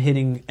jumping and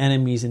hitting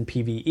enemies in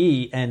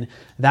PvE, and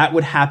that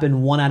would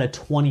happen 1 out of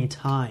 20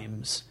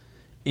 times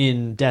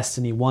in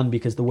Destiny 1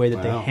 because the way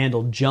that they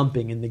handled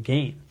jumping in the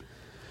game.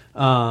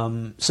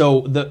 I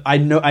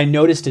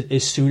noticed it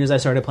as soon as I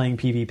started playing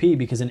PvP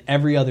because in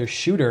every other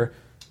shooter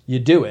you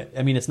do it.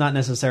 I mean, it's not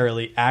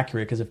necessarily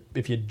accurate because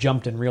if you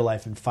jumped in real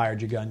life and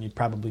fired your gun, you'd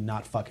probably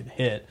not fucking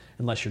hit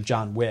unless you're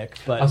John Wick.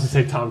 But I was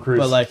going to say Tom Cruise.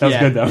 But like, that was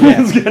yeah, good though. yeah.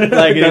 That was good.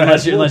 Like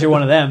unless you're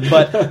one of them.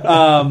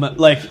 But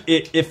like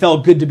it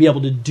felt good to be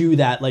able to do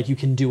that like you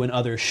can do in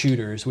other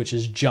shooters, which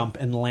is jump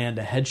and land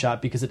a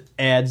headshot because it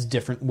adds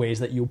different ways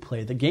that you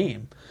play the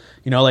game.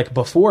 You know, like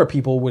before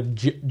people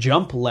would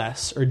jump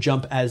less or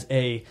jump as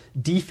a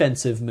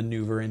defensive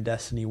maneuver in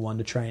Destiny 1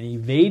 to try and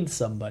evade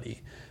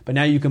somebody. But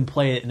now you can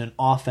play it in an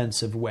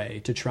offensive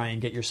way to try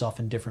and get yourself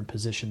in different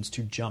positions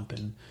to jump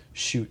and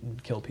shoot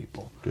and kill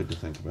people. Good to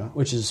think about.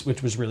 Which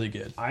was really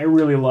good. I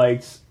really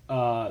liked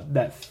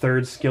that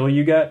third skill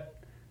you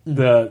get,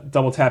 the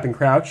double tap and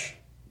crouch.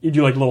 You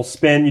do like a little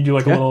spin, you do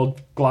like a little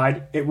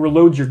glide. It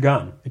reloads your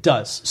gun. It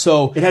does.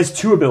 So it has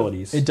 2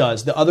 abilities. It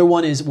does. The other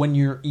one is when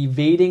you're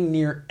evading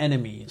near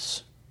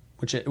enemies,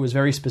 which it was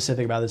very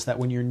specific about this, that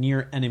when you're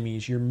near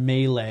enemies, your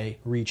melee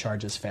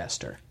recharges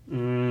faster.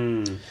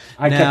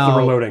 I kept the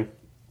reloading.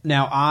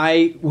 Now,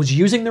 I was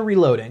using the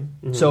reloading,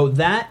 so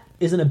that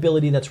is an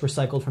ability that's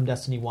recycled from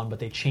Destiny 1, but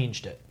they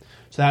changed it.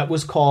 So that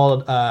was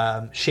called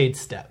Shade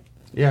Step.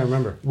 Yeah, I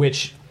remember.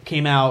 Which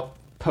came out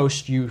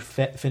post you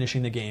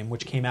finishing the game,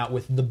 which came out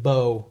with the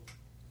bow,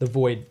 the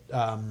Void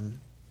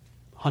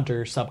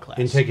Hunter subclass.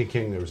 In Taken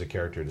King, there was a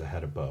character that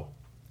had a bow.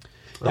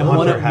 And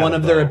one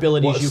of their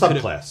abilities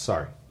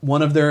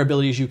One of their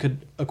abilities you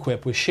could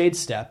equip was Shade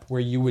Step,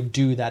 where you would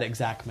do that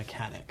exact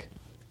mechanic.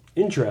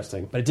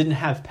 Interesting. But it didn't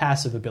have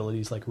passive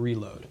abilities like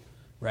reload,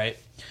 right?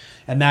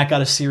 And that got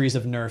a series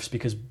of nerfs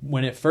because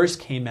when it first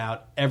came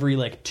out, every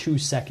like 2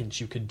 seconds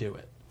you could do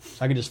it.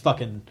 So I could just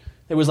fucking...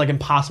 It was like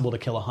impossible to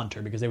kill a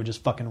hunter because they would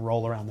just fucking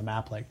roll around the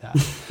map like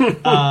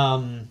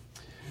that.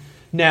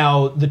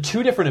 Now, the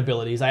 2 different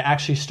abilities, I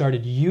actually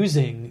started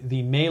using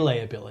the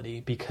melee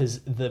ability because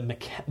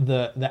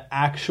the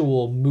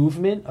actual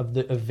movement of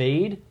the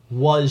evade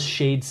was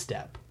Shade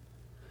Step.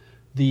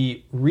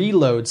 The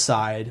reload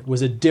side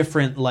was a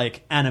different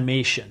like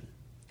animation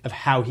of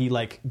how he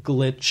like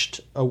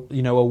glitched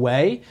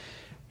away,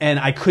 and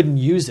I couldn't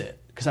use it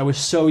because I was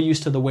so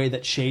used to the way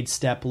that Shade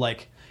Step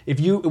like if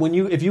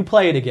you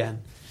play it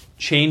again,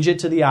 change it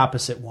to the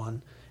opposite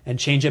one and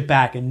change it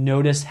back and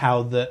notice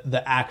how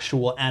the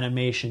actual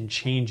animation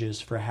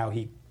changes for how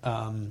he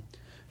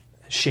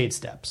Shade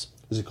Steps.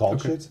 Is it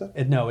called Shade Step?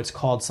 No, it's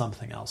called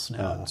something else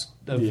now. It's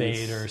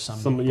Evade or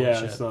some bullshit.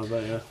 Yeah, it's not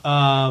that,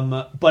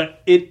 yeah.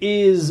 But it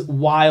is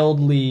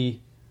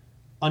wildly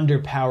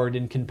underpowered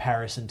in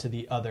comparison to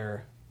the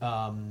other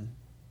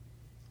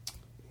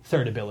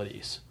third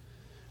abilities.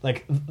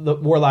 Like, the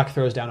Warlock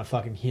throws down a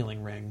fucking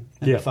healing ring,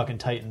 and the fucking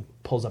Titan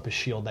pulls up a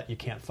shield that you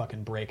can't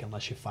fucking break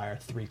unless you fire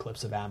 3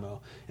 clips of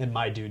ammo, and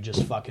my dude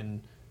just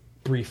fucking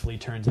briefly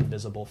turns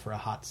invisible for a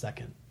hot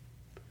second.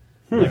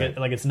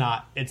 It's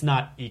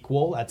not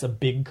equal. That's a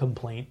big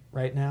complaint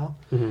right now.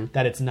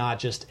 That it's not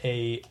just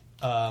an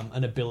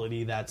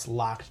ability that's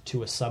locked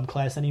to a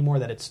subclass anymore.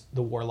 That it's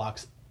the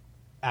Warlock's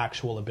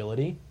actual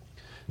ability.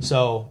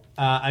 So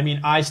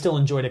I still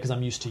enjoyed it because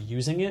I'm used to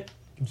using it.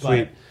 But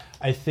Sweet.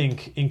 I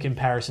think in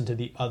comparison to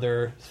the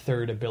other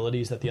third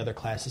abilities that the other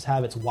classes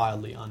have, it's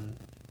wildly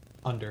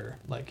under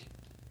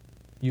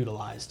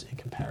utilized in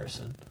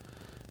comparison.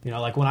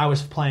 Like when I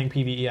was playing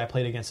PvE, I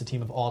played against a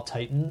team of all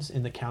Titans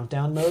in the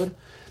countdown mode.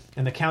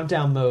 And the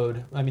countdown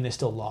mode, they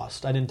still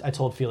lost. I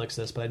told Felix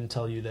this, but I didn't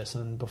tell you this.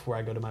 And before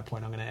I go to my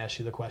point, I'm going to ask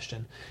you the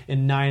question.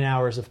 In 9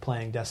 hours of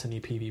playing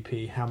Destiny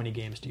PvP, how many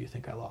games do you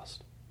think I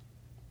lost?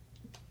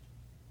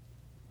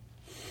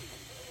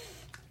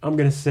 I'm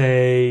going to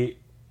say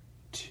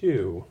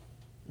 2.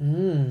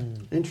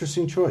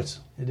 Interesting choice.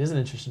 It is an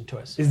interesting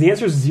choice. Is the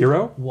answer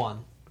 0?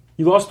 1.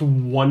 You lost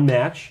 1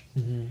 match?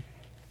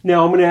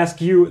 Now I'm going to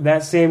ask you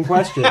that same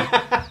question.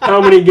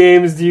 How many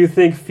games do you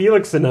think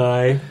Felix and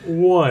I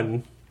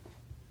won?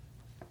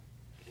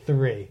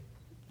 3.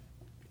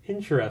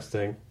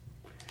 Interesting.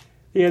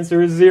 The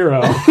answer is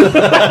 0.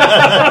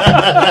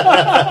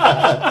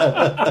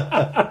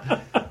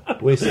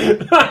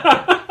 Wasted.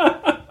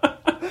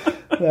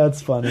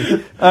 That's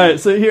funny. All right,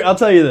 so here I'll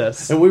tell you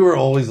this. And we were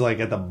always like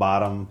at the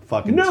bottom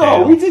fucking No,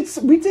 tail. we did.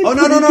 Oh,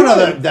 no.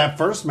 pretty good. That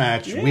first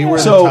match, we were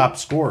So- the top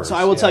scorers. So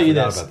I will tell you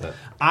forgot this. about that.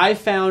 I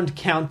found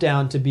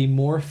Countdown to be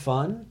more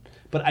fun,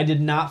 but I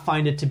did not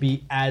find it to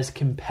be as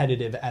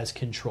competitive as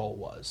Control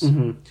was.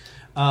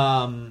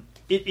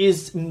 It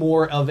is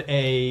more of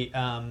a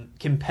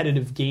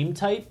competitive game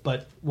type,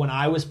 but when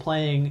I was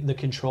playing the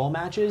Control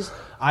matches,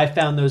 I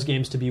found those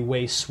games to be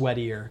way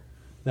sweatier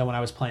than when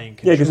I was playing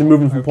Control. Yeah, because you're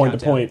moving from or point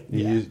to Countdown. point.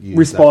 You use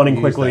Respawning that,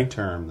 quickly. You use that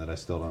term that I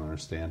still don't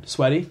understand.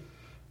 Sweaty?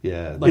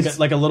 Yeah. Like this-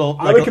 a little,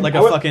 I would, like I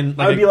a would- fucking...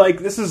 I would be like,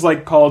 this is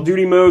like Call of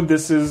Duty mode.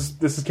 This is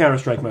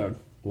Counter-Strike mode.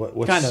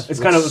 what's, kind of. It's It's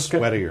kind kind of of-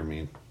 sweatier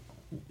mean.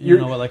 you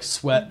know what, like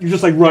sweat. You're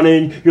just like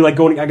running. You're like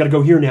going. I got to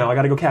go here now. I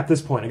got to go cap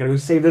this point. I got to go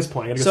save this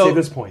point. I got to go So- save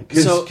this point.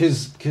 So-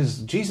 Because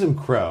Jism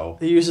Crow...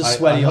 He uses I-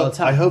 sweaty I all hope- the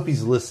time. I hope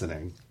he's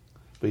listening,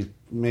 but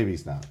maybe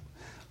he's not.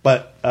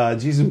 But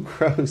Jism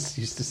Crow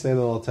used to say that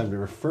all the time to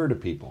refer to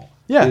people.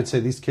 Yeah. He would say,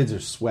 these kids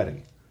are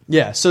sweaty.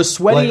 Yeah, so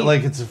sweaty...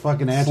 Like it's a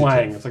fucking adjective.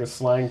 Slang. It's like a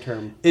slang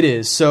term. It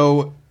is.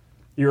 So...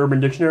 You're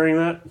Urban Dictionarying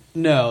that?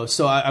 No,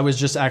 so I was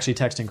just actually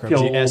texting Crow. I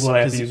feel He old asked- when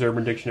I have to use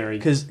Urban Dictionary.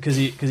 because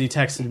he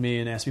texted me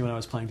and asked me when I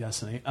was playing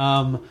Destiny.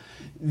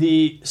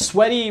 The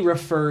sweaty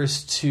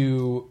refers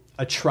to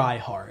a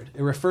try-hard.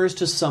 It refers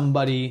to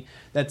somebody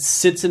that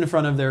sits in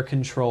front of their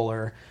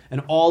controller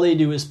and all they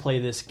do is play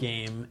this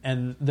game,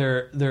 and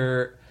they're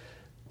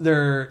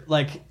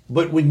like...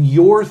 But when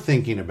you're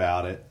thinking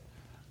about it,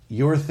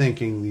 you're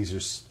thinking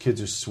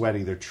kids are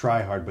sweaty, they're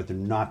try hard, but they're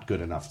not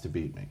good enough to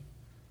beat me.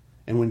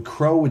 And when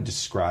Crow would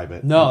describe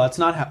it, No, that's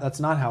not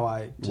how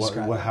I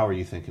describe it. how are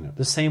you thinking of it?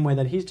 The same way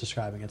that he's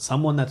describing it.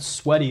 Someone that's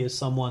sweaty is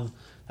someone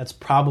that's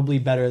probably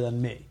better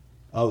than me.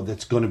 Oh,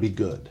 that's going to be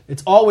good.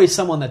 It's always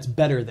someone that's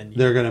better than you.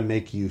 They're going to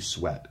make you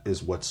sweat,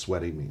 is what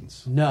sweaty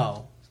means.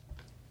 No.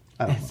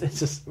 I don't know. It's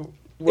just...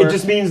 It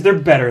just means they're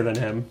better than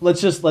him. We'll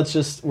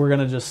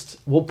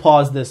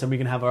pause this and we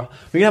can have a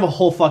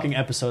whole fucking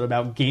episode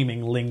about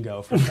gaming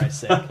lingo, for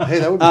Christ's sake. Hey,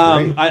 that would be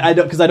great. I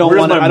don't, because I don't Where's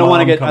want to my I don't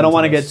want to mom get I don't coming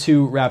want to to get us?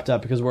 too wrapped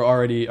up because we're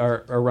already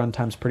our run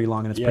time's pretty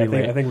long and it's Yeah, pretty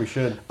late. I think we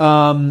should.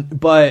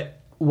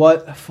 But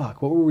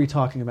what were we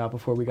talking about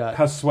before we got?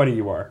 How sweaty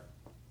you are.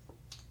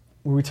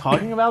 Were we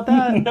talking about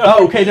that?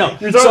 Oh, okay, no.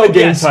 You're talking about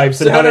game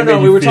types and So, how they no. made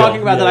We you were feel.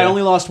 talking about that. I Yeah.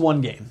 only lost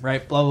one game,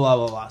 right? Blah blah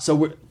blah blah blah. So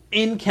we're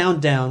in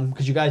Countdown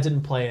because you guys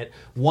didn't play it.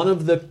 One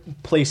of the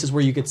places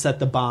where you could set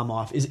the bomb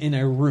off is in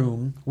a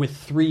room with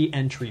 3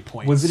 entry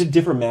points. Was it a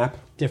different map?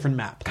 different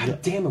map?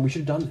 God damn it, we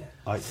should have done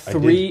that.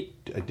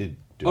 I did.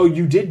 Do Oh, it.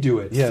 you did do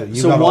it. Yeah,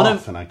 you So got one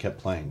off of- and I kept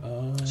playing.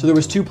 So there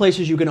was 2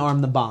 places you can arm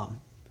the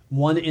bomb.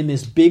 One in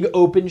this big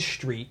open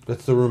street,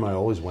 That's the room I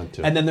always went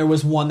to. and then there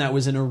was one that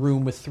was in a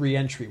room with 3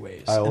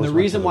 entryways. I And always the went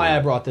reason to the why I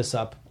room. brought this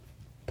up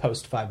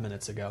post 5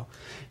 minutes ago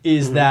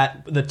is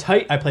that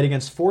I played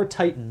against 4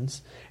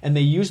 Titans, and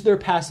they used their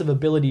passive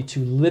ability to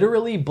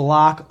literally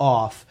block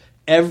off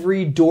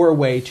every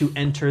doorway to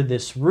enter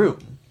this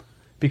room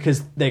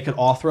because they could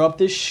all throw up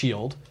this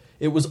shield.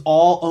 It was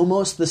all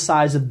almost the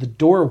size of the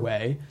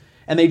doorway,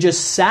 and they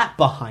just sat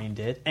behind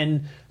it,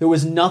 and there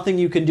was nothing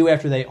you could do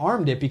after they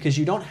armed it because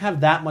you don't have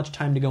that much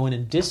time to go in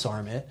and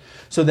disarm it.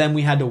 So then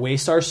we had to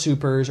waste our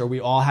supers, or we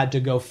all had to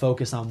go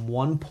focus on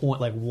one point,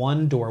 like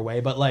one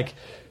doorway. But like,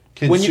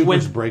 Can you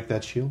supers break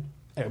that shield?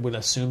 I would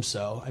assume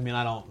so. I mean,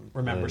 I don't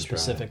remember didn't try it,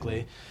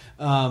 specifically.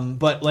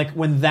 But like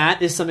when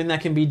that is something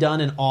that can be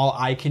done and all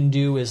I can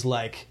do is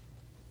like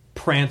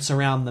prance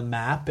around the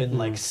map and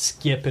like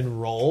skip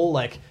and roll,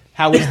 like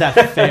how is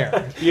that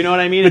fair? You know what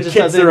I mean? The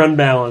kits are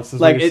unbalanced, is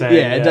like what you're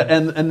saying.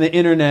 and the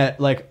internet,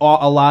 like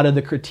a lot of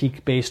the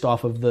critique based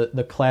off of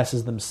the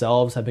classes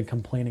themselves have been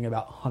complaining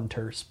about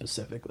Hunter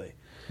specifically.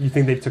 You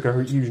think they took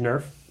a huge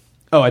nerf?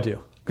 Oh, I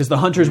do. Because the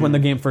Hunters, when the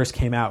game first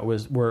came out,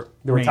 were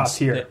were top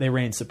tier. They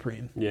reigned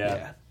supreme.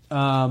 Yeah.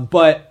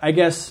 But I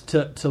guess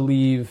to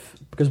leave,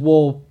 because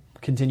we'll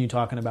continue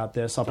talking about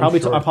this. I'll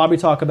probably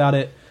talk about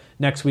it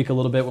next week a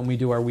little bit when we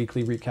do our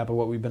weekly recap of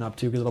what we've been up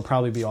to, because it'll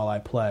probably be all I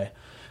play.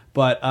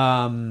 But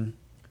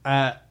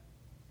I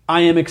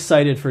am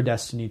excited for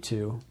Destiny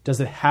 2. Does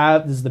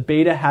the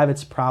beta have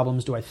its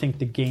problems? Do I think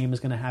the game is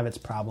going to have its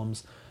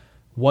problems?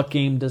 What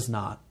game does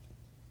not?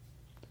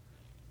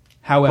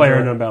 However,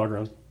 PlayerUnknown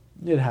Battlegrounds.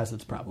 it has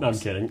its problems. No, I'm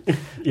kidding.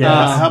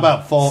 Yeah. How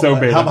about Fallout? So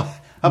beta.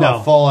 How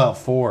about Fallout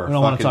 4? We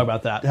don't want to talk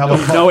about that. How No,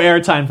 about no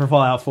airtime for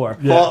Fallout 4.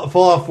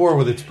 Fallout 4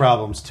 with its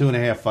problems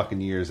 2.5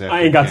 fucking years after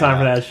I ain't got it came time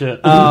for out. that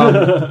shit.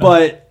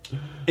 But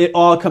it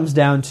all comes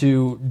down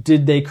to,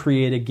 did they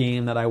create a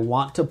game that I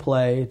want to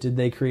play? Did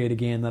they create a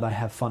game that I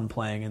have fun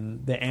playing?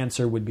 And the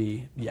answer would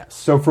be yes.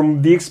 So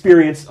from the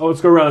experience,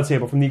 let's go around the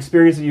table. From the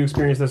experience that you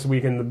experienced this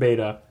week in the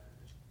beta,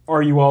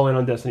 are you all in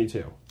on Destiny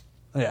 2?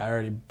 Yeah, I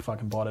already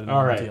fucking bought it in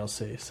All right.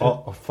 DLC.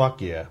 So. Oh,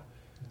 fuck yeah.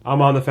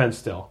 I'm on the fence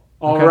still.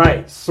 All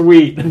right,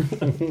 sweet. I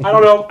don't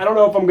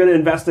know if I'm going to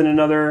invest in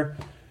another.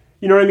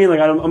 You know what I mean? Like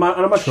I'm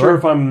not sure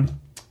if I'm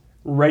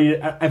ready.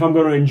 If I'm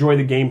going to enjoy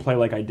the gameplay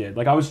like I did.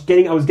 Like I was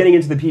getting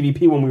into the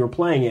PvP when we were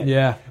playing it.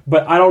 Yeah.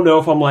 But I don't know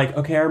if I'm like,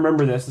 okay, I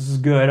remember this. This is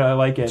good. I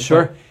like it.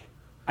 Sure. But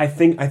I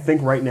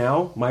think right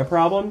now my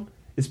problem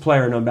is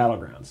PlayerUnknown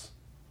Battlegrounds.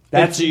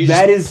 You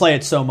just play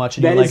it so much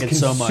and you like it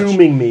so much. That is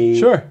consuming me.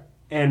 Sure.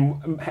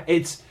 And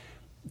it's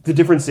the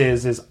difference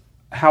is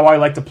how I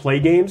like to play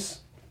games.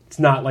 It's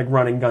not like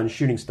run and gun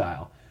shooting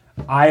style.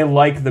 I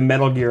like the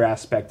Metal Gear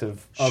aspect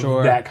of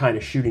Sure. that kind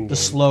of shooting game. The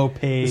slow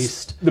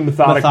paced, the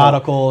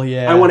methodical.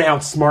 Yeah. I want to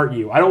outsmart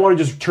you. I don't want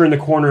to just turn the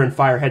corner and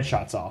fire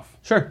headshots off.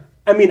 Sure.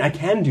 I mean, I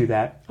can do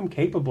that. I'm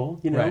capable,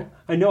 you know. Right.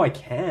 I know I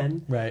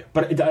can. Right.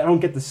 But I don't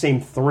get the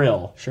same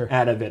thrill Sure.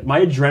 out of it.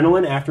 My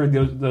adrenaline after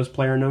those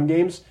PlayerUnknown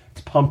games,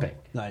 it's pumping.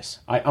 Nice.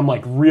 I'm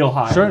like real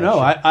high. Sure. on that No,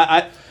 shit.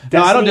 I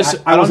don't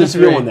Destiny, I don't wasn't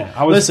disagree. feeling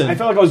that. Listen, I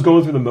felt like I was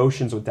going through the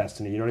motions with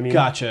Destiny. You know what I mean?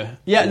 Gotcha.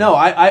 Yeah. No,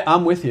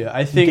 I'm with you.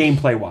 I think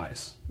Gameplay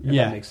wise, if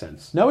Yeah. that makes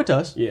sense. No, it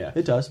does. Yeah.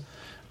 It does.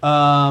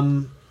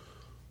 I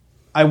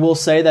will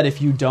say that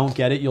if you don't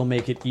get it, you'll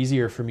make it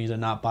easier for me to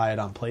not buy it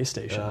on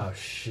PlayStation. Oh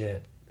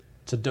shit!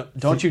 So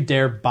don't you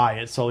dare buy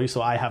it solely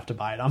so I have to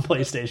buy it on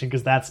PlayStation,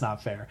 because that's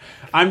not fair.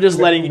 I'm just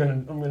letting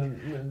I'm gonna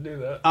do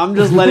that. I'm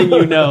just letting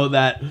you know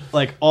that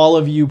like all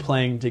of you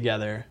playing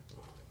together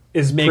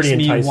Is makes pretty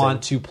me enticing.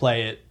 want to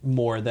play it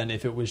more than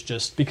if it was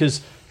just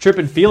because Trip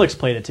and Felix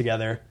played it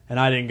together and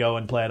I didn't go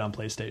and play it on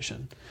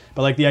PlayStation.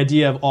 But like the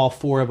idea of all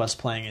four of us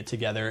playing it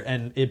together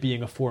and it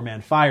being a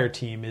 4-man fire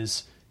team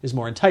is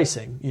more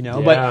enticing, you know.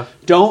 Yeah. But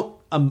don't.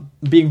 I'm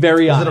being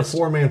very Is honest. it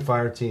a 4-man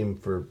fire team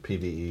for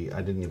PvE?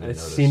 I didn't even It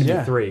notice. seemed to Yeah.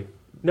 be 3.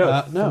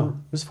 No, No, it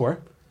was 4.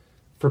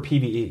 for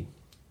PvE.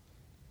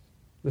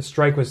 The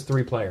strike was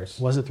 3 players.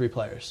 Was it 3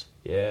 players?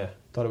 Yeah.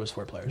 Thought it was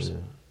 4 players.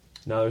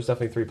 No, there was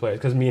definitely 3 players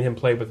because me and him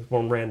played with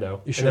one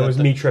rando. You sure and it was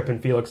that- me, Trip,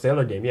 and Felix the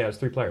other game. Yeah, it was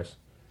 3 players.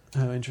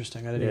 Oh,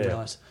 interesting. I didn't even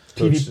realize.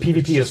 So it's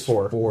PvP is just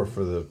 4. 4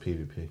 for the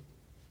PvP.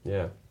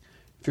 Yeah.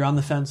 If you're on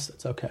the fence,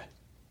 that's okay.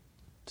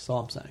 That's all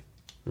I'm saying.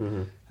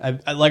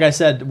 I, like I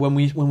said when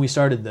we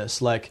started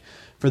this, like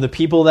for the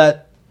people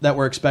that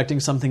were expecting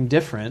something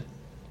different,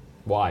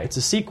 Why? it's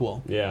a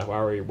sequel. Yeah.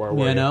 Why were you?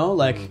 You know,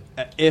 like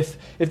if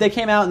they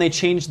came out and they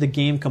changed the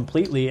game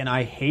completely and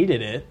I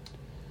hated it,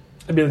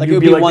 I mean, like, you'd it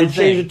would be be like, one they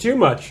changed thing. it too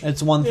much.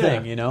 it's one Yeah.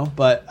 thing, you know.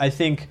 But I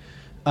think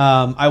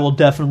I will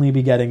definitely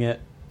be getting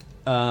it.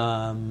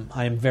 I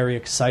am very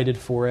excited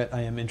for it.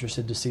 I am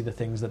interested to see the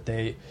things that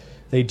they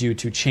do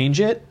to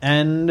change it,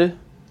 and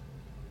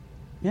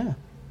yeah,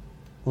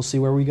 we'll see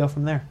where we go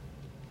from there.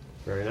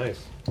 Very nice.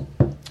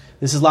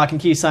 This is Lock and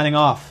Key signing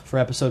off for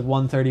episode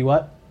 130.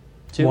 What?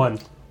 2?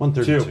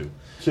 132.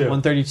 2.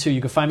 132.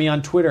 You can find me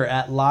on Twitter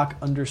at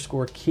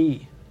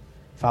lock_key.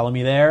 Follow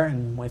me there,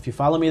 and if you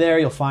follow me there,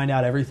 you'll find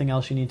out everything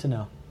else you need to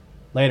know.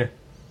 Later.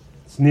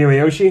 It's Neo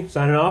Yoshi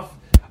signing off.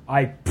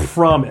 I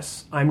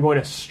promise I'm going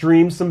to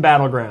stream some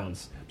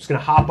Battlegrounds. I'm just going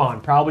to hop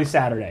on, probably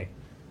Saturday.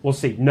 We'll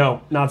see.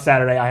 No, not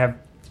Saturday. I have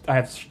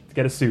to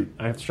get a suit.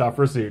 I have to shop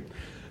for a suit.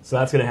 So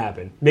that's going to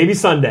happen. Maybe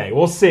Sunday.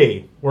 We'll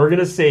see. We're going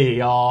to see,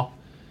 y'all.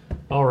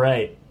 All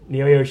right.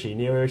 Neo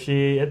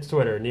Yoshi, it's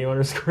Twitter.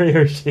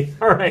 Neo_Yoshi.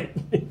 All right.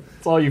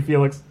 It's all you,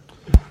 Felix.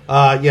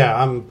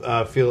 Yeah, I'm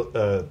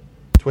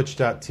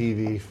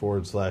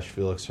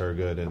twitch.tv/Felix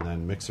Hergood and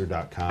then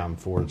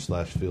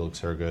mixer.com/Felix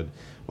Hergood.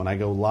 When I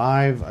go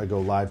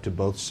live to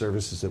both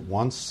services at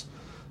once.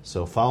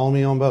 So follow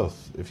me on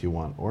both if you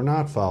want, or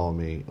not follow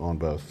me on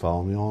both.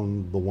 Follow me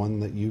on the one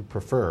that you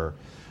prefer.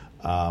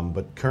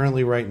 But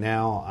currently right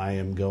now I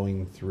am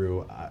going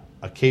through,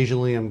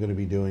 occasionally I'm going to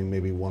be doing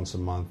maybe once a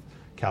month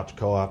couch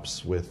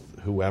co-ops with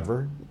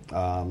whoever.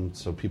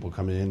 So people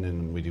come in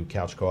and we do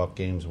couch co-op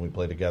games and we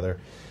play together.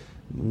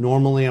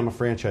 Normally I'm a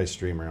franchise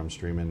streamer. I'm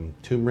streaming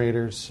Tomb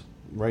Raiders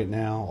right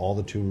now, all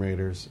the Tomb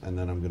Raiders, and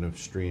then I'm going to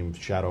stream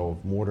Shadow of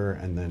Mordor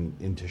and then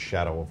into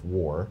Shadow of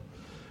War.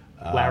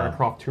 Lara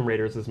Croft Tomb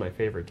Raiders is my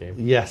favorite game.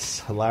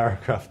 Yes, Lara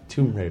Croft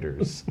Tomb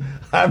Raiders.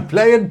 I'm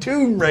playing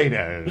Tomb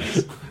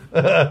Raiders.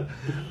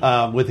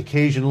 With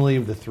occasionally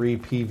the 3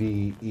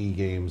 PvE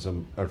games,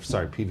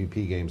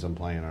 PvP games I'm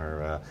playing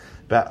are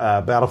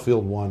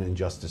Battlefield 1,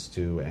 Injustice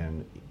 2,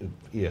 and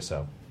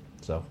ESO.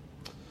 So,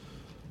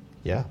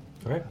 yeah.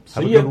 All right.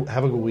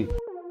 Have a good week.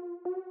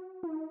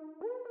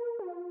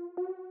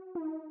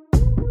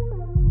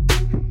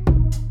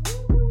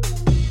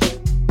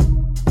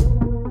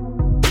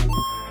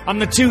 I'm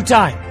the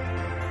 2-time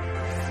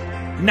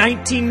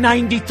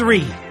 1993,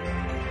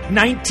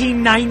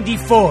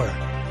 1994.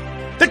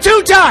 The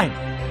 2-time!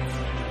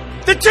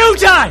 The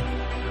 2-time!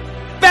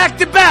 Back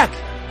to back!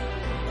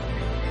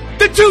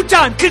 The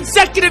 2-time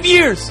consecutive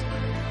years!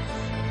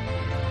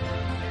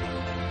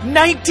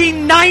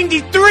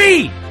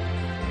 1993!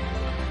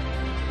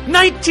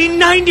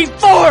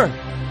 1994!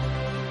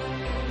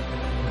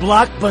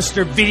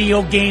 Blockbuster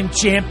video game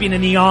champion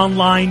in the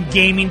online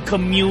gaming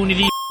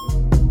community.